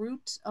to the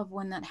root of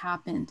when that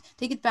happened.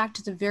 Take it back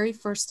to the very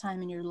first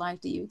time in your life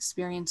that you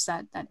experienced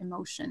that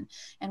emotion.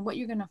 And what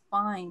you're going to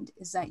find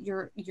is that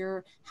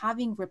you're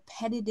having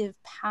repetitive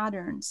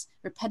patterns,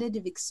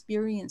 repetitive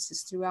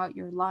experiences throughout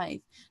your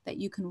life that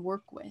you can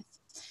work with.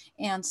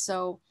 And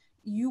so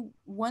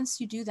once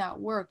you do that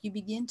work, you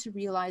begin to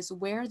realize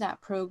where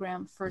that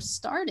program first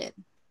started.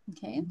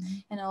 Okay.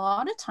 And a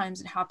lot of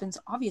times it happens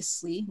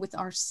obviously with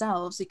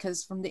ourselves,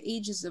 because from the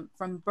ages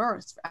from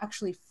birth,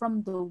 actually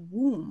from the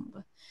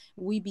womb,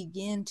 we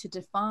begin to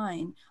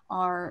define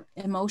our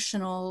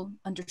emotional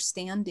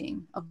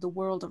understanding of the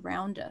world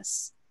around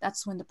us.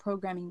 That's when the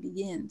programming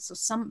begins.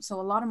 So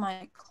a lot of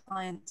my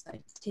clients,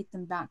 I take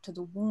them back to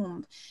the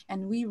womb,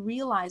 and we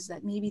realize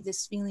that maybe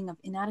this feeling of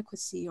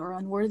inadequacy or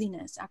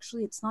unworthiness,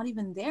 actually, it's not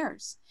even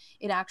theirs.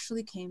 It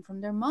actually came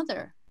from their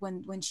mother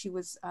when she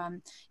was,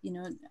 you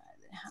know,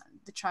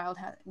 the child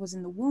was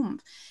in the womb.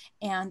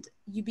 And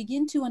you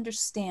begin to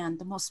understand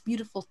the most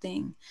beautiful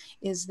thing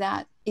is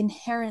that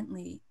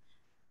inherently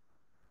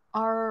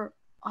our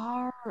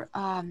our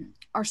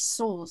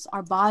souls,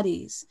 our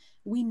bodies,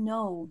 we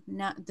know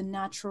the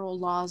natural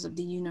laws of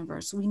the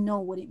universe. We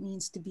know what it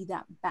means to be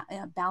that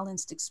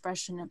balanced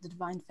expression of the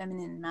divine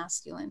feminine and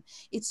masculine.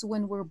 It's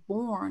when we're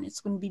born,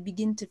 it's when we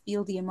begin to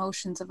feel the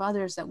emotions of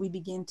others that we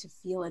begin to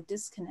feel a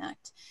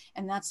disconnect.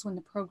 And that's when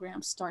the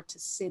programs start to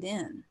sit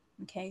in.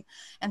 Okay.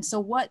 And so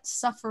what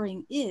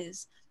suffering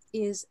is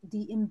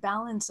the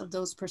imbalance of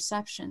those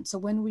perceptions. So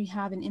when we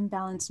have an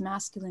imbalanced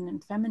masculine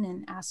and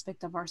feminine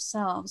aspect of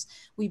ourselves,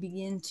 we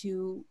begin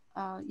to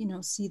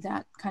see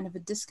that kind of a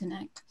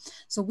disconnect.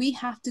 So we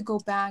have to go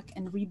back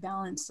and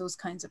rebalance those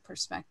kinds of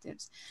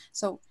perspectives.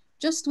 So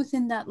just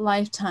within that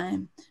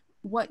lifetime,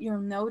 what you'll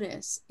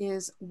notice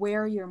is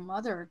where your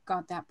mother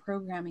got that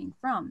programming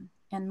from.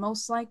 And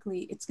most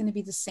likely it's going to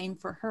be the same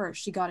for her.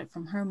 She got it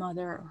from her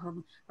mother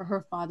or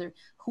her father,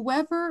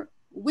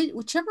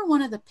 whichever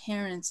one of the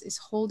parents is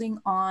holding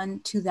on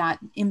to that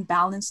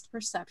imbalanced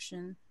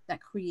perception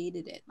that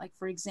created it. Like,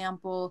 for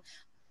example,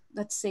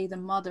 let's say the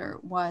mother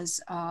was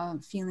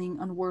feeling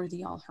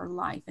unworthy all her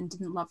life and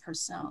didn't love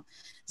herself.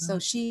 So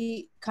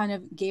she kind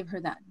of gave her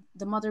that.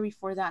 The mother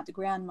before that, the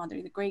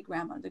grandmother, the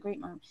great-grandmother, the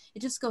great-mother,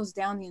 it just goes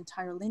down the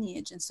entire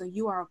lineage. And so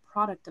you are a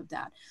product of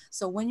that.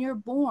 So when you're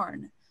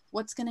born,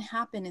 what's going to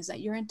happen is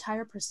that your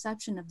entire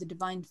perception of the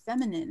divine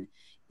feminine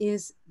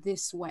is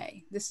this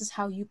way. This is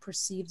how you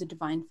perceive the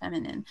divine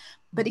feminine.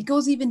 But it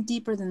goes even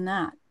deeper than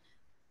that.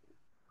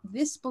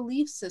 This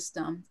belief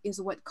system is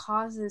what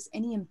causes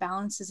any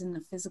imbalances in the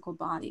physical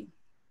body.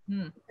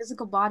 The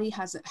physical body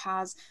has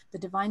the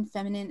divine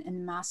feminine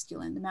and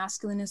masculine. The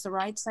masculine is the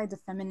right side, the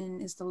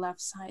feminine is the left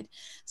side.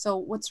 So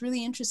what's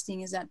really interesting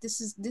is that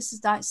this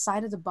is that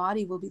side of the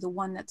body will be the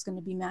one that's going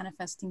to be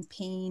manifesting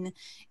pain,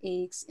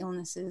 aches,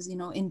 illnesses,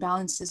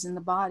 imbalances in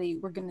the body.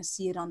 We're going to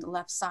see it on the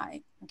left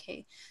side.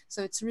 Okay,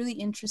 so it's really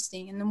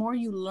interesting. And the more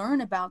you learn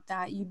about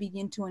that, you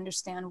begin to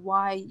understand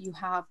why you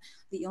have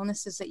the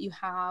illnesses that you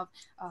have,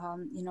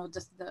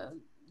 the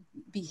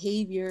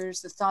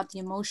behaviors, the thought, the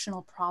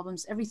emotional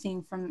problems,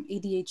 everything from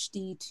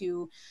ADHD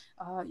to,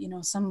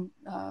 some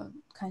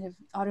kind of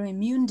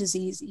autoimmune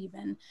disease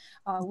even,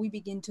 we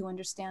begin to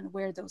understand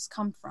where those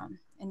come from.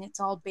 And it's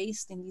all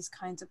based in these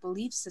kinds of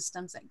belief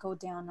systems that go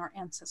down our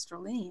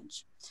ancestral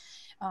lineage.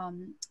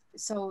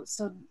 So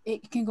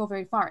it can go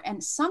very far.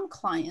 And some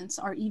clients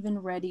are even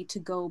ready to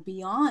go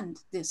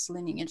beyond this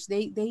lineage.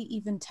 They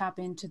even tap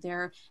into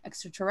their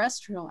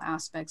extraterrestrial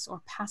aspects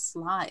or past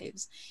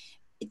lives.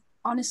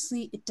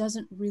 Honestly, it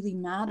doesn't really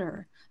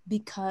matter,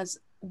 because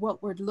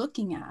what we're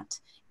looking at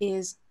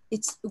is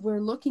we're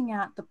looking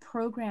at the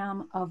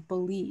program of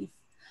belief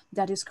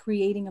that is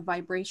creating a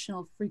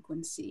vibrational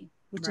frequency,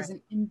 which is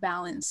an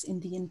imbalance in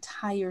the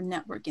entire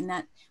network, in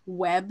that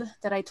web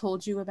that I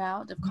told you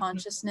about of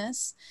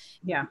consciousness.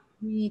 Yeah.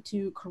 We need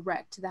to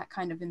correct that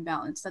kind of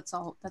imbalance. That's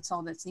all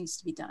that needs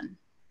to be done.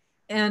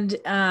 And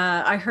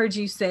I heard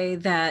you say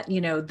that,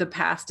 the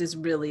past is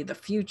really the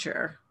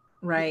future,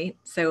 right?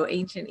 So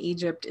ancient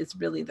Egypt is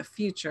really the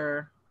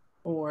future,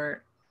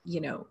 or, how do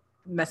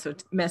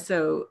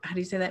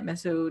you say that?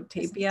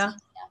 Mesopotamia?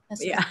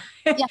 Yeah.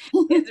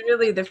 It's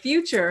really the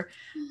future.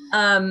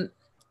 And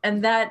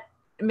that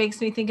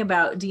makes me think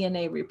about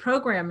DNA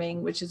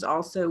reprogramming, which is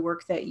also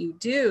work that you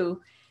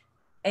do.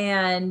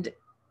 And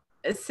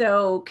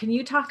so can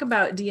you talk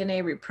about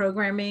DNA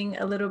reprogramming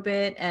a little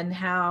bit, and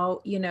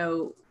how,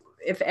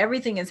 if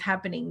everything is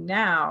happening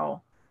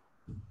now,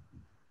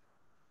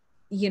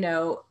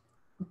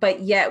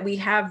 but yet we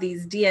have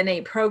these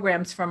DNA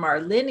programs from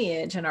our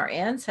lineage and our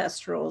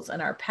ancestrals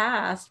and our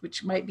past,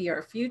 which might be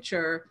our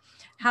future.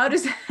 How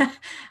does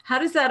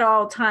that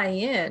all tie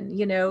in?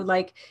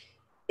 Like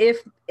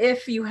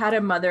if you had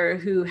a mother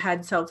who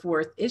had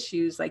self-worth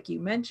issues, like you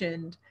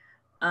mentioned,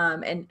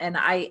 and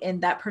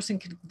that person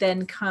could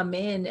then come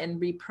in and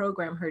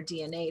reprogram her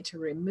DNA to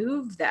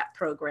remove that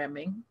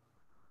programming,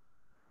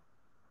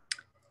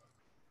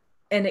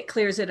 and it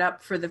clears it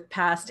up for the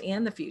past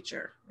and the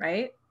future,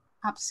 right?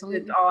 Absolutely.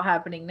 It's all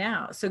happening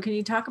now. So can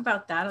you talk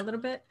about that a little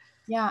bit?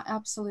 Yeah,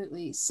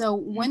 absolutely. So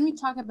when we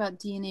talk about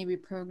DNA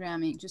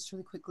reprogramming, just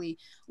really quickly,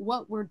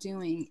 what we're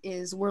doing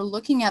is we're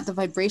looking at the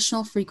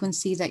vibrational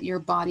frequency that your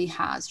body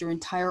has, your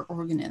entire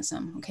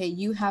organism. Okay,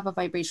 you have that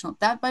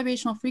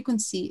vibrational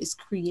frequency is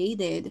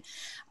created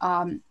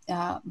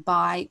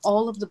by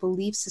all of the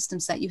belief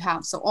systems that you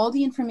have. So all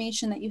the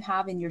information that you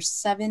have in your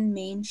 7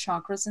 main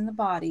chakras in the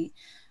body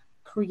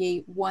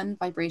create one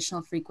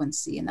vibrational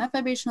frequency. And that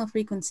vibrational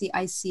frequency,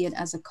 I see it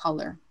as a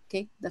color.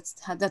 Okay,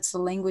 that's the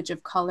language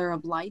of color,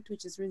 of light,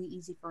 which is really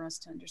easy for us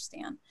to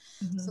understand.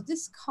 So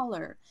this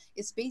color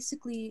is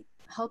basically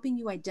helping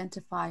you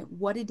identify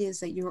what it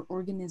is that your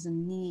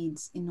organism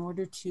needs in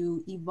order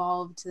to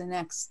evolve to the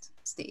next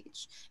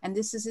stage. And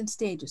this is in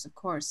stages, of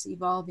course.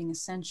 Evolving,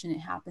 ascension,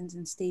 it happens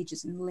in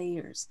stages, in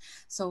layers.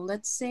 So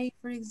let's say,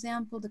 for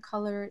example, the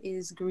color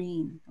is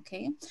green.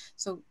 Okay,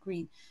 so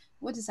green,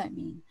 what does that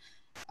mean?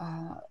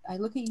 I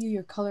look at you,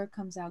 your color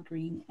comes out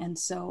green. And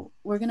so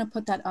we're going to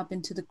put that up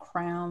into the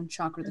crown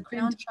chakra. The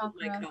crown chakra.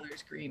 My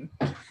color's green.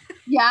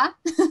 Yeah.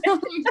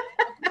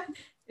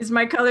 Is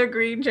my color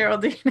green,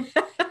 Geraldine?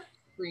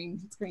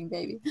 Green, it's green,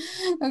 baby.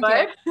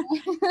 Okay.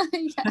 What?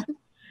 Yeah.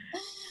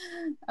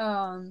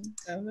 Oh,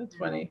 that's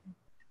funny.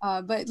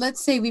 But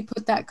let's say we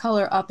put that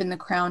color up in the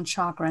crown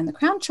chakra, and the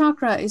crown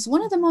chakra is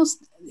one of the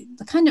most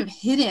kind of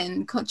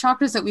hidden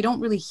chakras that we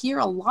don't really hear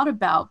a lot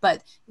about,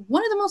 but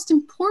one of the most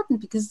important,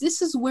 because this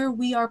is where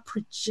we are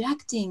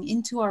projecting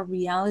into our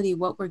reality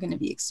what we're going to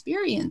be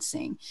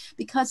experiencing,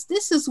 because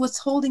this is what's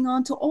holding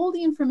on to all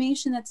the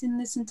information that's in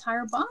this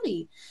entire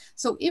body.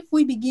 So if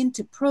we begin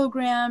to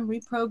program,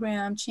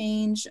 reprogram,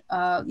 change,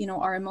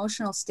 our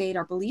emotional state,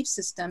 our belief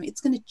system, it's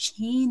going to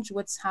change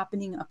what's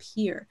happening up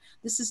here.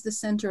 This is the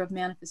center of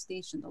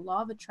manifestation. The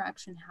law of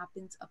attraction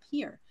happens up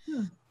here.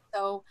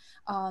 So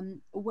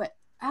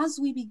as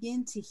we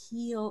begin to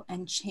heal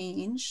and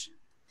change,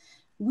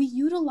 we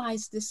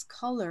utilize this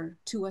color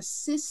to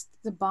assist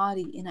the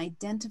body in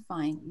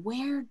identifying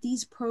where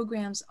these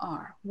programs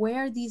are,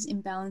 where these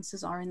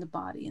imbalances are in the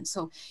body. And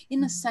so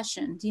in a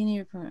session,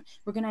 DNA program,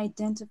 we're going to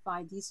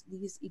identify these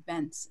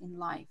events in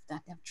life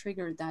that have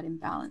triggered that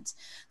imbalance.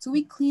 So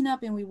we clean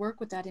up and we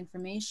work with that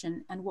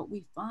information. And what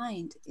we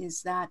find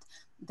is that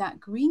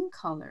that green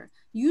color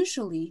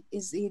usually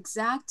is the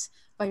exact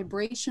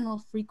vibrational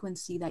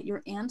frequency that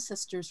your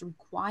ancestors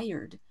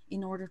required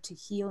in order to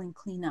heal and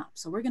clean up.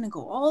 So we're going to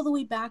go all the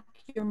way back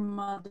to your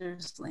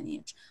mother's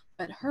lineage,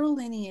 but her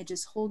lineage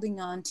is holding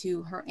on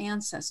to her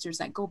ancestors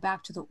that go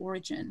back to the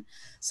origin.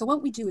 So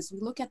what we do is we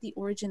look at the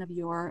origin of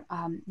your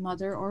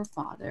mother or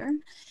father,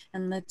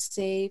 and let's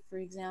say, for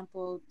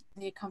example,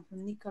 they come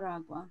from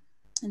Nicaragua.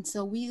 And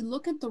so we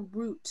look at the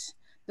root,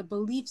 the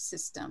belief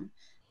system,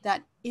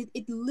 that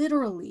it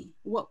literally,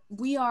 what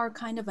we are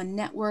kind of a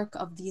network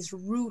of these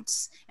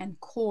roots and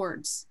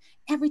cords.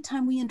 Every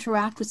time we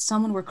interact with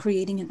someone, we're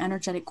creating an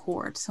energetic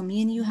cord. So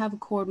me and you have a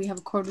cord, we have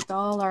a cord with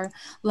all our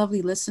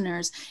lovely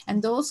listeners.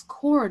 And those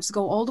cords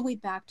go all the way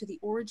back to the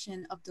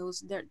origin of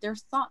their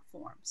thought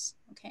forms,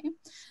 okay?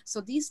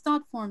 So these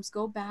thought forms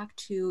go back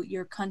to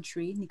your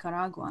country,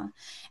 Nicaragua,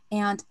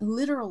 and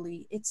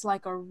literally it's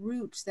like a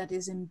root that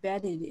is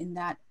embedded in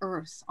that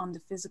earth on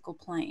the physical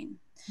plane.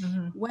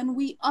 When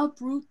we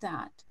uproot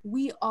that,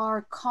 we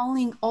are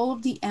calling all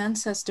of the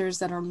ancestors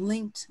that are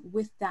linked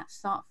with that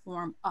thought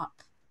form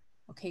up.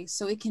 Okay,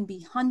 so it can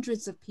be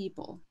hundreds of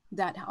people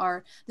that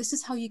are, this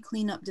is how you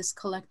clean up this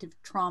collective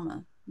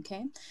trauma.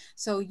 Okay,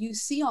 so you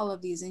see all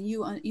of these and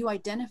you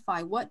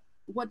identify what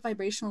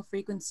vibrational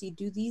frequency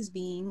do these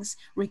beings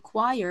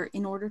require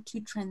in order to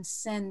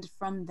transcend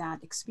from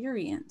that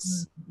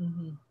experience.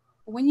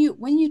 When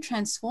you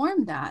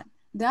transform that,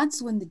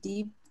 that's when the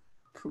deep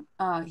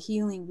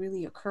healing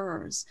really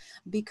occurs,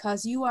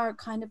 because you are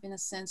kind of, in a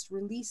sense,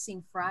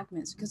 releasing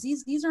fragments, because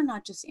these are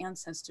not just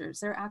ancestors,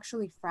 they're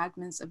actually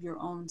fragments of your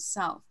own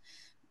self.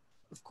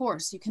 Of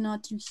course, you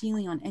cannot do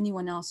healing on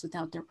anyone else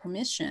without their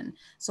permission.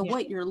 So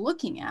what you're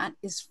looking at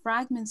is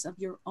fragments of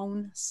your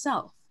own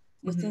self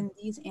within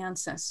these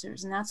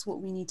ancestors, and that's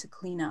what we need to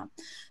clean up.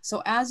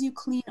 So as you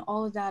clean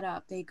all of that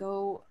up, they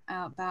go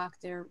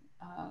back, they're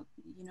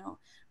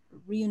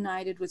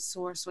reunited with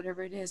source,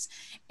 whatever it is,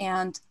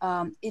 and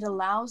it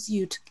allows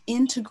you to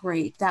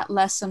integrate that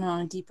lesson on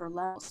a deeper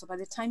level. So by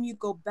the time you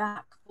go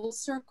back full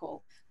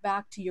circle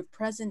back to your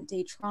present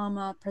day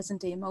trauma,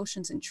 present day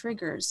emotions and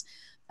triggers,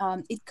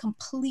 it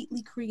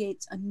completely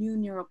creates a new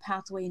neural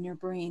pathway in your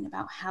brain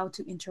about how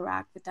to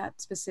interact with that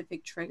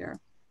specific trigger.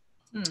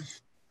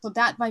 So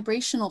that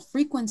vibrational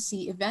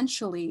frequency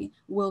eventually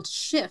will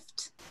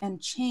shift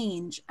and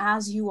change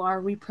as you are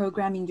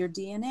reprogramming your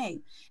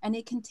DNA. And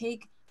it can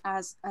take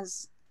as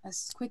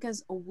quick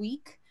as a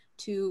week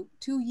to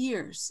 2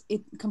 years.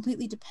 It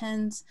completely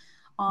depends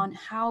on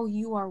how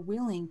you are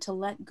willing to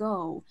let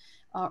go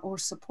or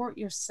support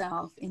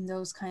yourself in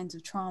those kinds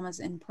of traumas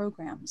and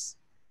programs.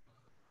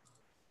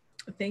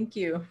 Thank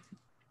you.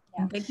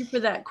 Yeah. Thank you for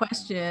that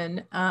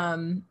question. Yeah,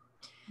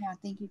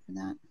 thank you for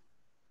that.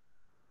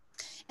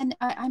 And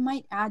I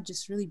might add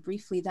just really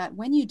briefly that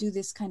when you do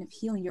this kind of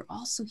healing, you're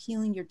also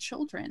healing your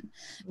children,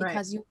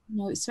 because you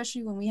know,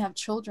 especially when we have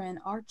children,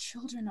 our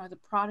children are the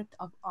product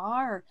of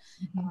our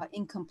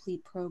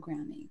incomplete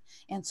programming.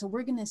 And so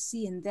we're going to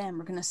see in them,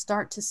 we're going to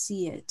start to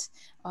see it,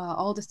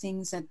 all the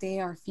things that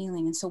they are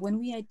feeling. And so when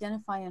we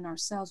identify in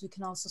ourselves, we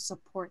can also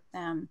support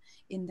them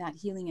in that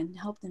healing and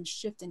help them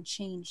shift and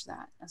change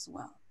that as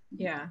well.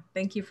 Yeah,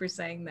 thank you for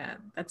saying that.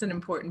 That's an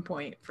important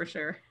point for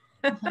sure.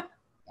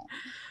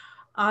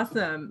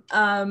 Awesome.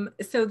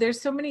 So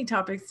there's so many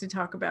topics to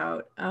talk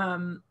about.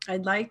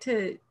 I'd like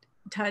to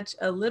touch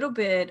a little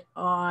bit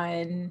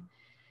on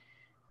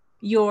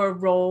your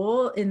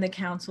role in the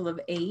Council of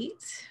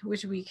Eight,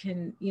 which we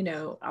can,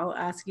 I'll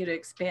ask you to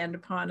expand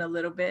upon a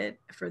little bit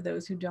for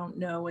those who don't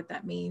know what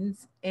that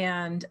means.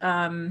 And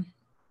I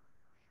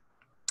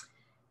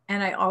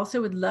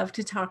also would love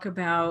to talk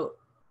about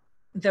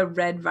the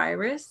red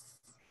virus.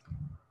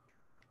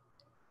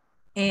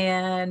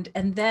 And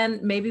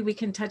then maybe we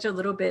can touch a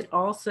little bit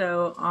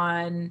also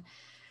on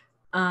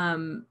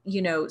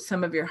you know,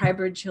 some of your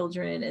hybrid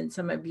children and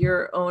some of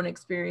your own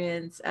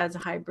experience as a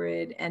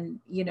hybrid. And,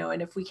 you know,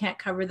 and if we can't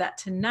cover that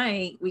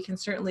tonight, we can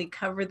certainly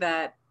cover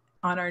that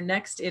on our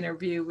next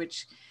interview,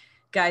 which,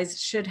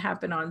 guys, should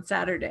happen on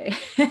Saturday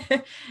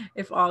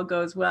if all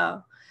goes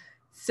well.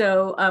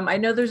 So I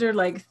know those are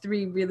like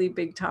three really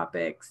big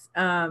topics.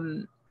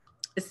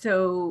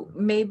 So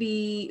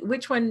maybe,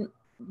 which one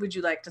would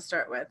you like to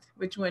start with?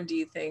 Which one do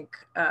you think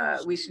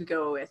we should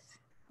go with?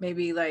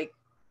 Maybe like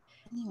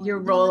your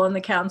role on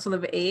the Council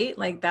of Eight,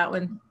 like that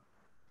one?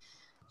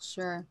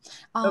 Sure.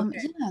 Okay.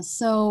 Yeah,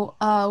 so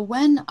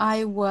when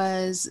I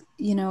was,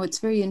 you know, it's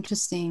very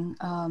interesting.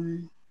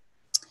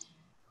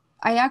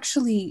 I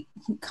actually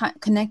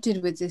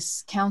connected with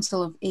this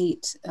Council of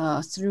Eight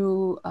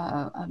through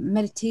a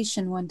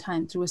meditation one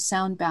time, through a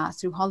sound bath,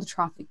 through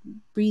holotropic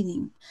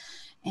breathing.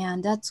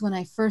 And that's when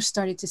I first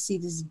started to see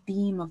this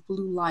beam of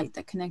blue light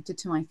that connected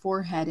to my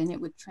forehead, and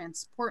it would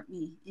transport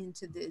me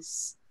into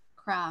this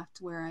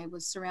craft where I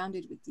was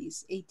surrounded with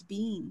these 8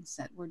 beings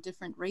that were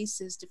different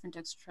races, different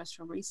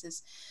extraterrestrial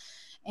races.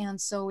 And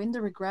so in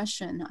the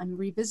regression, I'm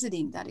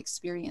revisiting that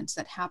experience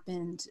that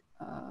happened,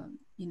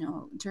 you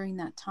know, during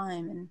that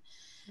time.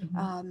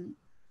 And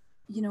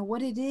you know,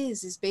 what it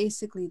is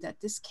basically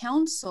that this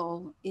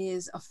council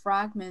is a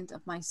fragment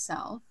of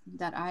myself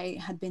that I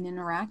had been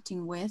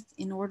interacting with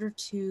in order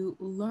to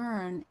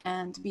learn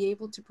and be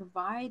able to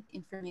provide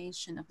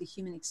information of the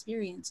human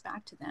experience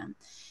back to them.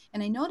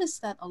 And I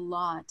noticed that a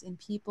lot in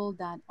people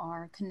that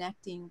are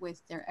connecting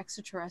with their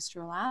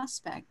extraterrestrial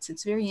aspects.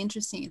 It's very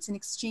interesting. It's an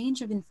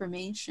exchange of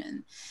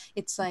information.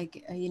 It's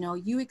like, you know,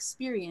 you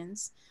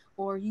experience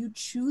or you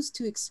choose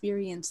to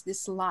experience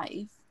this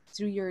life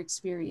through your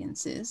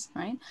experiences,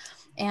 right?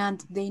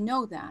 And they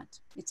know that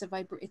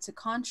it's a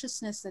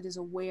consciousness that is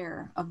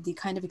aware of the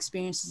kind of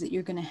experiences that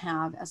you're going to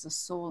have as a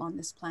soul on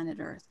this planet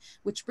Earth,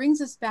 which brings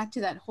us back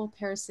to that whole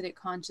parasitic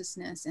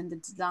consciousness and the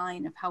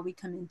design of how we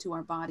come into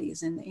our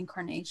bodies and the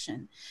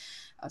incarnation.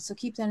 So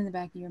keep that in the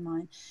back of your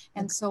mind.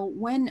 And Okay. so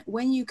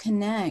when you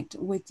connect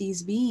with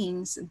these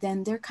beings,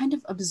 then they're kind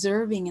of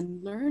observing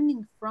and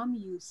learning from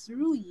you,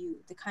 through you,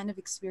 the kind of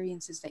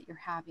experiences that you're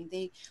having.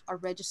 They are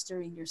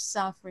registering your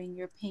suffering,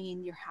 your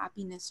pain, your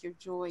happiness, your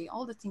joy,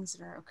 all the things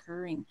that are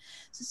occurring.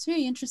 So it's a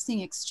very interesting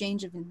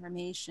exchange of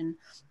information.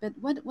 But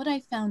what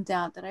I found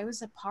out, that I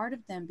was a part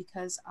of them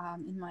because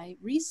in my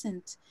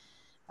recent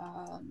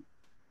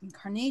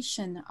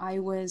incarnation, I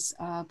was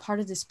part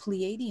of this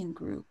Pleiadian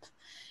group.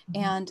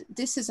 And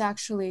this is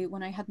actually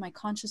when I had my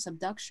conscious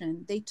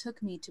abduction, they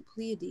took me to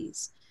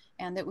Pleiades.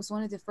 And that was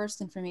one of the first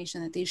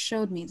information that they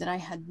showed me, that I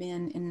had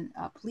been in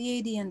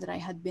Pleiadian, that I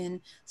had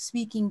been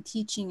speaking,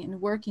 teaching,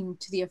 and working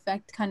to the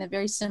effect kind of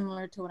very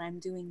similar to what I'm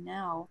doing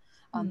now.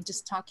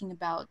 Just talking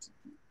about,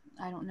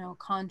 I don't know,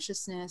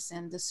 consciousness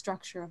and the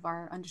structure of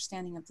our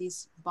understanding of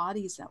these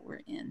bodies that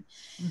we're in.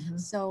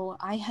 So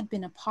I had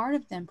been a part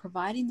of them,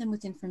 providing them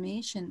with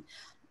information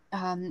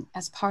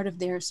as part of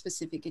their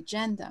specific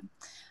agenda.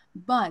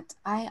 But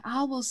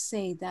I will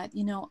say that,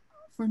 you know,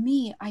 for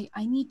me,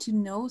 I need to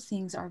know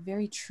things are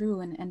very true.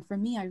 And for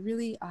me, I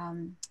really,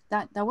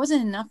 that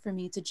wasn't enough for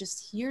me to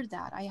just hear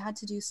that. I had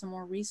to do some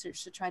more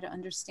research to try to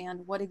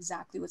understand what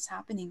exactly was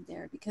happening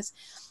there. Because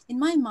in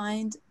my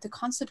mind, the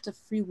concept of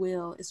free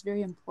will is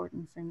very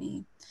important for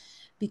me.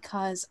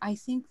 Because I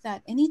think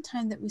that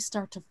anytime that we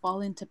start to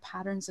fall into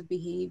patterns of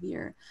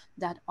behavior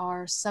that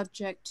are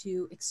subject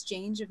to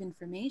exchange of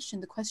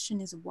information, the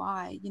question is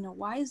why? You know,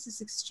 why is this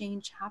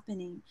exchange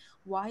happening?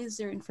 Why is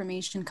there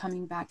information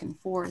coming back and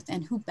forth?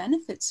 And who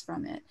benefits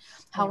from it?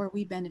 How are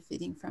we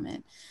benefiting from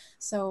it?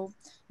 So,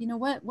 you know,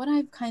 what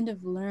I've kind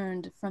of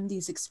learned from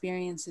these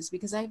experiences,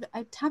 because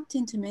I've tapped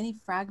into many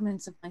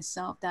fragments of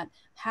myself that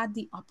had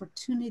the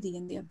opportunity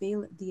and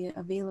the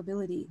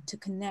availability to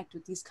connect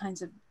with these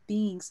kinds of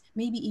beings,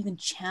 maybe even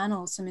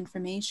channel some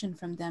information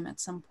from them at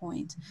some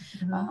point.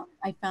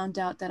 I found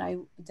out that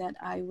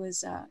I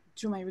was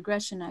through my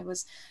regression, I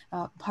was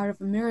part of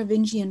a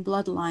Merovingian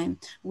bloodline,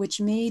 which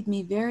made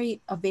me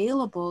very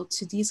available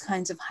to these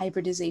kinds of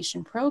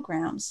hybridization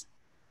programs.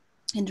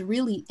 And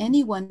really,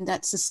 anyone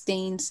that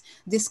sustains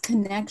this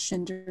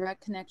connection,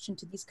 direct connection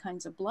to these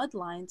kinds of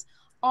bloodlines,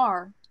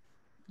 are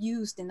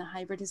used in the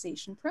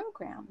hybridization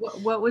program.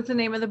 What was the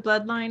name of the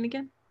bloodline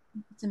again?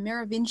 It's a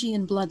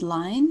Merovingian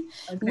bloodline,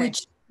 which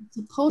is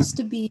supposed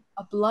to be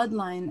a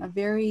bloodline, a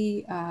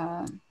very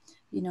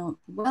you know,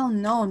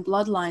 well-known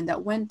bloodline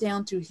that went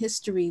down through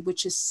history,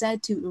 which is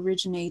said to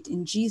originate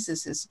in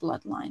Jesus's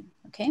bloodline.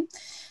 Okay,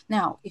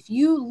 now if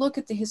you look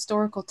at the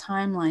historical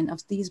timeline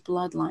of these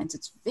bloodlines,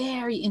 it's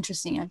very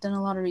interesting. I've done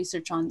a lot of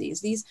research on these.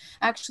 These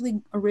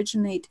actually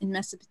originate in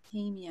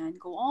Mesopotamia and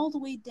go all the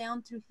way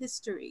down through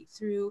history,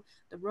 through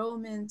the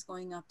Romans,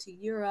 going up to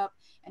Europe,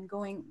 and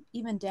going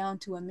even down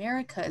to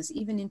Americas,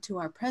 even into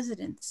our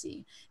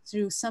presidency,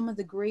 through some of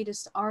the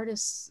greatest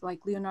artists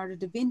like Leonardo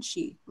da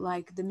Vinci,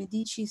 like the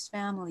Medici's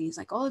families,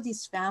 like all of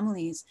these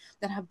families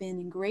that have been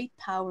in great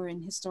power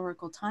in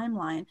historical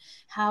timeline,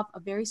 have a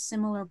very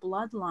similar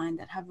bloodline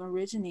that have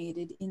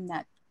originated in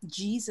that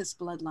Jesus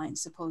bloodline,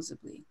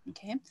 supposedly.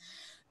 Okay.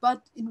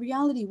 But in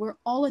reality, we're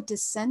all a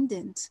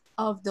descendant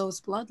of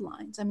those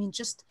bloodlines. I mean,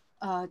 just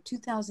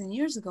 2,000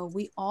 years ago,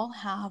 we all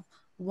have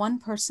one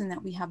person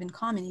that we have in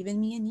common, even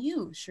me and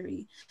you,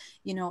 Cherie.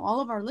 You know, all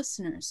of our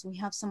listeners, we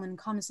have someone in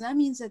common. So that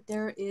means that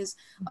there is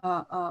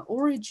a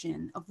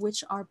origin of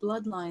which our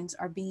bloodlines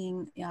are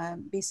being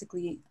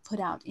basically put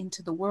out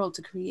into the world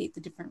to create the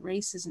different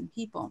races and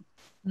people.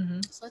 Mm-hmm.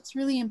 So it's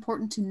really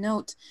important to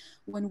note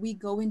when we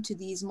go into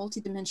these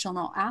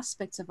multidimensional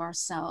aspects of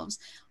ourselves,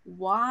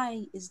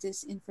 why is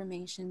this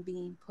information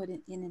being put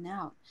in and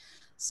out?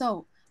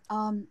 So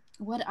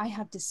what I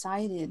have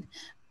decided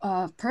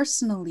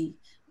personally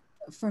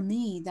for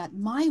me, that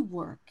my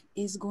work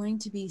is going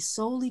to be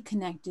solely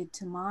connected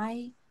to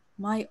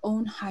my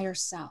own higher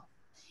self.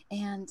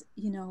 And,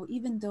 you know,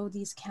 even though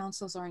these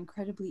councils are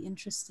incredibly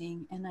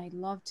interesting and I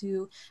love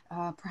to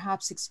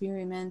perhaps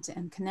experiment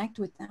and connect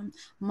with them,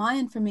 my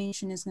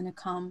information is going to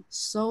come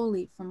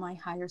solely from my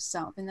higher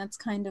self. And that's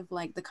kind of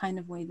like the kind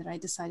of way that I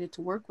decided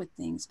to work with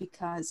things,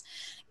 because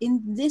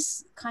in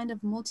this kind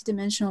of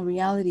multidimensional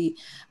reality,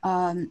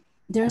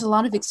 there's a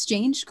lot of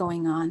exchange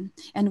going on,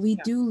 and we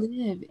do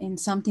live in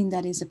something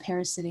that is a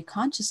parasitic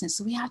consciousness.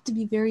 So we have to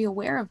be very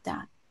aware of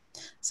that.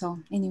 So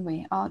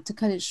anyway, to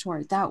cut it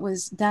short, that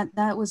was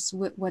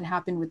what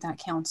happened with that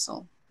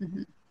council.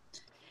 Mm-hmm.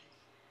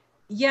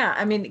 Yeah,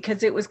 I mean,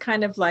 because it was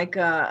kind of like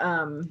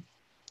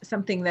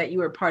something that you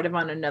were part of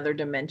on another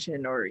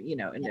dimension, or you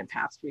know, in a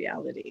past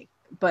reality.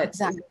 But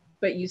Exactly.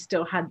 but you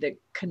still had the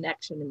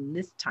connection in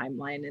this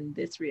timeline, in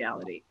this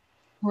reality.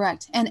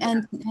 Correct.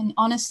 And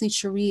honestly,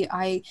 Cherie,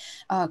 I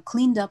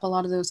cleaned up a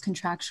lot of those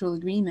contractual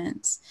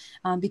agreements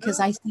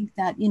because I think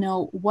that, you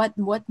know, what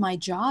my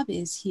job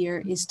is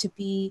here is to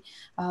be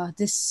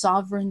this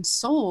sovereign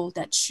soul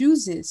that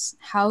chooses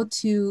how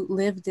to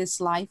live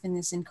this life in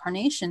this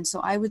incarnation.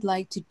 So I would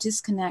like to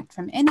disconnect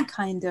from any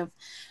kind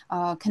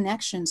of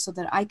connection so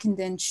that I can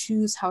then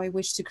choose how I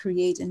wish to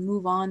create and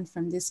move on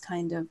from this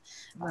kind of,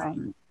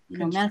 you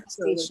know,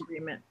 manifestation.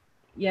 Agreement.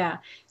 Yeah,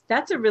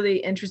 that's a really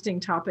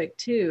interesting topic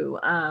too.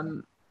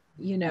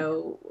 You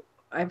know,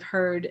 I've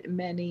heard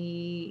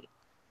many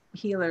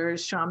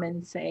healers,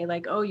 shamans say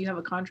like, oh, you have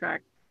a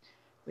contract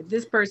with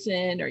this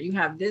person, or you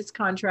have this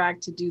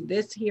contract to do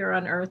this here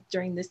on earth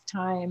during this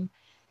time.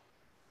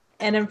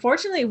 And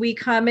unfortunately, we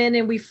come in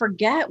and we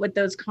forget what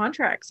those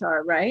contracts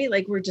are, right?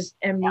 Like we're just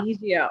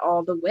amnesia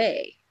all the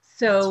way.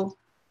 So,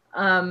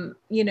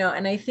 you know,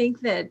 and I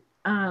think that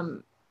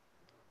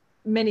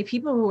many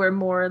people who are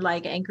more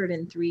like anchored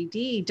in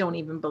 3D don't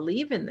even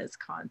believe in this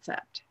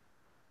concept.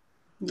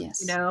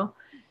 Yes. You know?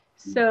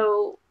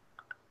 So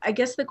I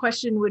guess the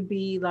question would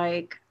be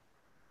like,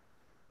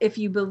 if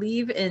you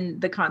believe in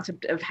the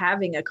concept of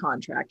having a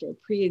contract or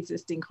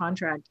pre-existing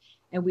contract,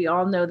 and we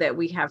all know that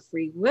we have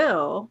free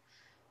will,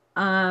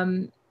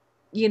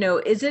 you know,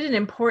 is it an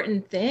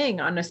important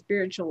thing on a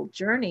spiritual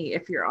journey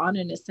if you're on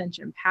an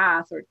ascension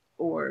path,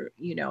 or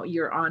you know,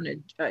 you're on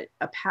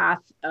a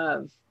path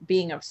of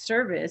being of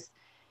service?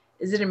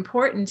 Is it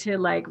important to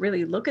like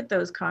really look at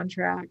those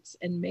contracts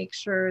and make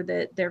sure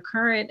that they're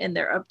current and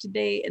they're up to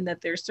date and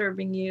that they're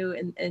serving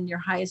you and your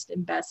highest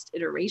and best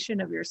iteration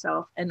of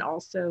yourself, and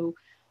also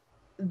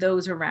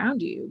those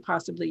around you,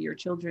 possibly your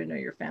children or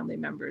your family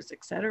members,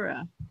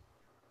 etc.?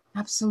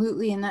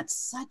 Absolutely. And that's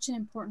such an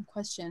important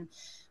question.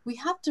 We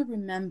have to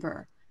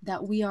remember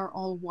that we are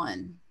all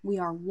one. We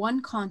are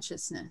one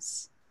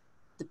consciousness.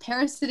 The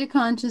parasitic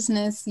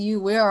consciousness,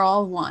 we are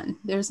all one.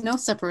 There's no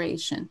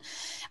separation.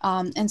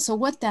 And so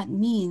what that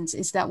means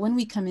is that when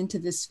we come into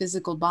this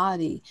physical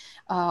body,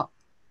 we're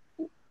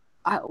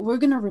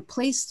going to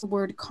replace the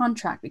word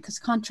contract, because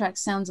contract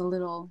sounds a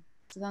little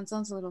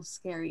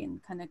scary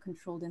and kind of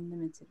controlled and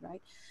limited,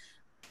 right?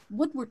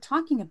 What we're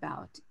talking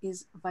about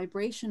is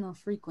vibrational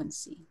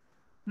frequency.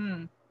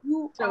 So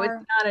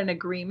it's not an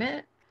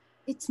agreement?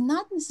 It's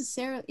not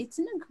necessarily, it's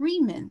an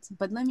agreement,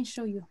 but let me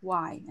show you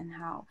why and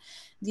how.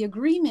 The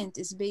agreement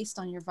is based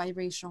on your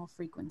vibrational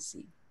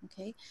frequency,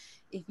 okay?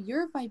 If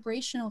your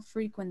vibrational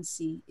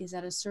frequency is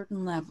at a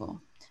certain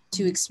level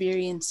to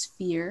experience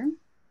fear,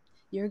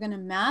 you're going to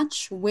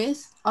match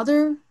with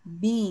other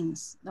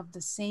beings of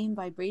the same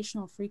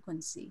vibrational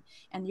frequency,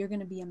 and you're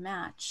going to be a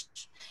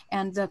match.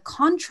 And the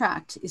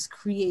contract is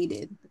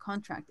created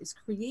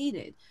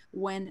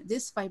when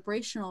this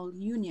vibrational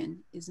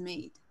union is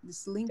made.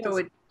 This link So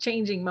is it's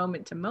changing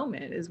moment to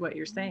moment is what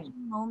you're saying.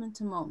 moment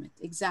to moment.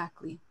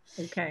 Exactly.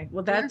 Okay,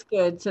 well, that's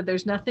good. So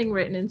there's nothing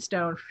written in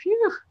stone.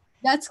 Phew.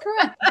 That's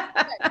correct.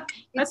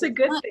 That's a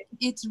good thing.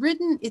 It's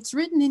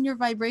written in your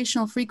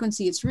vibrational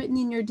frequency. It's written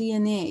in your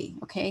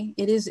DNA. Okay.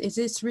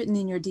 It's written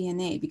in your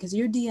DNA, because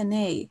your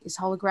DNA is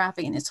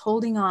holographic and it's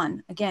holding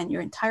on. Again,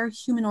 your entire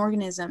human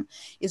organism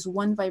is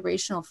one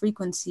vibrational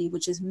frequency,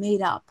 which is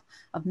made up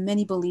of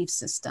many belief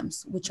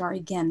systems, which are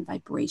again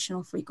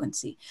vibrational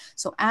frequency.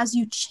 So as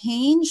you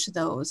change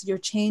those, you're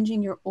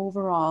changing your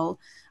overall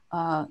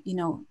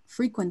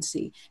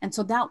frequency. And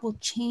so that will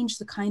change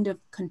the kind of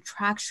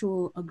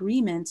contractual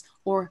agreements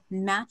or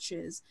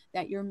matches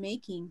that you're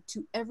making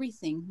to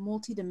everything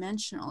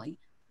multidimensionally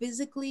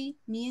physically,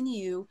 me and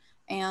you,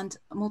 and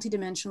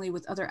multidimensionally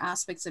with other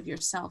aspects of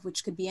yourself,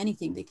 which could be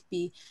anything. They could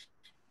be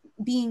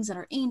beings that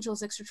are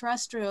angels,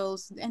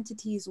 extraterrestrials,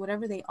 entities,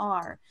 whatever they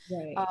are.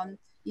 Right.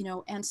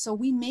 And so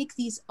we make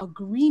these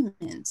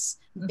agreements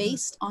Mm-hmm.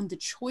 based on the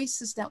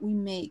choices that we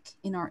make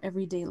in our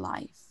everyday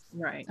life.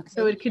 Right.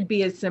 So Okay. it could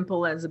be as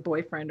simple as a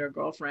boyfriend or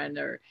girlfriend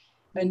or,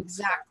 and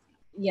Exactly.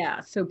 yeah.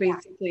 So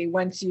basically,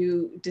 once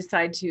you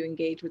decide to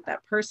engage with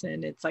that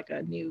person, it's like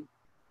a new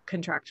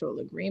contractual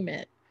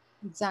agreement.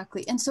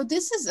 Exactly. And so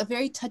this is a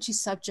very touchy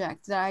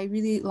subject that I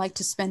really like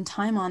to spend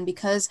time on,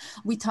 because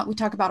we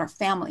talk about our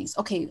families.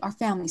 Okay, our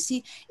families.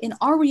 See, in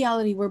our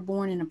reality, we're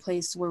born in a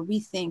place where we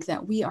think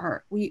that we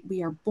are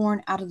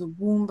born out of the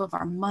womb of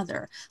our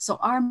mother. So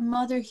our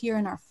mother here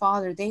and our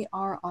father, they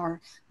are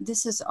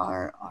this is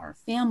our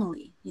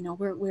family.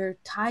 We're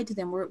tied to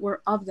them.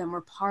 We're of them.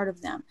 We're part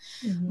of them.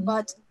 Mm-hmm.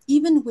 But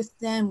even with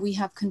them, we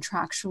have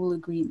contractual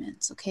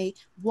agreements. Okay.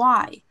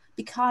 Why?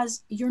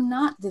 Because you're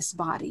not this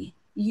body.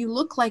 You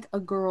look like a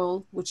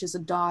girl, which is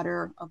a daughter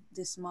of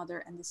this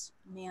mother, and this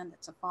man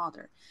that's a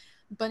father.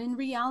 But in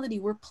reality,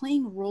 we're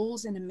playing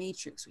roles in a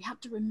matrix. We have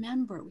to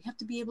remember, we have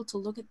to be able to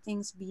look at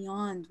things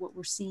beyond what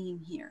we're seeing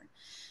here.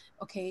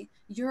 Okay,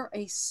 you're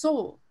a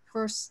soul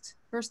first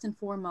and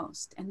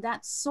foremost, and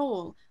that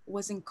soul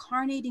was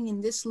incarnating in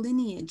this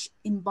lineage,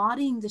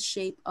 embodying the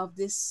shape of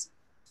this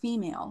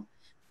female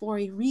for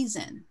a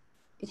reason.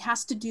 It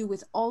has to do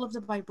with all of the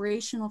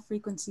vibrational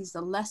frequencies,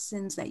 the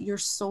lessons that your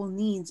soul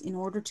needs in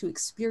order to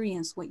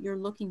experience what you're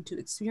looking to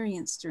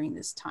experience during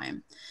this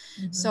time.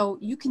 Mm-hmm. So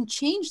you can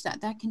change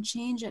that. That can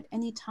change at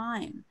any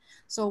time.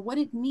 So what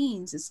it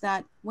means is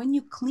that when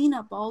you clean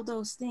up all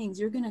those things,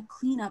 you're going to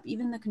clean up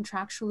even the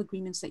contractual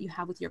agreements that you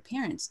have with your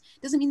parents.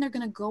 It doesn't mean they're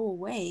going to go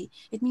away.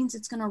 It means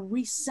it's going to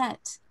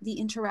reset the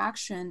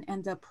interaction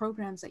and the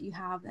programs that you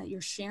have that you're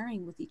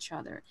sharing with each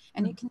other.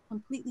 And it can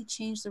completely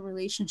change the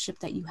relationship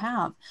that you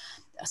have.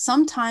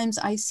 Sometimes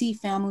I see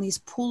families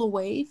pull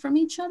away from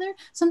each other.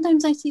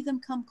 Sometimes I see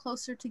them come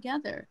closer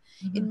together.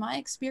 Mm-hmm. In my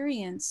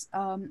experience,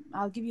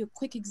 I'll give you a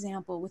quick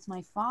example with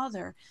my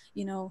father.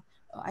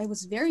 I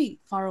was very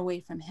far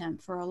away from him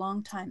for a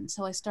long time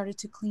until I started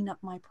to clean up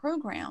my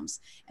programs.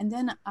 And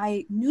then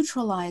I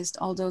neutralized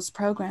all those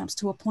programs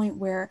to a point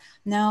where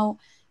now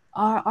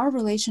our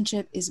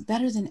relationship is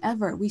better than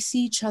ever. We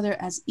see each other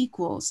as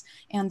equals,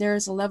 and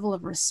there's a level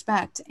of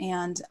respect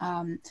and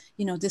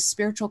this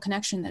spiritual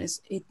connection that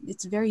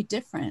it's very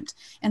different.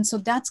 And so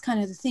that's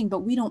kind of the thing. But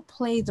we don't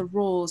play the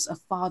roles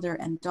of father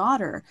and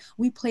daughter.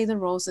 We play the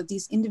roles of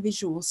these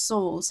individual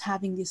souls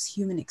having this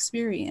human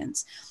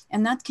experience,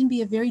 and that can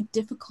be a very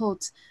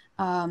difficult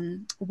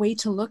way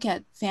to look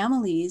at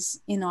families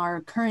in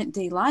our current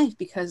day life,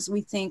 because we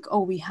think,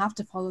 oh, we have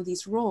to follow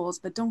these rules.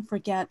 But don't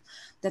forget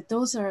that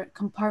those are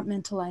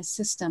compartmentalized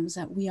systems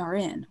that we are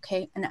in.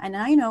 Okay. And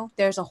I know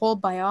there's a whole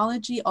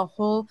biology, a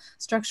whole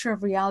structure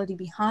of reality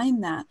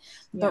behind that.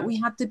 But Yeah. we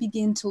have to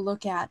begin to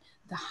look at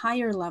the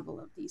higher level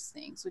of these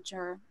things, which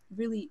are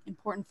really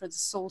important for the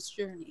soul's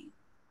journey.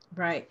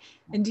 Right.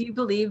 And do you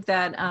believe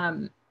that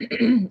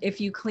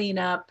if you clean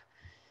up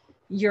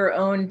your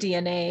own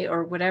DNA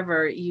or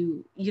whatever,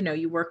 you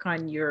work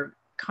on your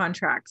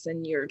contracts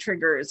and your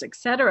triggers,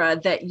 etc.,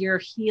 that you're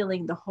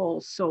healing the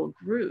whole soul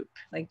group?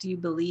 Like, do you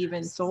believe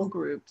in soul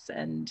groups?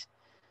 And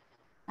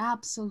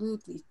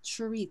Absolutely.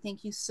 Cherie,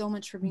 thank you so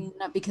much for bringing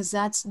it up, because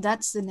that's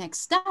the next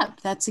step.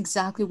 That's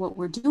exactly what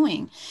we're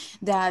doing.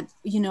 That,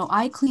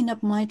 I clean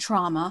up my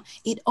trauma.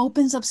 It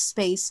opens up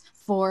space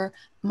for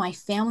my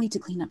family to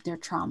clean up their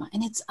trauma.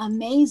 And it's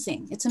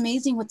amazing. It's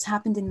amazing what's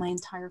happened in my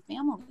entire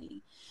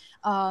family.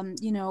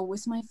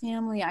 With my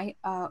family,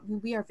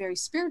 we are very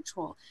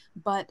spiritual,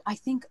 but I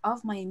think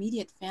of my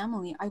immediate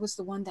family, I was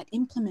the one that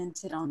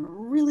implemented on a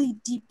really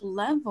deep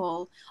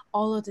level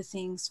all of the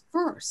things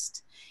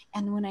first.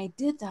 And when I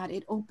did that,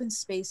 it opened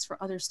space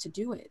for others to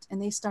do it. And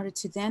they started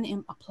to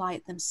then apply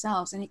it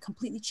themselves. And it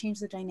completely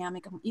changed the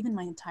dynamic of even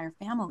my entire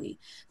family.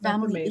 that's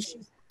Family amazing.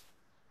 issues.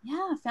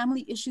 Yeah,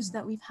 family issues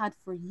that we've had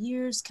for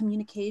years,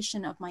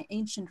 communication of my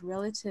ancient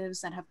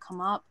relatives that have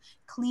come up,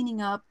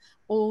 cleaning up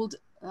old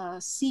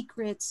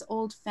secrets,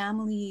 old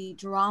family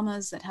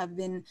dramas that have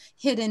been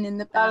hidden in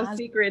the A lot of past.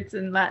 secrets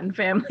in Latin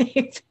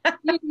families.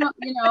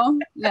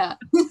 Yeah.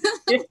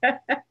 Yeah.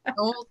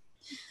 Old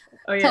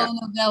Oh yeah.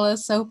 telenovela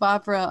soap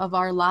opera of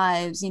our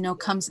lives,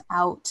 comes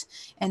out.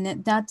 And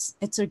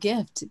it's a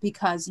gift,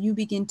 because you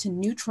begin to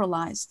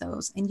neutralize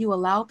those and you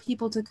allow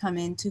people to come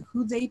into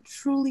who they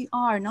truly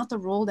are, not the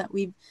role that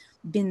we've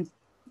been,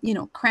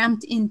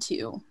 cramped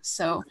into.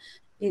 So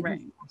it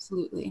Right.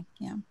 absolutely,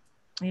 yeah.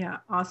 Yeah.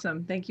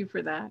 Awesome. Thank you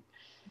for that.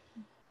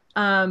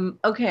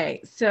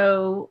 Okay.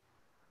 So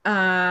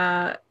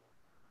I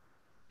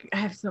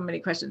have so many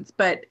questions,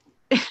 but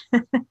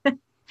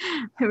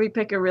let me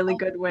pick a really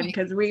good one,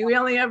 because we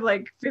only have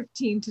like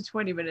 15 to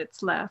 20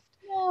 minutes left.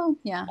 Well,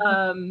 yeah.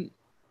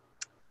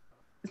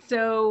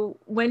 So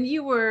when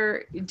you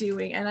were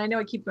doing, and I know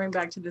I keep going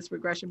back to this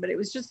regression, but it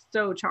was just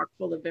so chock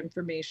full of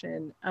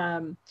information.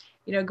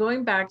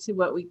 Going back to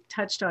what we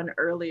touched on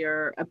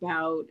earlier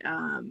about,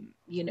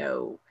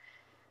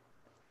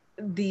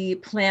 the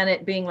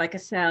planet being like a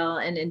cell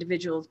and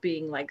individuals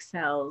being like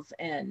cells,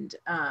 and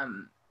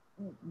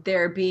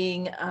there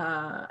being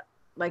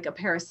like a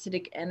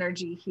parasitic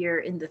energy here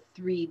in the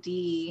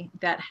 3D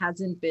that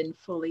hasn't been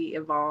fully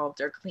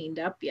evolved or cleaned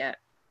up yet.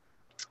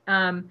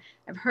 I've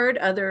heard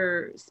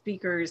other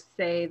speakers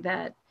say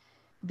that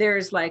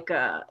there's like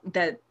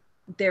that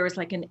there was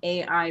like an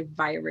AI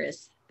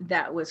virus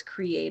that was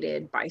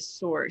created by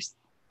source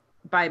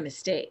by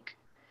mistake.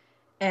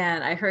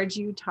 And I heard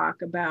you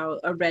talk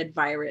about a red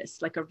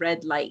virus, like a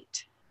red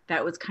light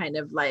that was kind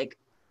of like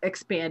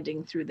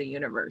expanding through the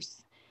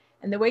universe.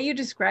 And the way you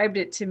described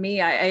it to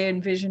me, I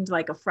envisioned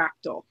like a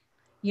fractal,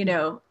 you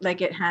know,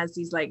 like it has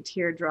these like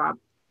teardrop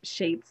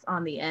shapes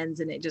on the ends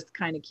and it just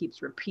kind of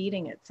keeps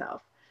repeating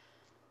itself.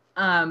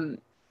 And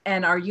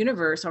our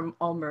universe, our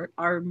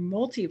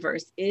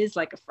multiverse is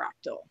like a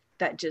fractal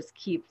that just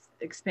keeps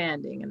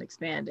expanding and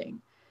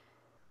expanding.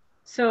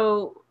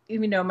 So,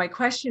 you know, my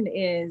question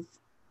is,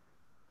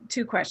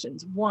 two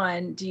questions.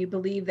 One, do you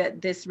believe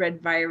that this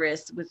red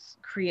virus was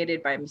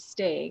created by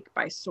mistake,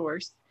 by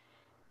source?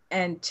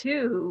 And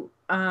two,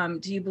 do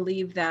you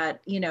believe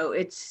that, you know,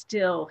 it's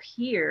still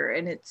here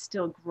and it's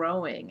still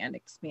growing and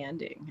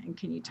expanding? And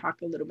can you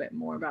talk a little bit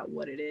more about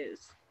what it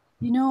is?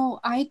 You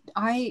know,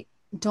 I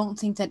don't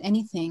think that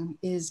anything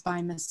is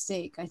by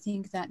mistake. I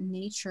think that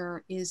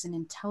nature is an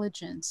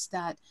intelligence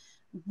that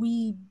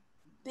we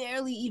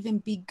barely even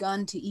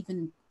begun to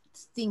even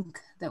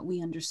think that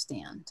we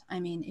understand. I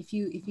mean, if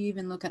you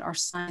even look at our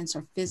science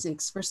or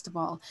physics, first of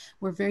all,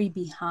 we're very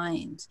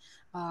behind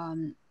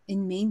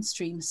in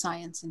mainstream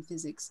science and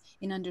physics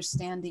in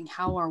understanding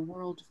how our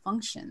world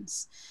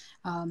functions.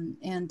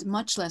 And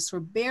much less, we're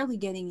barely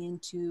getting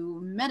into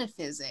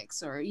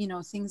metaphysics, or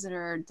things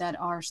that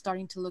are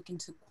starting to look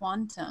into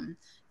quantum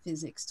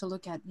physics, to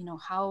look at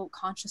how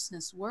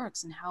consciousness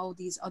works and how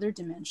these other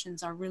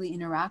dimensions are really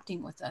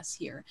interacting with us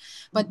here.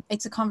 But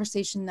it's a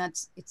conversation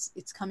that's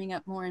it's coming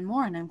up more and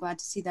more, and I'm glad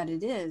to see that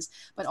it is.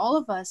 But all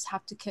of us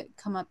have to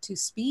come up to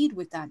speed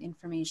with that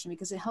information,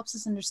 because it helps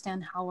us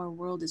understand how our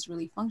world is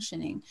really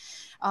functioning.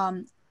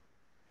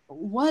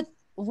 What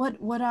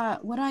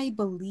I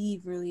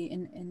believe really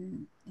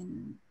in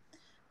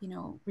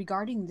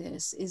regarding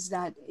this is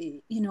that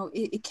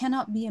it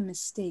cannot be a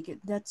mistake.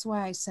 That's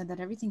why I said that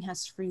everything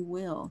has free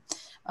will.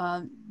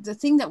 The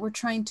thing that we're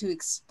trying to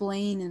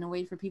explain in a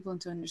way for people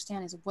to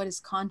understand is, what is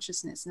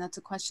consciousness? And that's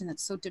a question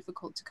that's so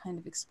difficult to kind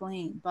of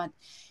explain. But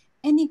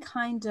any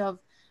kind of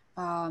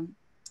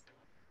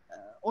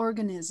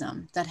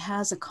organism that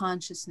has a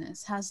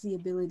consciousness has the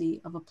ability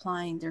of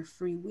applying their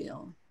free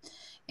will,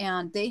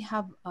 and they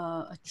have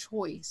a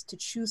choice to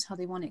choose how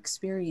they want to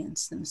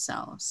experience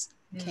themselves.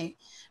 Okay,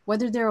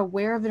 whether they're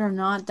aware of it or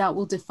not, that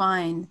will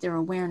define their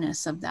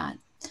awareness of that.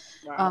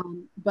 Wow.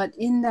 But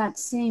in that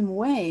same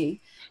way,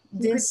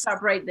 you could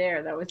stop right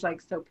there. That was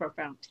like so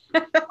profound.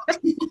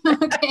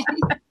 Okay.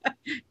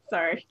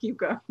 Sorry, keep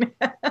going.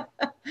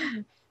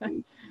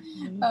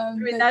 I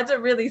mean, that's a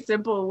really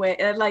simple way,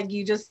 and like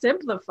you just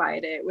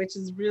simplified it, which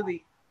is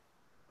really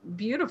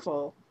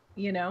beautiful,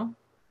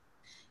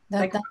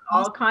 like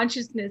all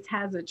consciousness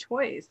has a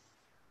choice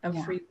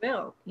of free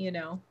will,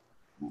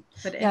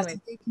 but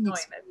anyway,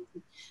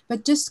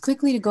 but just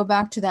quickly to go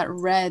back to that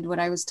red, what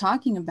I was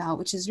talking about,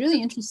 which is really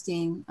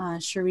interesting,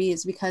 Cherie,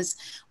 is because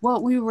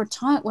what we were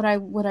taught, what I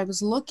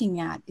was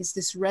looking at is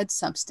this red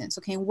substance.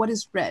 Okay, what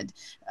is red?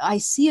 I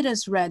see it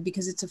as red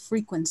because it's a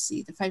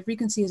frequency. The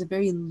frequency is a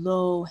very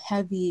low,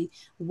 heavy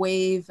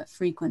wave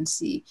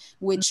frequency,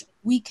 which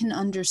we can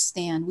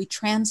understand. We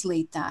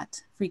translate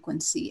that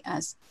frequency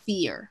as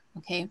fear.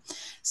 Okay,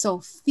 so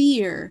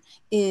fear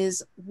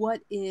is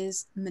what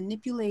is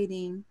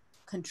manipulating,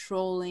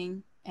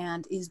 controlling,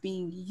 and is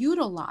being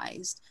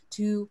utilized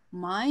to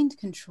mind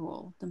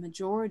control the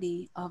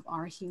majority of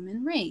our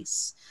human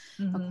race.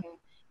 Okay.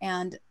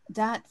 And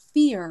that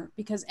fear,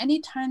 because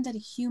anytime that a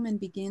human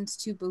begins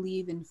to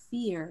believe in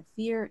fear,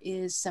 fear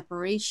is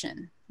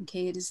separation.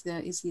 Okay, it is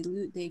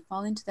they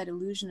fall into that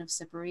illusion of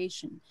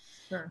separation,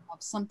 of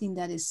something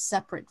that is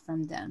separate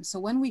from them. So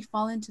when we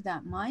fall into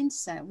that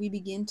mindset, we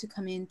begin to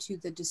come into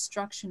the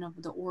destruction of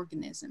the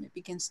organism. It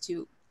begins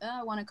to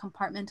want to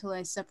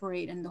compartmentalize,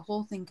 separate, and the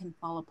whole thing can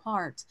fall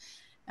apart,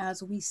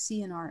 as we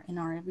see in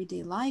our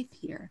everyday life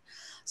here.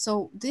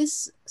 So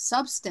this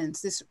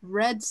substance, this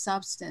red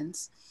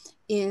substance,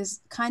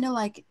 is kind of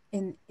like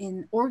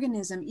an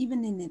organism,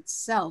 even in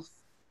itself,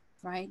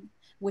 right?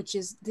 Which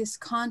is this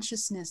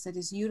consciousness that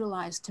is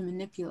utilized to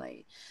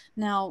manipulate.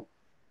 Now,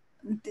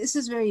 this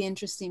is very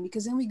interesting,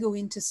 because then we go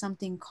into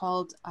something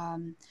called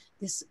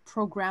this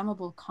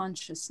programmable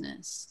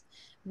consciousness,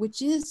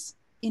 which is,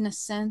 in a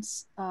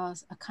sense, a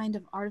kind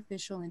of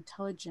artificial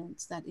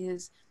intelligence that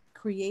is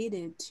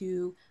created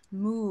to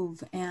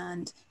move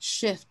and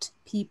shift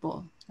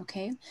people.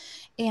 Okay,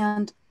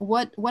 and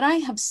what I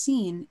have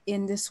seen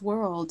in this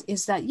world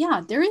is that,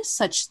 yeah, there is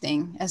such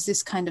thing as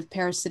this kind of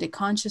parasitic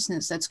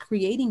consciousness that's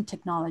creating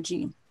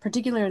technology,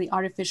 particularly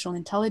artificial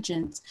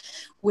intelligence,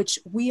 which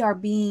we are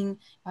being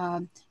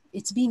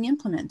it's being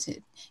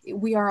implemented.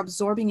 We are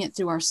absorbing it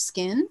through our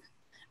skin.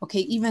 Okay,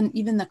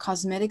 even the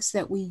cosmetics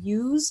that we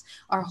use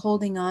are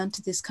holding on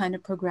to this kind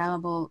of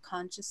programmable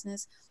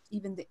consciousness.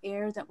 Even the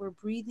air that we're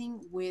breathing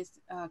with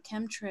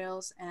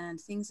chemtrails and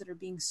things that are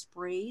being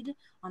sprayed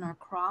on our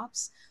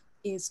crops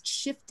is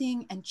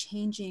shifting and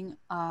changing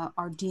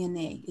our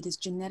DNA. It is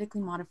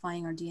genetically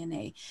modifying our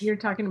DNA. You're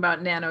talking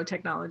about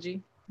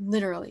nanotechnology.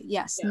 Literally,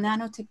 yes, Yeah.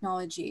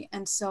 nanotechnology.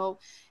 And so,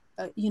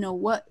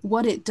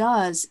 what it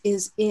does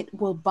is it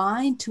will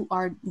bind to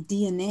our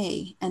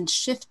DNA and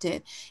shift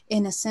it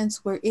in a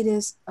sense where it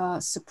is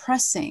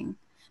suppressing,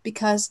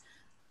 because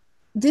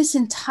this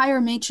entire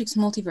matrix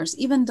multiverse,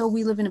 even though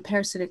we live in a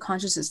parasitic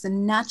consciousness, the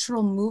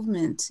natural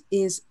movement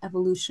is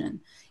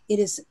evolution. It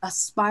is a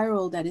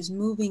spiral that is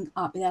moving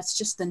up. That's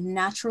just the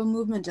natural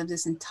movement of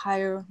this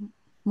entire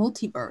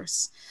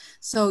multiverse.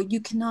 So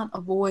you cannot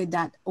avoid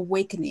that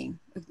awakening.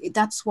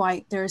 That's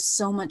why there is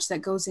so much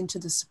that goes into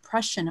the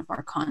suppression of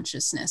our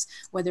consciousness,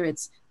 whether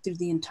it's through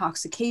the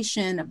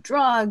intoxication of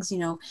drugs,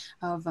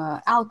 of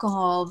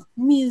alcohol,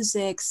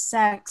 music,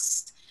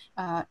 sex,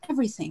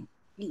 everything.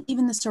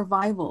 Even the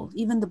survival,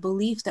 even the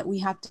belief that we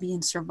have to be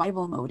in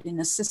survival mode in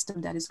a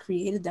system that is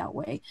created that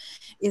way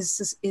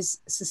is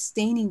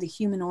sustaining the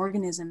human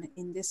organism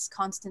in this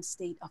constant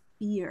state of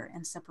fear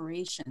and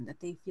separation,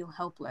 that they feel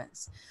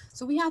helpless.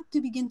 So we have to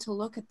begin to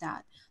look at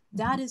that.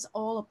 That is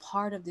all a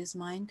part of this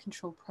mind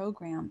control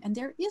program. And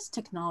there is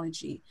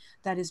technology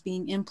that is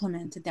being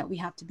implemented that we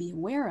have to be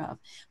aware of.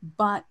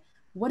 But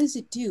what does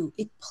it do?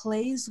 It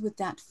plays with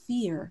that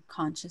fear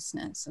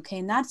consciousness. Okay.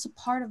 And that's a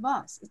part of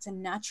us. It's a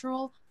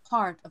natural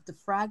part of the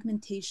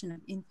fragmentation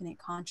of infinite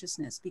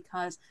consciousness,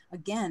 because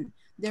again,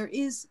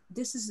 this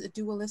is a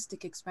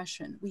dualistic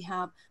expression. We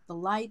have the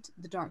light,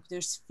 the dark,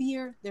 there's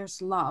fear,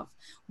 there's love.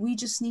 We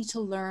just need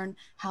to learn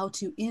how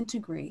to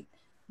integrate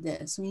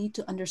this. We need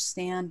to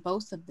understand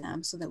both of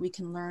them so that we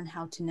can learn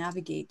how to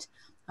navigate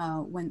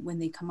when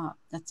they come up.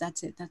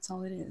 That's it. That's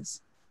all it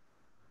is.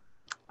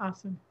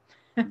 Awesome.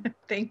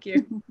 Thank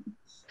you.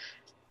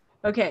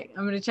 Okay,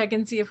 I'm going to check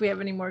and see if we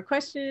have any more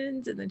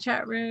questions in the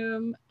chat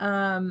room.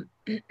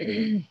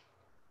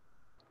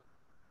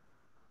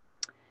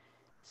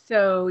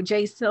 So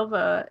Jay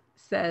Silva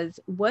says,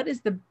 what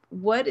is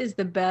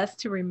the best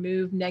to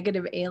remove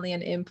negative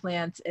alien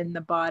implants in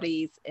the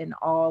bodies in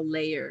all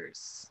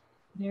layers?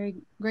 Very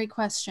great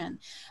question.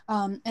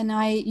 And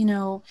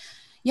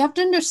you have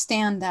to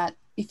understand that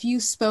if you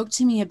spoke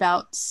to me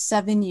about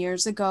 7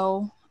 years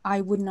ago,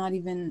 I would not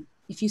even,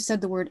 if you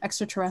said the word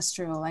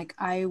extraterrestrial, like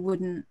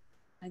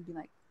I'd be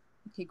like,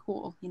 okay,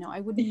 cool. I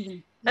wouldn't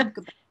even think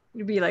about.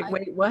 You'd be like,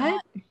 wait,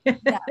 what? Yeah,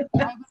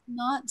 I was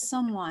not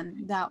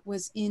someone that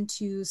was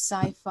into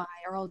sci-fi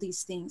or all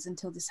these things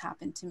until this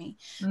happened to me.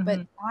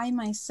 But I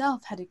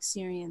myself had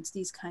experienced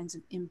these kinds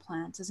of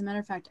implants. As a matter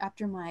of fact,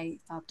 after my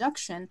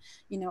abduction,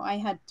 I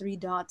had 3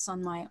 dots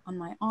on my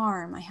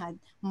arm. I had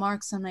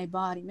marks on my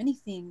body, many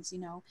things,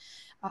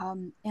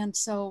 and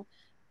so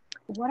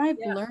what I've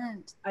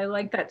learned. I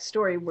like that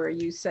story where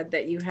you said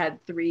that you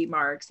had 3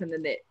 marks and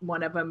then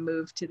one of them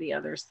moved to the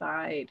other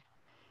side.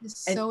 Is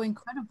so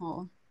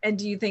incredible. And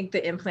do you think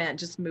the implant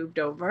just moved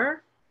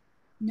over?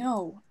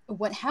 No,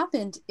 what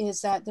happened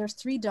is that there's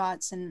 3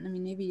 dots, and I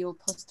mean, maybe you'll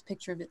post a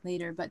picture of it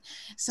later, but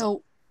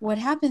so what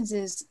happens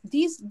is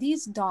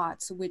these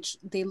dots, which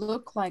they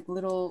look like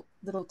little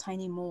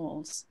tiny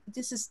moles,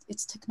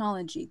 it's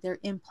technology, they're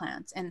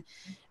implants. And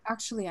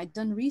actually I'd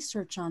done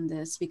research on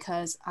this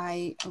because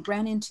I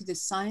ran into this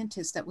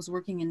scientist that was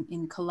working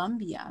in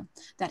Colombia,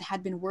 that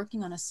had been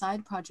working on a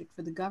side project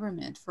for the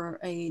government for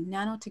a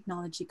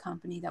nanotechnology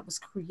company that was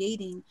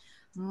creating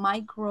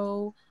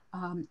micro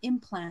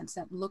implants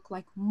that look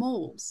like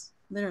moles.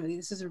 Literally,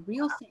 this is a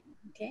real thing.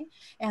 Okay.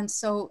 And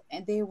so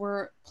they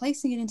were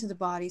placing it into the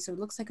body. So it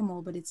looks like a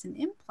mole, but it's an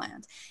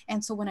implant.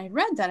 And so when I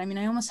read that, I mean,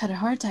 I almost had a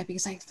heart attack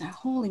because I thought,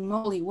 holy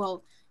moly,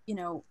 well,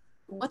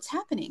 what's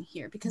happening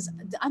here? Because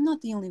I'm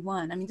not the only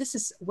one. I mean, this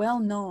is well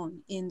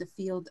known in the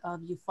field of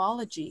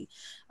ufology.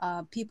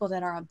 People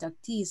that are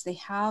abductees, they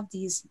have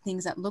these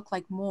things that look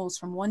like moles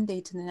from one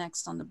day to the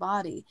next on the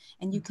body.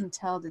 And you can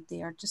tell that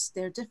they're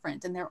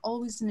different. And they're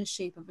always in the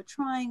shape of a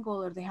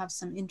triangle, or they have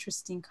some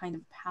interesting kind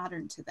of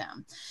pattern to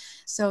them.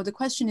 So the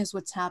question is,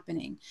 what's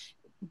happening?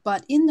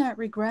 But in that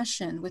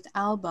regression with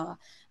Alba,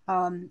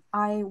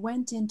 I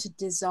went in to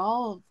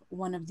dissolve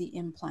one of the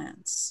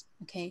implants.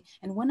 Okay.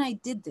 And when I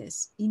did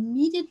this,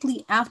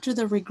 immediately after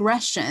the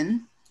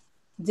regression,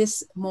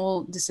 this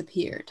mole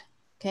disappeared.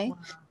 Okay. Wow.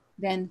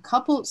 Then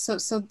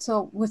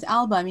so with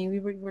Alba, I mean, we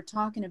were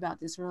talking about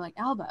this. We were like,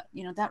 Alba,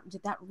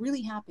 did that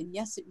really happen?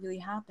 Yes, it really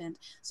happened.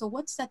 So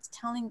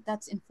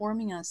that's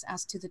informing us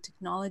as to the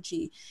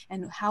technology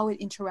and how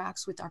it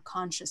interacts with our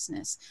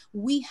consciousness.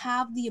 We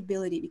have the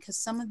ability, because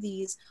some of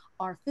these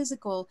are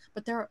physical,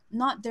 but they're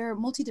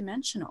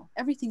multidimensional.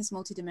 Everything's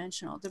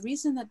multidimensional. The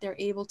reason that they're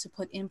able to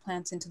put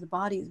implants into the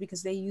body is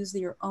because they use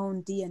their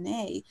own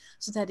DNA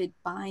so that it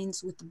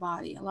binds with the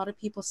body. A lot of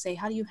people say,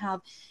 how do you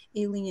have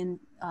alien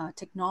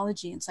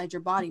technology inside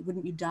your body?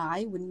 Wouldn't you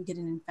die? Wouldn't you get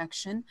an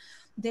infection?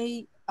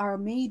 They are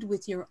made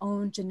with your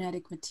own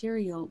genetic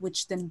material,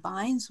 which then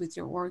binds with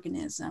your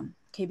organism.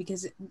 Okay,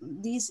 because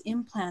these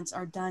implants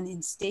are done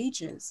in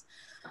stages.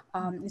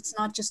 It's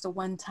not just a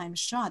one-time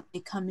shot.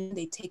 They come in,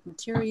 they take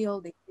material,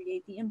 they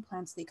create the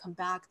implants, they come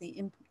back, they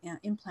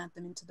implant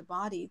them into the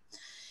body.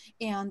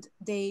 And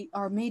they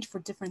are made for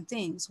different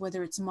things,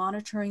 whether it's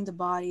monitoring the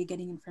body,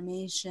 getting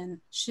information,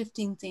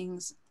 shifting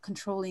things,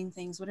 controlling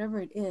things, whatever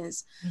it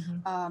is.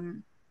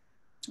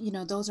 You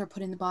know, those are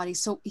put in the body.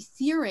 So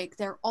etheric,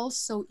 they're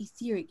also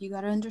etheric. You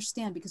got to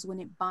understand, because when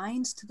it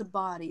binds to the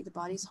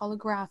body's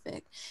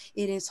holographic,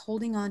 it is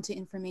holding on to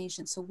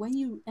information. So when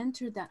you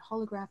enter that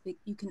holographic,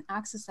 you can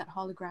access that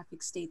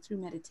holographic state through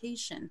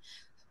meditation.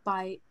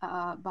 By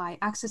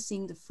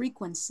accessing the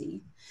frequency,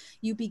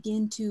 you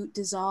begin to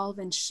dissolve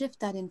and shift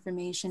that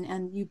information,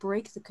 and you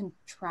break the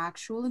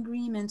contractual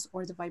agreements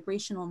or the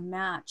vibrational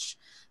match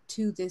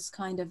to this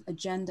kind of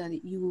agenda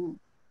that you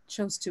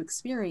chose to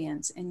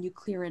experience, and you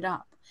clear it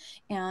up,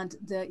 and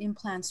the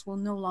implants will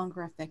no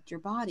longer affect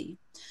your body.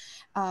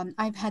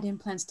 I've had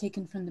implants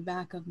taken from the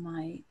back of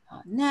my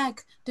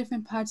neck,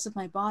 different parts of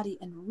my body,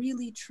 and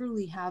really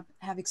truly have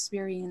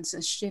experienced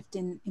a shift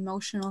in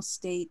emotional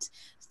state,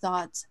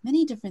 thoughts,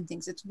 many different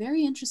things. It's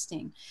very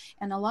interesting.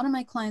 And a lot of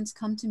my clients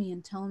come to me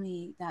and tell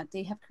me that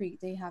they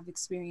have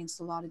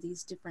experienced a lot of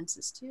these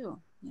differences too,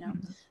 you know.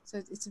 So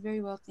it's a very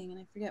well thing. And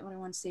I forget what I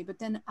want to say, but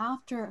then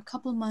after a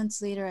couple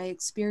months later, I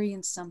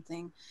experienced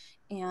something,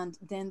 and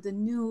then the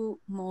new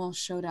mole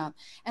showed up.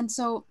 And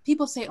so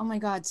people say, oh my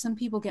God, some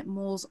people get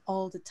moles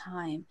all the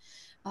time.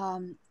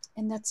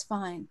 And that's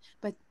fine.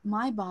 But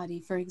my body,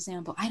 for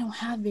example, I don't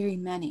have very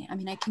many. I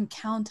mean, I can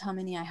count how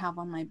many I have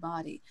on my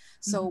body.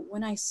 So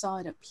when I saw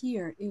it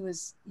appear, it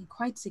was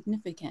quite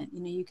significant. You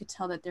know, you could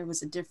tell that there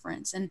was a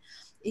difference. And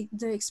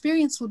the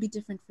experience will be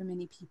different for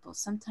many people.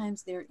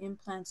 Sometimes they're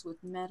implants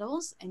with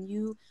metals, and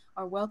you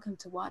are welcome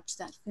to watch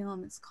that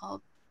film. It's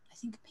called, I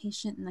think,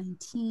 Patient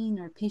 19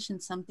 or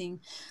Patient something,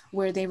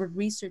 where they were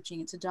researching.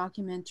 It's a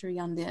documentary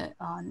on the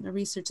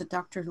research that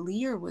Dr.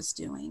 Lear was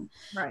doing,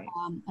 Right.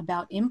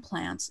 About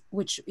implants,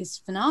 which is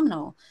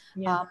phenomenal.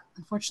 Yeah.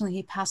 Unfortunately,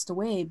 he passed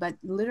away, but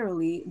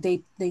literally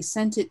they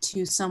sent it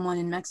to someone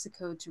in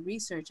Mexico to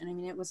research. And I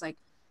mean, it was like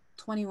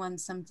 21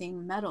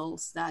 something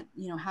metals that,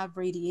 you know, have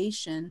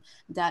radiation,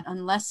 that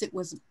unless it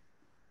was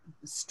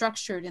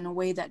structured in a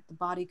way that the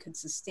body could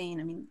sustain,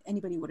 I mean,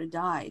 anybody would have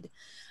died.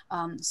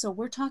 So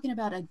we're talking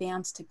about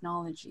advanced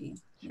technology.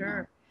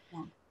 Sure. You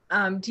know?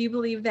 Yeah. Do you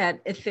believe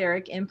that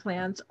etheric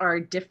implants are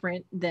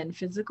different than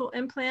physical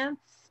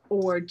implants,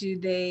 or do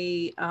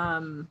they,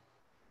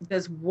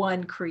 does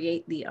one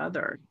create the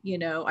other? You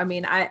know, I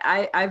mean,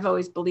 I've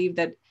always believed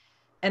that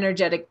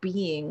energetic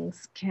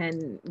beings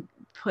can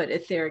put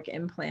etheric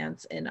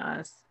implants in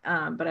us,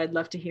 but I'd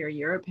love to hear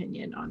your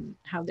opinion on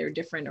how they're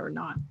different or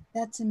not.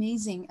 That's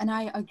amazing. And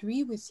I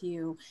agree with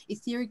you.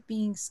 Etheric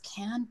beings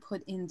can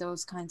put in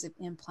those kinds of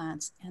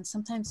implants, and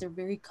sometimes they're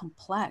very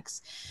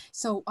complex.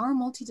 So, our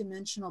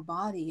multidimensional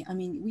body, I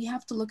mean, we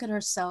have to look at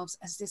ourselves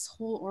as this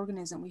whole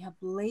organism. We have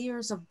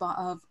layers of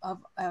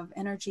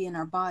energy in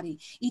our body.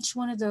 Each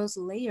one of those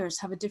layers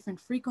have a different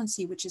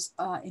frequency, which is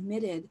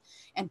emitted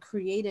and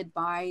created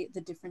by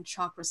the different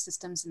chakra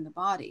systems in the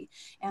body.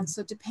 And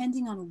so,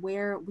 depending on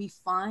where we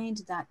find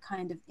that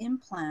kind of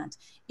implant,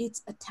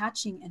 it's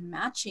attaching and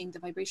matching the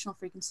vibrational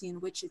frequency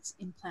in which it's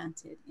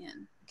implanted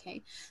in.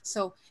 Okay,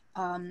 so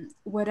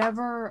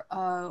whatever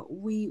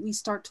we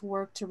start to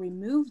work to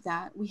remove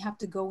that, we have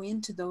to go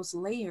into those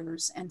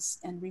layers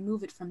and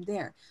remove it from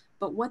there.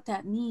 But what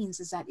that means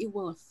is that it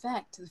will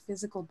affect the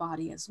physical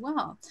body as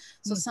well.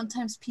 So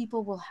sometimes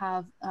people will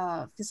have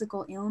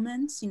physical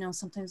ailments. You know,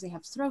 sometimes they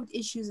have throat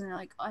issues, and they're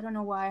like, I don't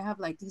know why I have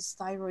like these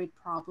thyroid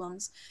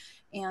problems.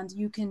 And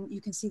you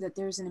can see that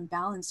there's an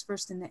imbalance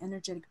first in the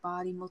energetic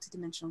body,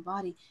 multidimensional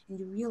body, and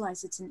you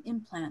realize it's an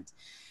implant.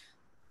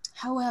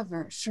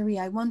 However, Cherie,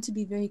 I want to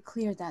be very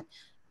clear that,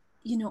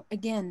 you know,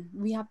 again,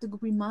 we have to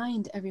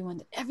remind everyone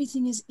that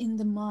everything is in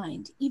the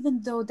mind.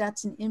 Even though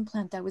that's an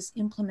implant that was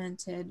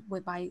implemented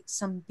by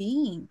some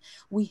being,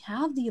 we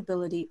have the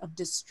ability of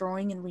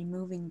destroying and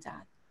removing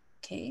that.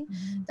 Okay,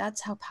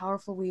 that's how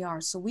powerful we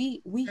are. So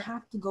we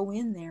have to go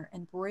in there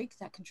and break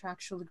that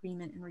contractual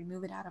agreement and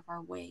remove it out of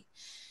our way.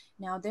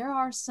 Now, there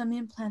are some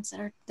implants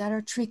that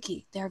are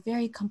tricky. They're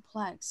very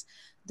complex.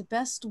 The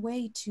best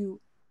way to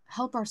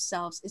help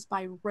ourselves is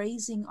by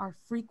raising our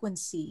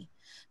frequency,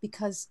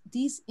 because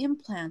these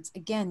implants,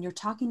 again, you're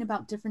talking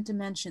about different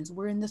dimensions.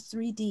 We're in the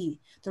 3D.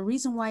 The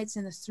reason why it's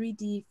in the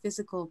 3D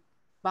physical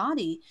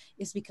body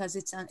is because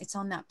it's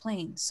on that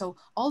plane. So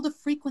all the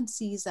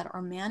frequencies that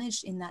are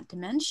managed in that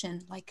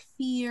dimension, like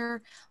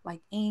fear, like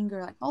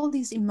anger, like all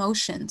these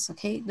emotions,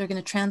 okay, they're going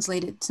to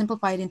translate it,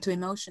 simplify it into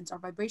emotions, are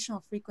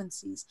vibrational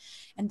frequencies,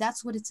 and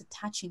that's what it's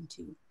attaching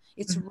to.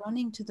 It's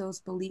running to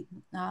those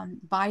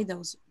by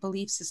those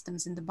belief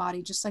systems in the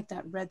body, just like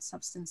that red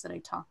substance that I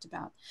talked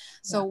about.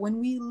 So when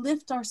we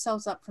lift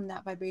ourselves up from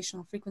that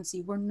vibrational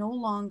frequency, we're no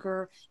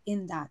longer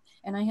in that.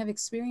 And I have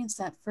experienced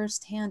that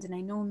firsthand, and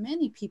I know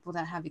many people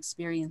that have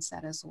experienced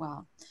that as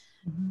well.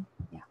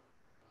 Yeah.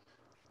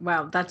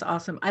 Wow, that's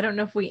awesome. I don't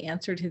know if we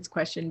answered his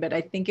question, but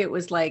I think it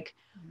was like,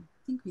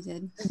 think we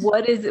did.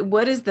 What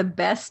is the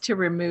best to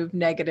remove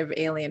negative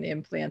alien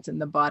implants in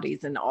the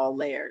bodies in all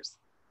layers?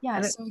 Yeah.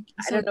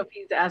 I don't know if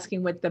he's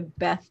asking what the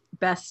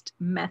best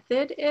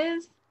method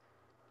is.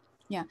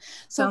 Yeah.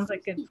 So Sounds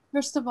like it's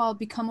first of all,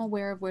 become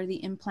aware of where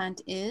the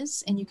implant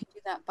is. And you can do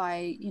that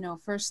by,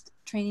 first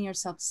training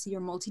yourself to see your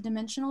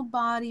multidimensional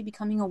body,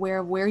 becoming aware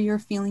of where you're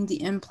feeling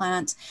the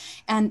implant,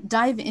 and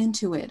dive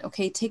into it.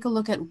 Okay. Take a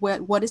look at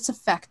what it's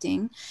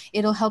affecting.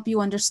 It'll help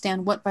you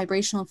understand what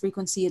vibrational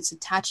frequency it's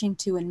attaching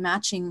to and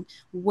matching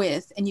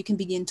with, and you can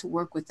begin to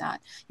work with that.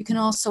 You can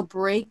also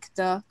break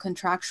the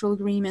contractual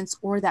agreements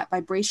or that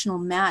vibrational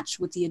match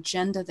with the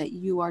agenda that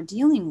you are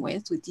dealing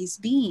with these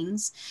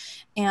beings.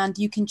 And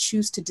you can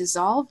choose to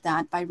dissolve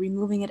that by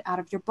removing it out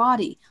of your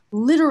body.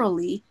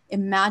 Literally,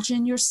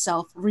 imagine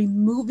yourself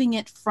removing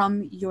it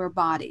from your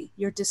body.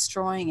 You're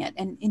destroying it.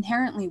 And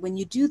inherently, when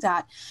you do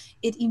that,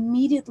 it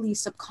immediately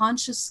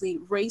subconsciously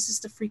raises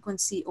the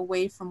frequency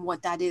away from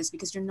what that is,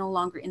 because you're no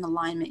longer in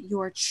alignment. You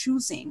are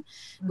choosing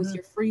with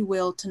your free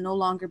will to no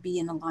longer be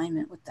in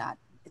alignment with that.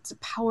 It's the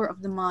power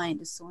of the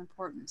mind is so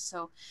important.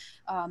 So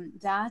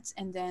that,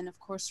 and then of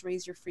course,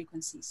 raise your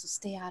frequency. So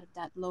stay out of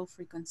that low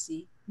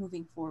frequency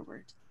moving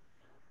forward.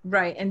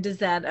 right. And does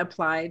that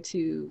apply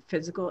to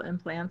physical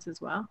implants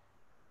as well?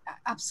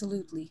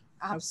 Absolutely.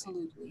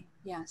 Absolutely. Okay.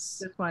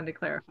 Yes. Just wanted to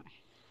clarify.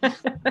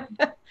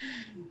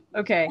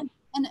 Okay.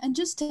 And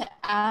just to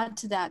add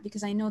to that,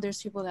 because I know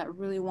there's people that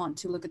really want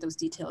to look at those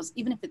details,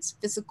 even if it's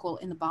physical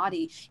in the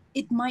body,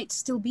 it might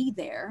still be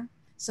there.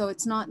 So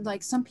it's not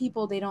like some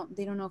people, they don't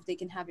know if they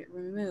can have it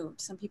removed.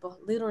 Some people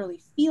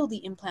literally feel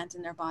the implant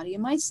in their body. It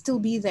might still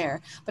be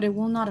there, but it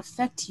will not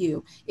affect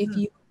you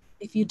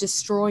if you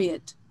destroy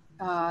it,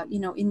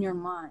 in your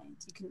mind.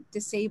 You can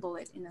disable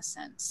it in a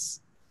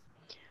sense.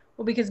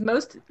 Well, because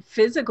most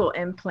physical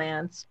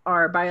implants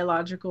are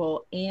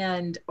biological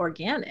and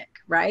organic,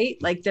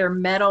 right? Like they're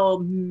metal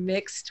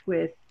mixed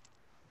with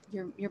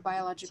your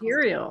biological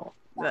material,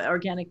 the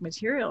organic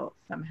material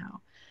somehow.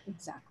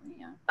 Exactly.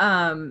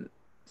 Yeah.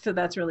 So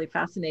that's really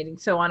fascinating.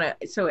 So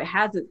it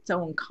has its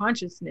own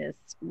consciousness,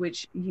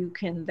 which you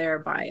can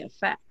thereby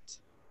affect.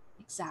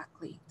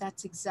 Exactly.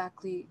 That's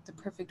exactly the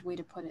perfect way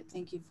to put it.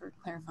 Thank you for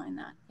clarifying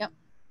that. Yep.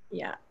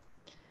 Yeah.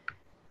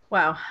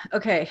 Wow.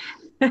 Okay.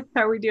 How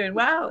are we doing?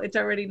 Wow. It's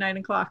already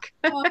 9:00.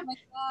 Oh my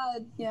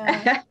God.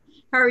 Yeah.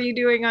 How are you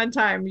doing on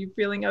time? You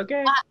feeling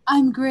okay?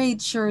 I'm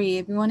great, Shuri.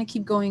 If we want to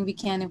keep going, we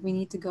can. If we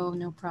need to go,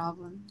 no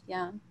problem.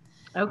 Yeah.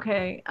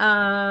 Okay.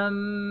 Let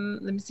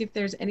me see if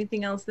there's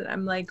anything else that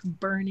I'm like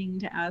burning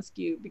to ask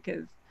you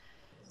because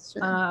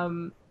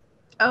Sure.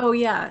 Oh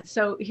yeah.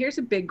 So here's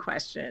a big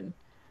question.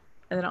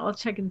 And then I'll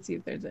check and see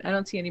if I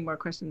don't see any more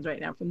questions right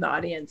now from the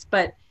audience,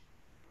 but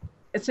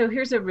so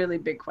here's a really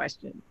big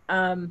question.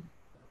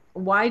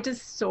 Why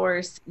does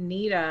Source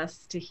need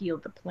us to heal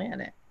the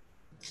planet?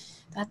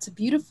 That's a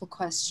beautiful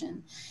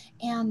question.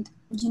 And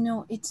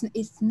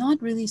it's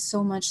not really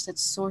so much that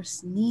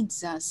Source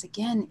needs us.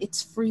 Again,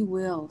 it's free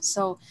will.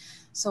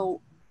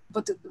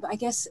 But I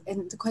guess,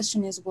 and the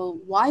question is, well,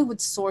 why would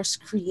Source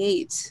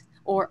create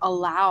or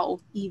allow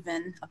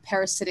even a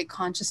parasitic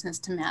consciousness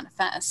to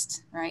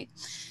manifest, right?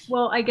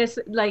 Well, I guess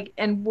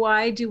and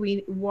why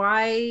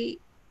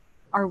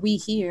are we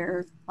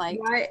here? Like,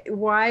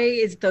 why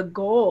is the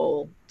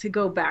goal to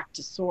go back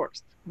to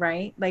Source,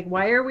 right? Like,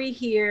 why are we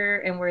here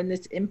and we're in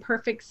this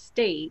imperfect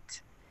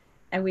state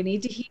and we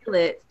need to heal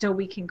it so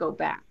we can go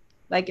back?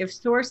 Like, if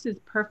Source is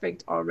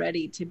perfect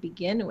already to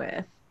begin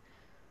with,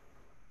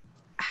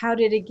 how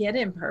did it get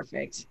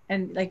imperfect?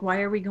 And like,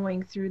 why are we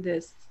going through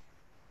this,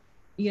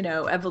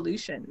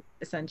 evolution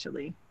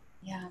essentially?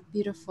 Yeah,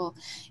 beautiful.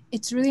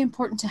 It's really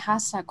important to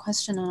ask that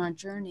question on our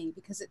journey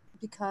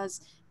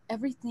because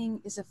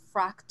everything is a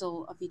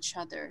fractal of each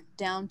other,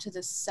 down to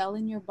the cell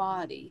in your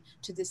body,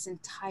 to this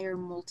entire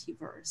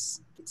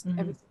multiverse.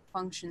 Everything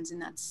functions in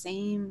that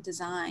same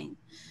design.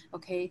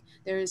 Okay,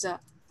 there is a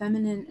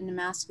feminine and a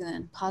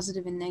masculine,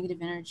 positive and negative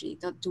energy,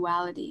 the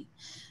duality.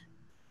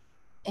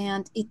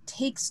 And it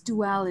takes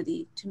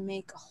duality to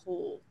make a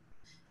whole.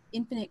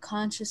 Infinite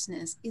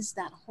consciousness is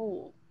that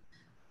whole,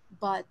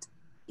 but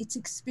it's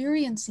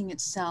experiencing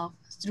itself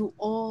through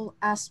all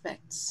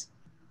aspects.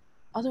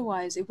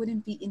 Otherwise, it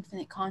wouldn't be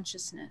infinite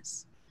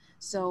consciousness.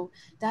 So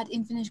that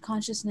infinite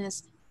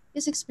consciousness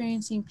is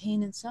experiencing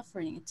pain and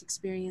suffering. It's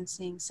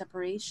experiencing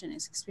separation.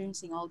 It's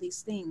experiencing all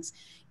these things.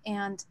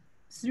 And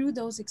through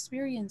those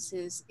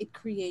experiences, it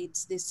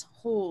creates this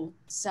whole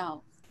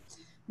self.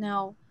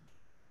 Now,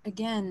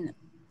 again,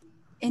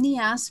 any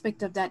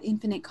aspect of that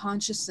infinite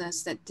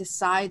consciousness that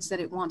decides that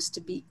it wants to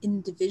be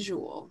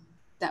individual,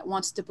 that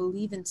wants to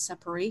believe in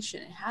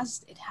separation,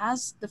 it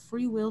has the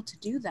free will to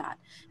do that.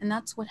 And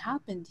that's what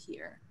happened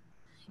here.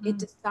 It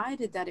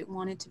decided that it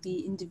wanted to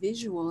be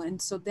individual,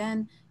 and so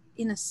then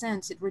in a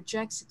sense it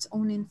rejects its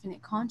own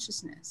infinite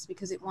consciousness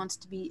because it wants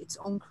to be its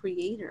own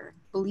creator,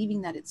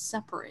 believing that it's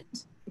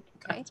separate.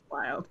 Okay. That's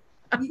wild.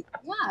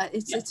 Yeah,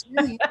 it's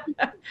really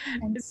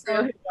it's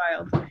really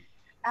wild.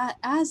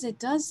 as it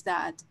does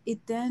that,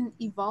 it then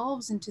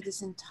evolves into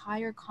this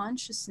entire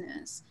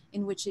consciousness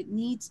in which it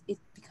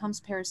becomes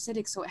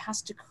parasitic. So it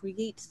has to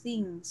create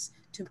things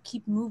to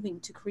keep moving,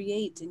 to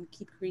create and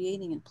keep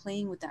creating and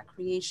playing with that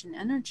creation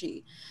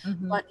energy.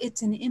 Mm-hmm. But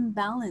it's an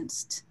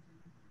imbalanced,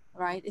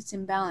 right? It's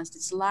imbalanced,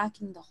 it's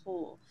lacking the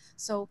whole.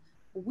 So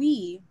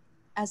we,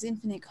 as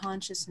infinite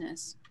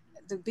consciousness,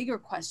 the bigger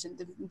question,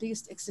 the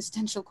biggest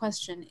existential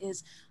question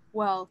is,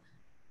 well,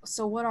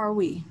 so what are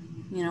we?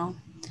 You know,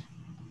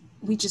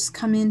 we just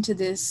come into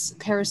this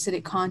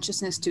parasitic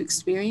consciousness to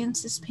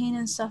experience this pain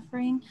and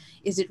suffering.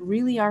 Is it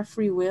really our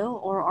free will,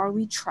 or are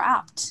we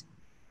trapped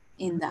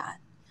in that?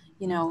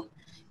 You know,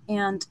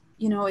 and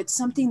it's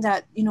something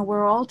that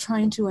we're all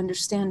trying to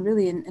understand,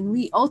 really. And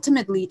we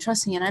ultimately,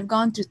 trust me, and I've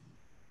gone through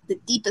the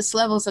deepest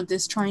levels of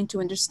this trying to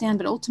understand,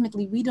 but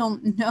ultimately we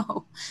don't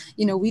know.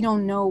 We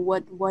don't know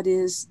what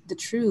is the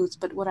truth.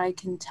 But what I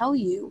can tell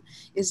you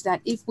is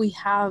that if we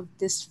have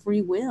this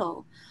free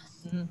will,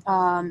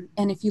 Mm-hmm.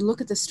 and if you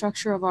look at the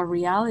structure of our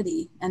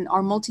reality and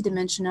our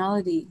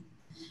multidimensionality,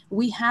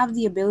 we have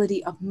the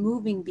ability of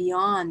moving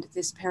beyond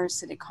this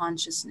parasitic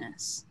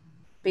consciousness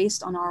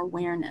based on our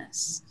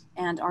awareness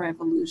and our Right.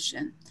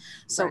 evolution.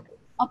 So Right.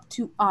 up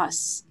to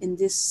us in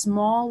this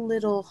small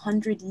little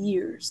 100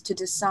 years to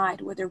decide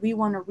whether we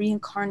want to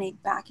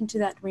reincarnate back into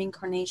that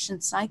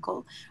reincarnation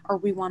cycle, or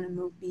we want to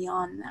move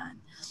beyond that.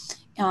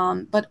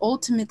 But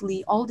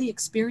ultimately, all the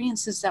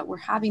experiences that we're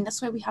having,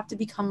 that's why we have to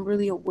become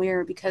really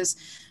aware, because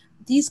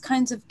these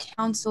kinds of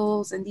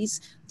councils and these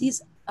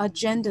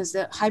agendas,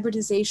 the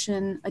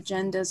hybridization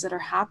agendas that are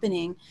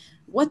happening,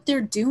 what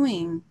they're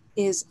doing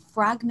is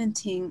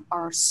fragmenting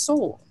our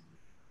soul.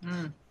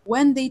 Mm.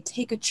 When they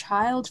take a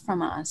child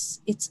from us,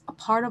 it's a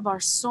part of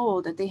our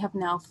soul that they have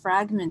now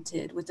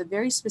fragmented with a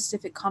very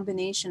specific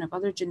combination of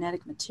other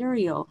genetic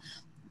material.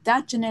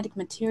 That genetic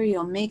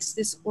material makes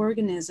this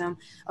organism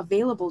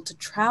available to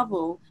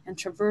travel and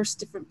traverse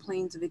different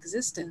planes of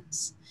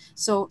existence.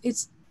 So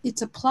it's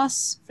a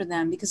plus for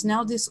them, because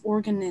now this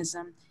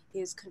organism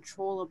is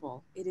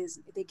controllable.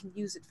 They can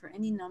use it for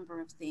any number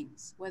of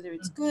things, whether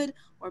it's good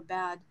or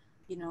bad.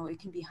 It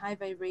can be high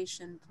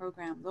vibration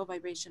program, low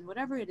vibration,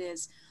 whatever it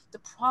is. The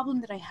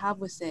problem that I have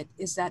with it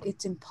is that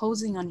it's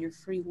imposing on your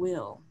free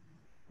will.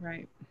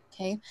 Right.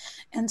 Okay.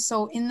 And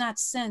so, in that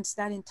sense,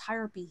 that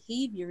entire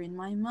behavior in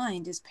my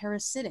mind is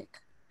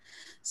parasitic.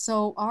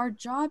 So, our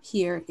job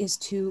here is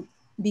to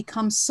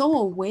become so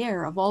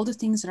aware of all the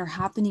things that are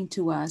happening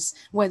to us,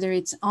 whether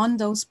it's on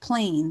those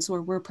planes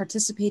where we're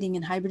participating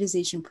in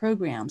hybridization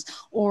programs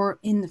or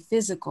in the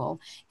physical,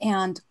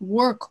 and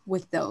work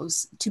with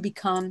those to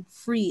become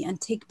free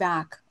and take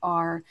back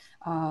our,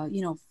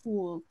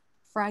 full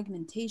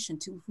fragmentation,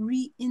 to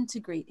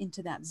reintegrate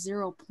into that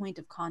 0 point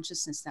of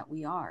consciousness that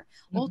we are,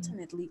 Mm-hmm.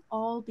 ultimately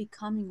all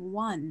becoming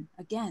one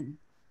again.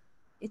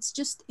 It's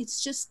just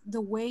the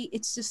way,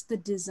 it's just the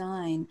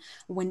design.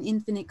 When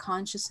infinite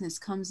consciousness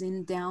comes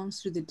in down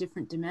through the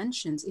different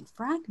dimensions, it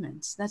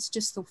fragments. That's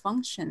just the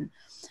function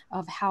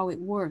of how it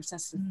works.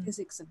 That's the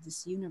physics of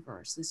this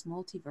universe, this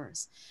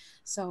multiverse.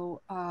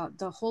 So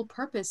the whole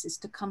purpose is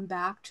to come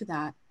back to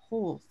that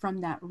whole,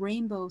 from that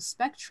rainbow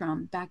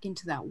spectrum back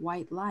into that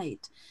white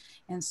light.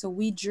 And so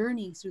we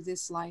journey through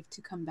this life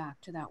to come back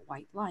to that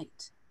white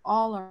light.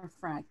 All are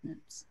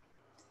fragments.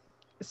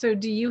 So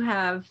do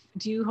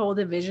you hold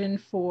a vision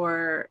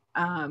for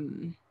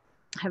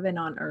heaven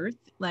on earth?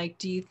 Like,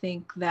 do you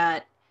think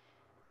that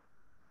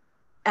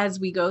as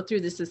we go through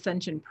this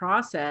ascension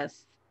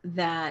process,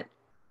 that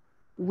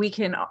we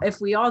can, if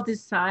we all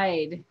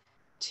decide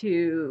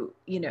to,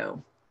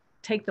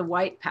 take the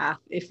white path,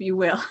 if you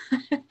will,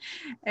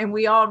 and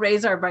we all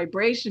raise our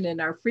vibration and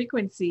our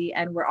frequency,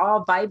 and we're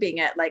all vibing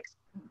at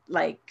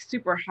like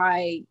super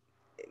high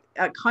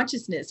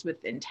consciousness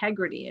with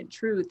integrity and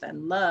truth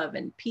and love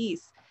and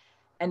peace,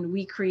 and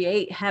we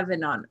create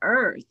heaven on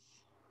earth,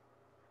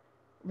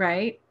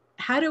 right?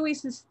 How do we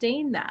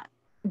sustain that?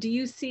 Do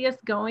you see us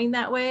going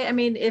that way? I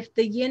mean, if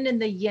the yin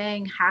and the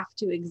yang have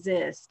to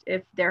exist,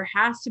 if there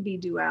has to be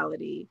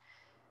duality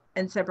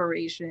and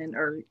separation,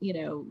 or,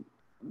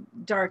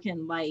 dark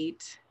and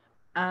light,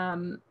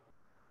 um,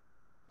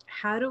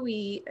 how do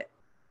we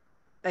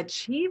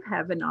achieve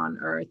heaven on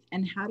earth,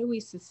 and how do we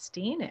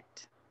sustain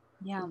it?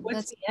 Yeah, What's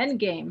that's the end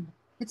game?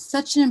 it's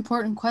such an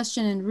important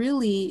question. And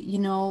really,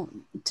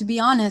 to be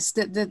honest,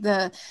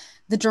 the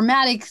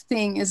dramatic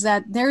thing is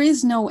that there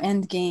is no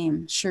end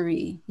game,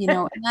 Cherie.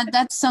 And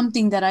that's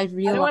something that I've I don't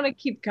realized. want to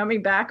keep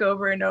coming back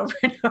over and over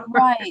and over.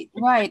 Right,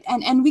 right.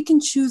 And we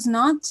can choose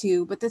not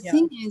to. But the Yeah.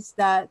 thing is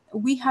that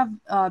we have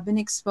been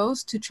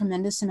exposed to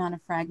tremendous amount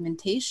of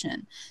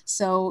fragmentation.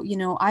 So,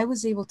 I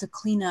was able to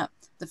clean up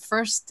the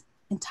first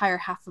entire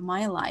half of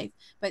my life.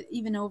 But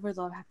even over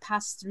the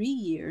past 3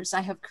 years,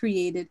 I have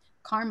created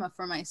karma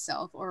for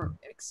myself, or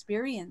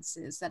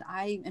experiences that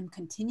I am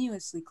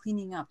continuously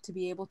cleaning up to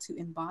be able to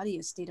embody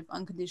a state of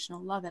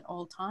unconditional love at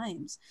all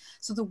times.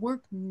 So the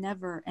work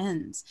never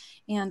ends.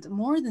 And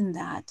more than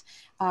that,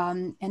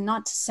 and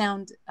not to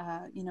sound,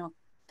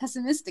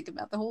 pessimistic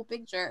about the whole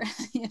picture.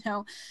 You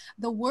know,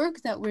 the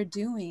work that we're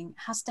doing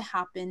has to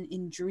happen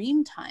in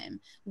dream time.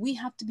 We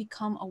have to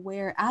become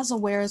aware as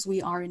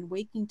we are in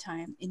waking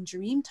time, in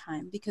dream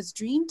time, because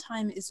dream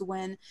time is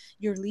when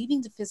you're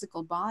leaving the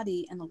physical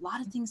body and a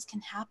lot of things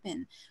can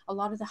happen. A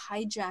lot of the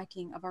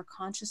hijacking of our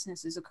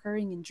consciousness is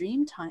occurring in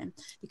dream time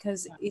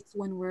because it's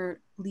when we're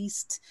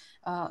least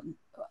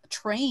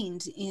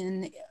trained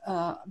in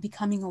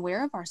becoming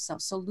aware of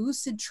ourselves. So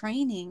lucid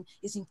training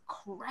is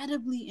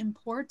incredibly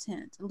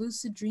important,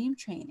 lucid dream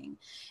training.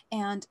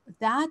 And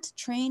that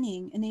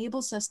training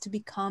enables us to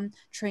become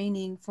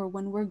training for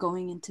when we're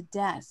going into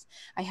death.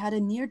 I had a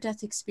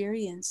near-death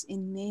experience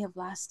in May of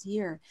last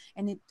year,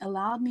 and it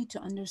allowed me to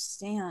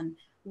understand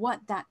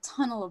what that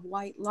tunnel of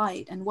white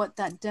light and what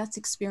that death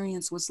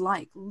experience was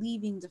like,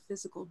 leaving the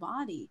physical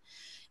body.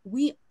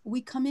 We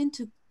come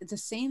into the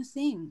same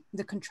thing,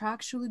 the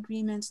contractual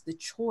agreements, the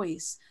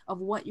choice of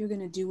what you're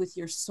going to do with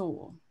your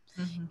soul.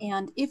 Mm-hmm.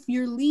 And if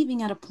you're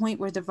leaving at a point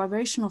where the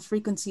vibrational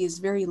frequency is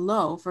very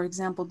low, for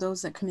example,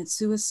 those that commit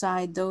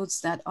suicide, those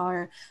that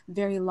are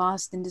very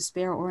lost in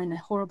despair or in a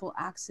horrible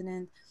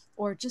accident,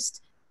 or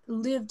just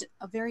lived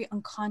a very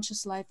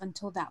unconscious life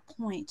until that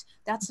point,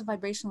 that's the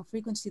vibrational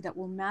frequency that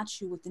will match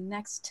you with the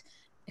next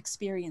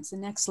experience, the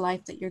next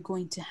life that you're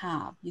going to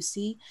have. You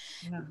see,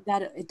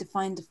 that it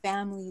defined the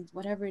family,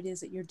 whatever it is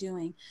that you're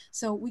doing.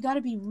 So we got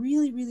to be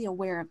really, really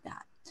aware of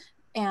that.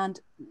 And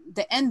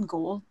the end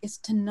goal is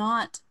to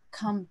not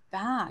come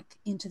back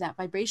into that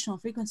vibrational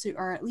frequency,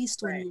 or at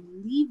least when you're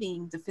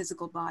leaving the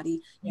physical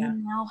body, you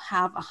now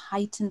have a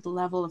heightened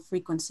level of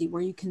frequency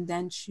where you can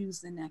then choose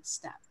the next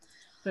step.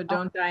 So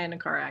don't die in a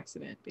car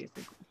accident,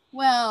 basically.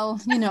 Well,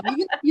 you know,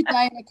 even if you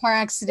die in a car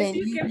accident,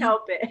 you can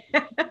help it.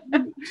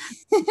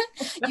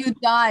 You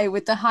die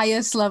with the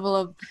highest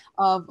level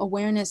of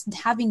awareness,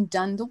 having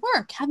done the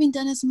work, having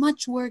done as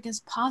much work as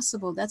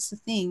possible. That's the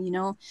thing, you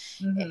know.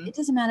 Mm-hmm. It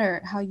doesn't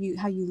matter how you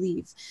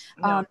leave.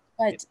 No.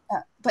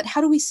 But how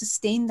do we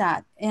sustain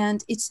that?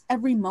 And it's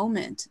every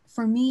moment.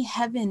 For me,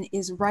 heaven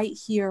is right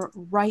here,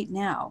 right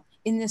now.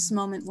 In this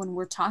moment when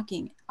we're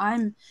talking,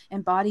 I'm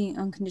embodying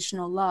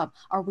unconditional love.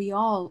 Are we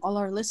all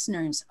our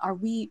listeners, are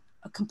we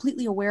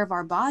completely aware of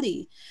our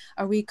body?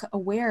 Are we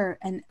aware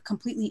and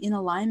completely in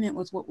alignment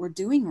with what we're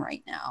doing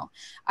right now?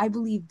 I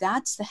believe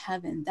that's the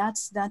heaven.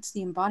 That's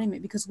the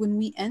embodiment, because when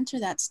we enter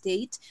that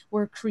state,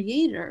 we're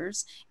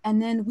creators, and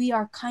then we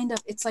are kind of,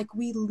 it's like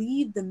we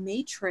leave the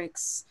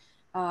matrix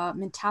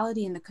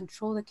mentality and the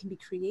control that can be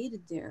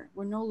created there.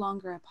 We're no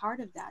longer a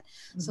part of that.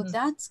 Mm-hmm. So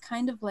that's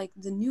kind of like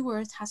the new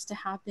earth has to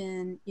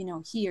happen, you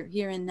know,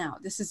 here and now.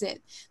 This is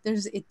it.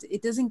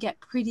 It doesn't get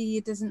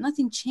pretty.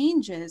 Nothing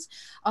changes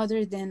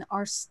other than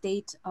our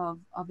state of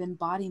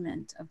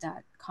embodiment of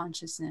that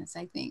consciousness,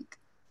 I think.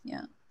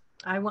 Yeah.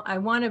 I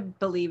want to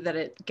believe that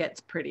it gets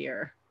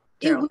prettier.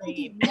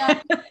 Geraldine.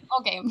 Yeah.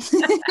 Okay.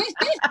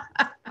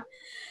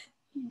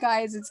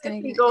 Guys, it's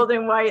going to be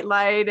golden white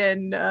light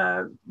and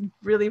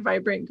really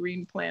vibrant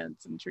green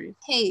plants and trees.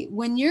 Hey,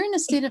 when you're in a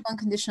state of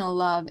unconditional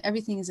love,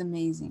 everything is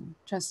amazing.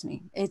 Trust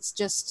me. It's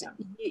just,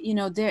 you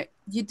know,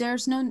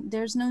 there's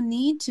no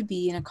need to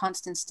be in a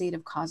constant state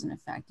of cause and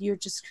effect. You're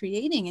just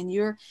creating and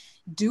you're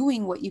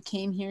doing what you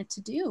came here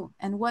to do.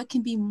 And what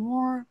can be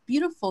more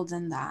beautiful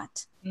than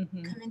that?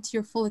 Mm-hmm. Come into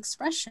your full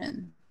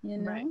expression, you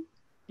know? Right.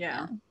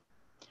 Yeah.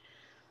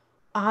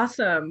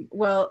 Awesome.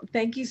 Well,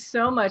 thank you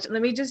so much.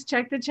 Let me just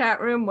check the chat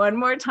room one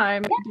more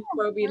time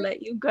before we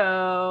let you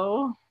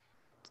go.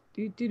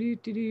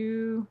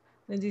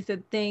 Lindsay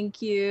said,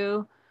 thank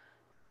you.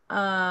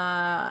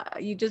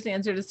 You just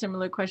answered a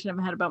similar question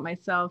I've had about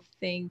myself.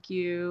 Thank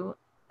you.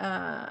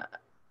 Let's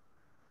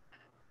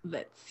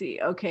see.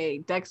 Okay,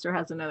 Dexter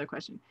has another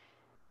question.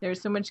 There's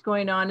so much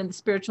going on in the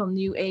spiritual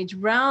new age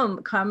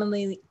realm,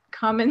 commonly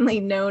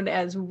known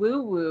as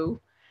woo-woo.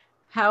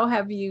 How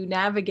have you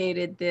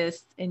navigated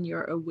this in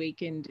your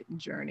awakened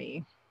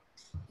journey?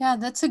 Yeah,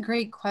 that's a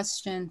great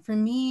question. For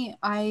me,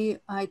 I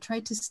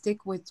try to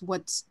stick with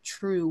what's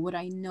true, what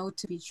I know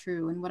to be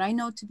true. And what I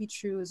know to be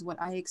true is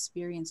what I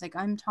experience. Like,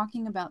 I'm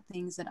talking about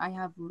things that I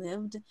have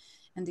lived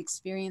and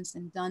experienced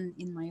and done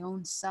in my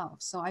own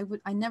self. So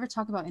I never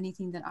talk about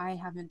anything that I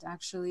haven't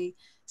actually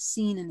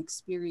seen and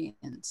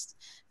experienced,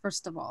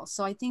 first of all.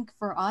 So I think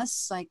for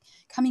us, like,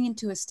 coming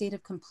into a state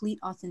of complete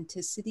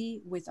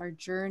authenticity with our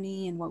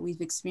journey and what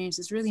we've experienced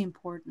is really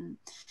important.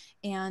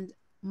 And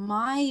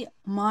my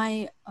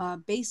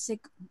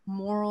basic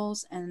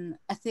morals and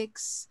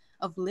ethics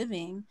of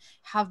living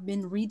have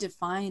been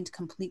redefined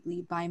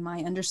completely by my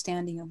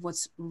understanding of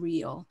what's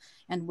real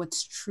and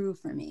what's true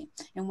for me.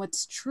 And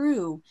what's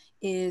true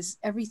is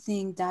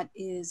everything that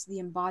is the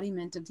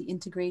embodiment of the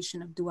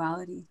integration of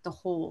duality, the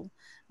whole.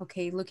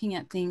 Okay, looking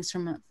at things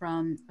from a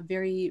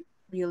very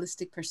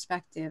realistic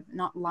perspective,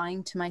 not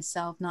lying to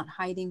myself, not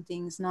hiding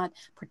things, not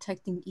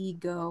protecting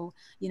ego,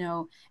 you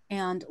know.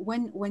 And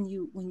when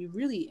you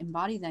really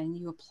embody that and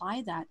you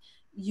apply that,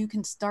 you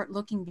can start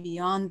looking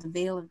beyond the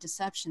veil of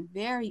deception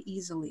very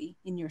easily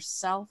in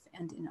yourself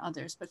and in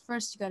others. But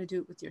first you got to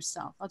do it with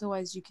yourself.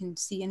 Otherwise you can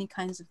see any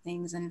kinds of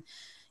things and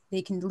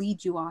they can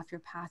lead you off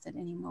your path at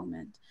any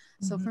moment.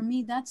 So for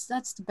me, that's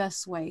the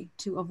best way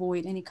to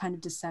avoid any kind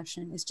of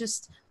deception. It's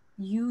just,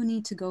 you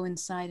need to go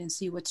inside and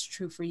see what's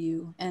true for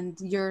you, and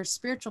your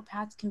spiritual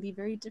path can be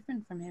very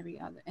different from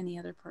any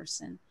other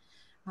person.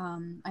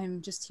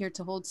 I'm just here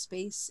to hold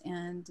space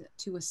and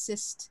to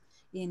assist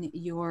in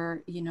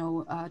your,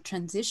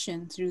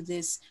 transition through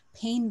this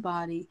pain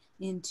body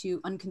into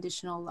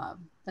unconditional love.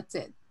 That's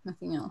it,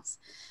 nothing else.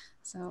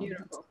 So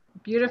beautiful,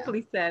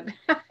 beautifully said.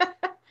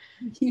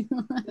 yeah.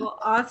 Well,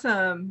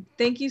 awesome.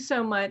 Thank you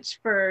so much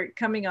for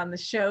coming on the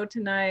show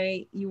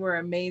tonight. You were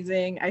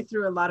amazing. I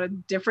threw a lot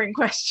of different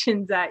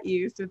questions at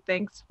you, so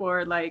thanks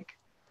for like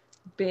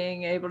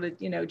being able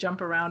to,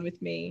 jump around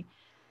with me.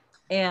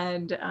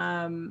 And,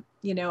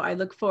 I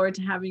look forward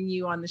to having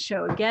you on the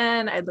show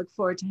again. I look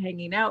forward to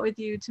hanging out with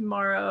you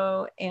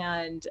tomorrow.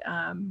 And,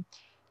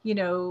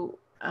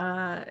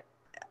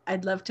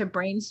 I'd love to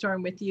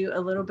brainstorm with you a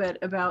little bit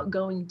about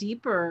going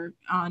deeper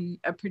on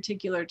a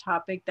particular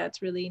topic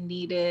that's really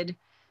needed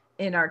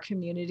in our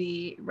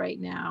community right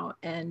now,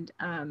 and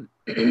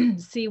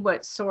see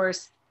what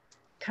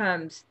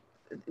comes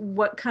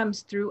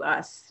through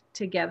us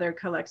together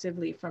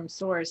collectively from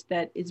source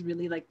that is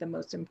really like the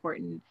most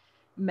important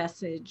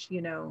message,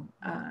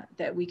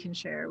 that we can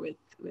share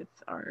with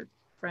our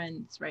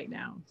friends right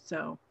now.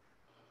 So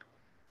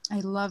I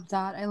love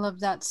that. I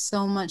love that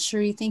so much,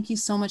 Cherie. Thank you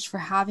so much for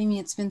having me.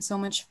 It's been so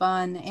much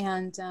fun.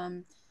 And,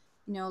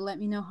 let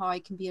me know how I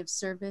can be of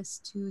service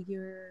to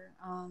your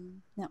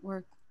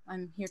network.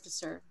 I'm here to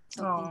serve.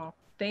 So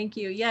thank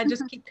you. Yeah,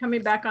 just keep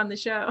coming back on the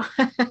show.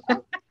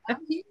 I'm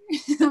here.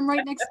 I'm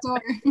right next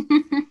door.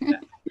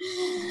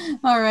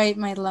 All right,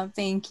 my love.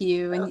 Thank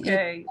you.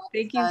 Okay.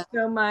 Thank you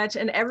so much.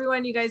 And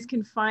everyone, you guys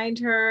can find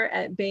her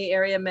at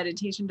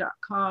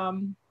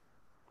bayareameditation.com.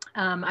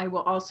 I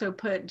will also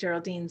put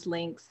Geraldine's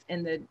links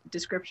in the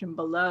description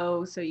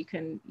below, so you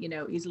can,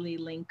 easily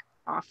link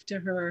off to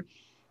her.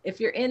 If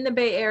you're in the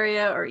Bay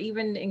Area or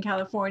even in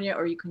California,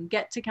 or you can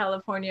get to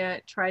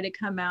California, try to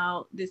come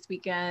out this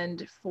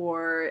weekend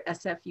for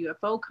SF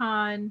UFO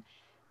Con.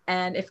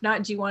 And if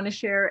not, do you want to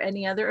share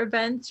any other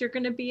events you're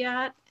going to be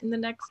at in the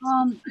next?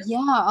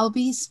 Yeah, I'll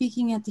be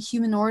speaking at the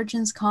Human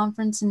Origins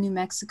Conference in New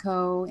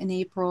Mexico in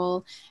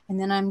April. And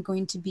then I'm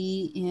going to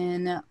be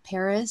in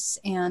Paris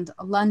and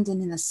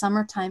London in the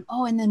summertime.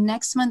 Oh, and then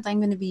next month I'm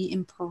going to be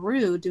in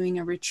Peru doing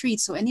a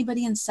retreat. So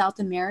anybody in South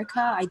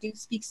America, I do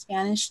speak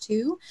Spanish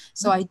too.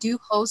 So I do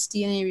host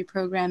DNA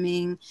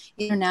reprogramming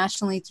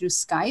internationally through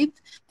Skype,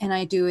 and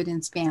I do it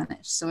in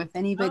Spanish. So if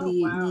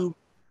anybody needs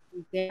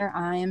there,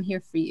 I am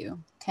here for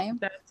you. Okay.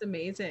 That's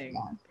amazing.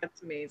 Yeah.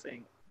 That's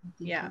amazing.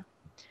 Yeah.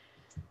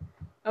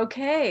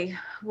 Okay.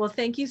 Well,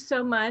 thank you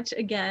so much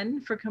again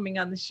for coming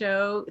on the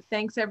show.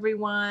 Thanks,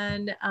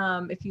 everyone.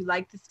 If you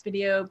like this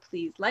video,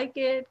 please like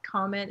it,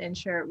 comment, and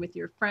share it with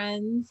your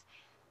friends.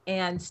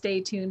 And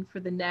stay tuned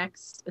for the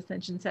next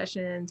Ascension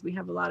sessions. We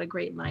have a lot of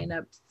great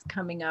lineups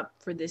coming up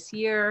for this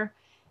year,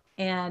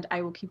 and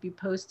I will keep you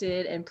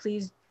posted. And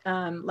please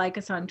like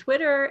us on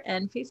Twitter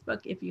and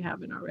Facebook if you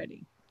haven't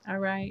already. All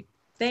right.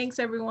 Thanks,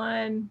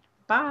 everyone.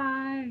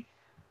 Bye.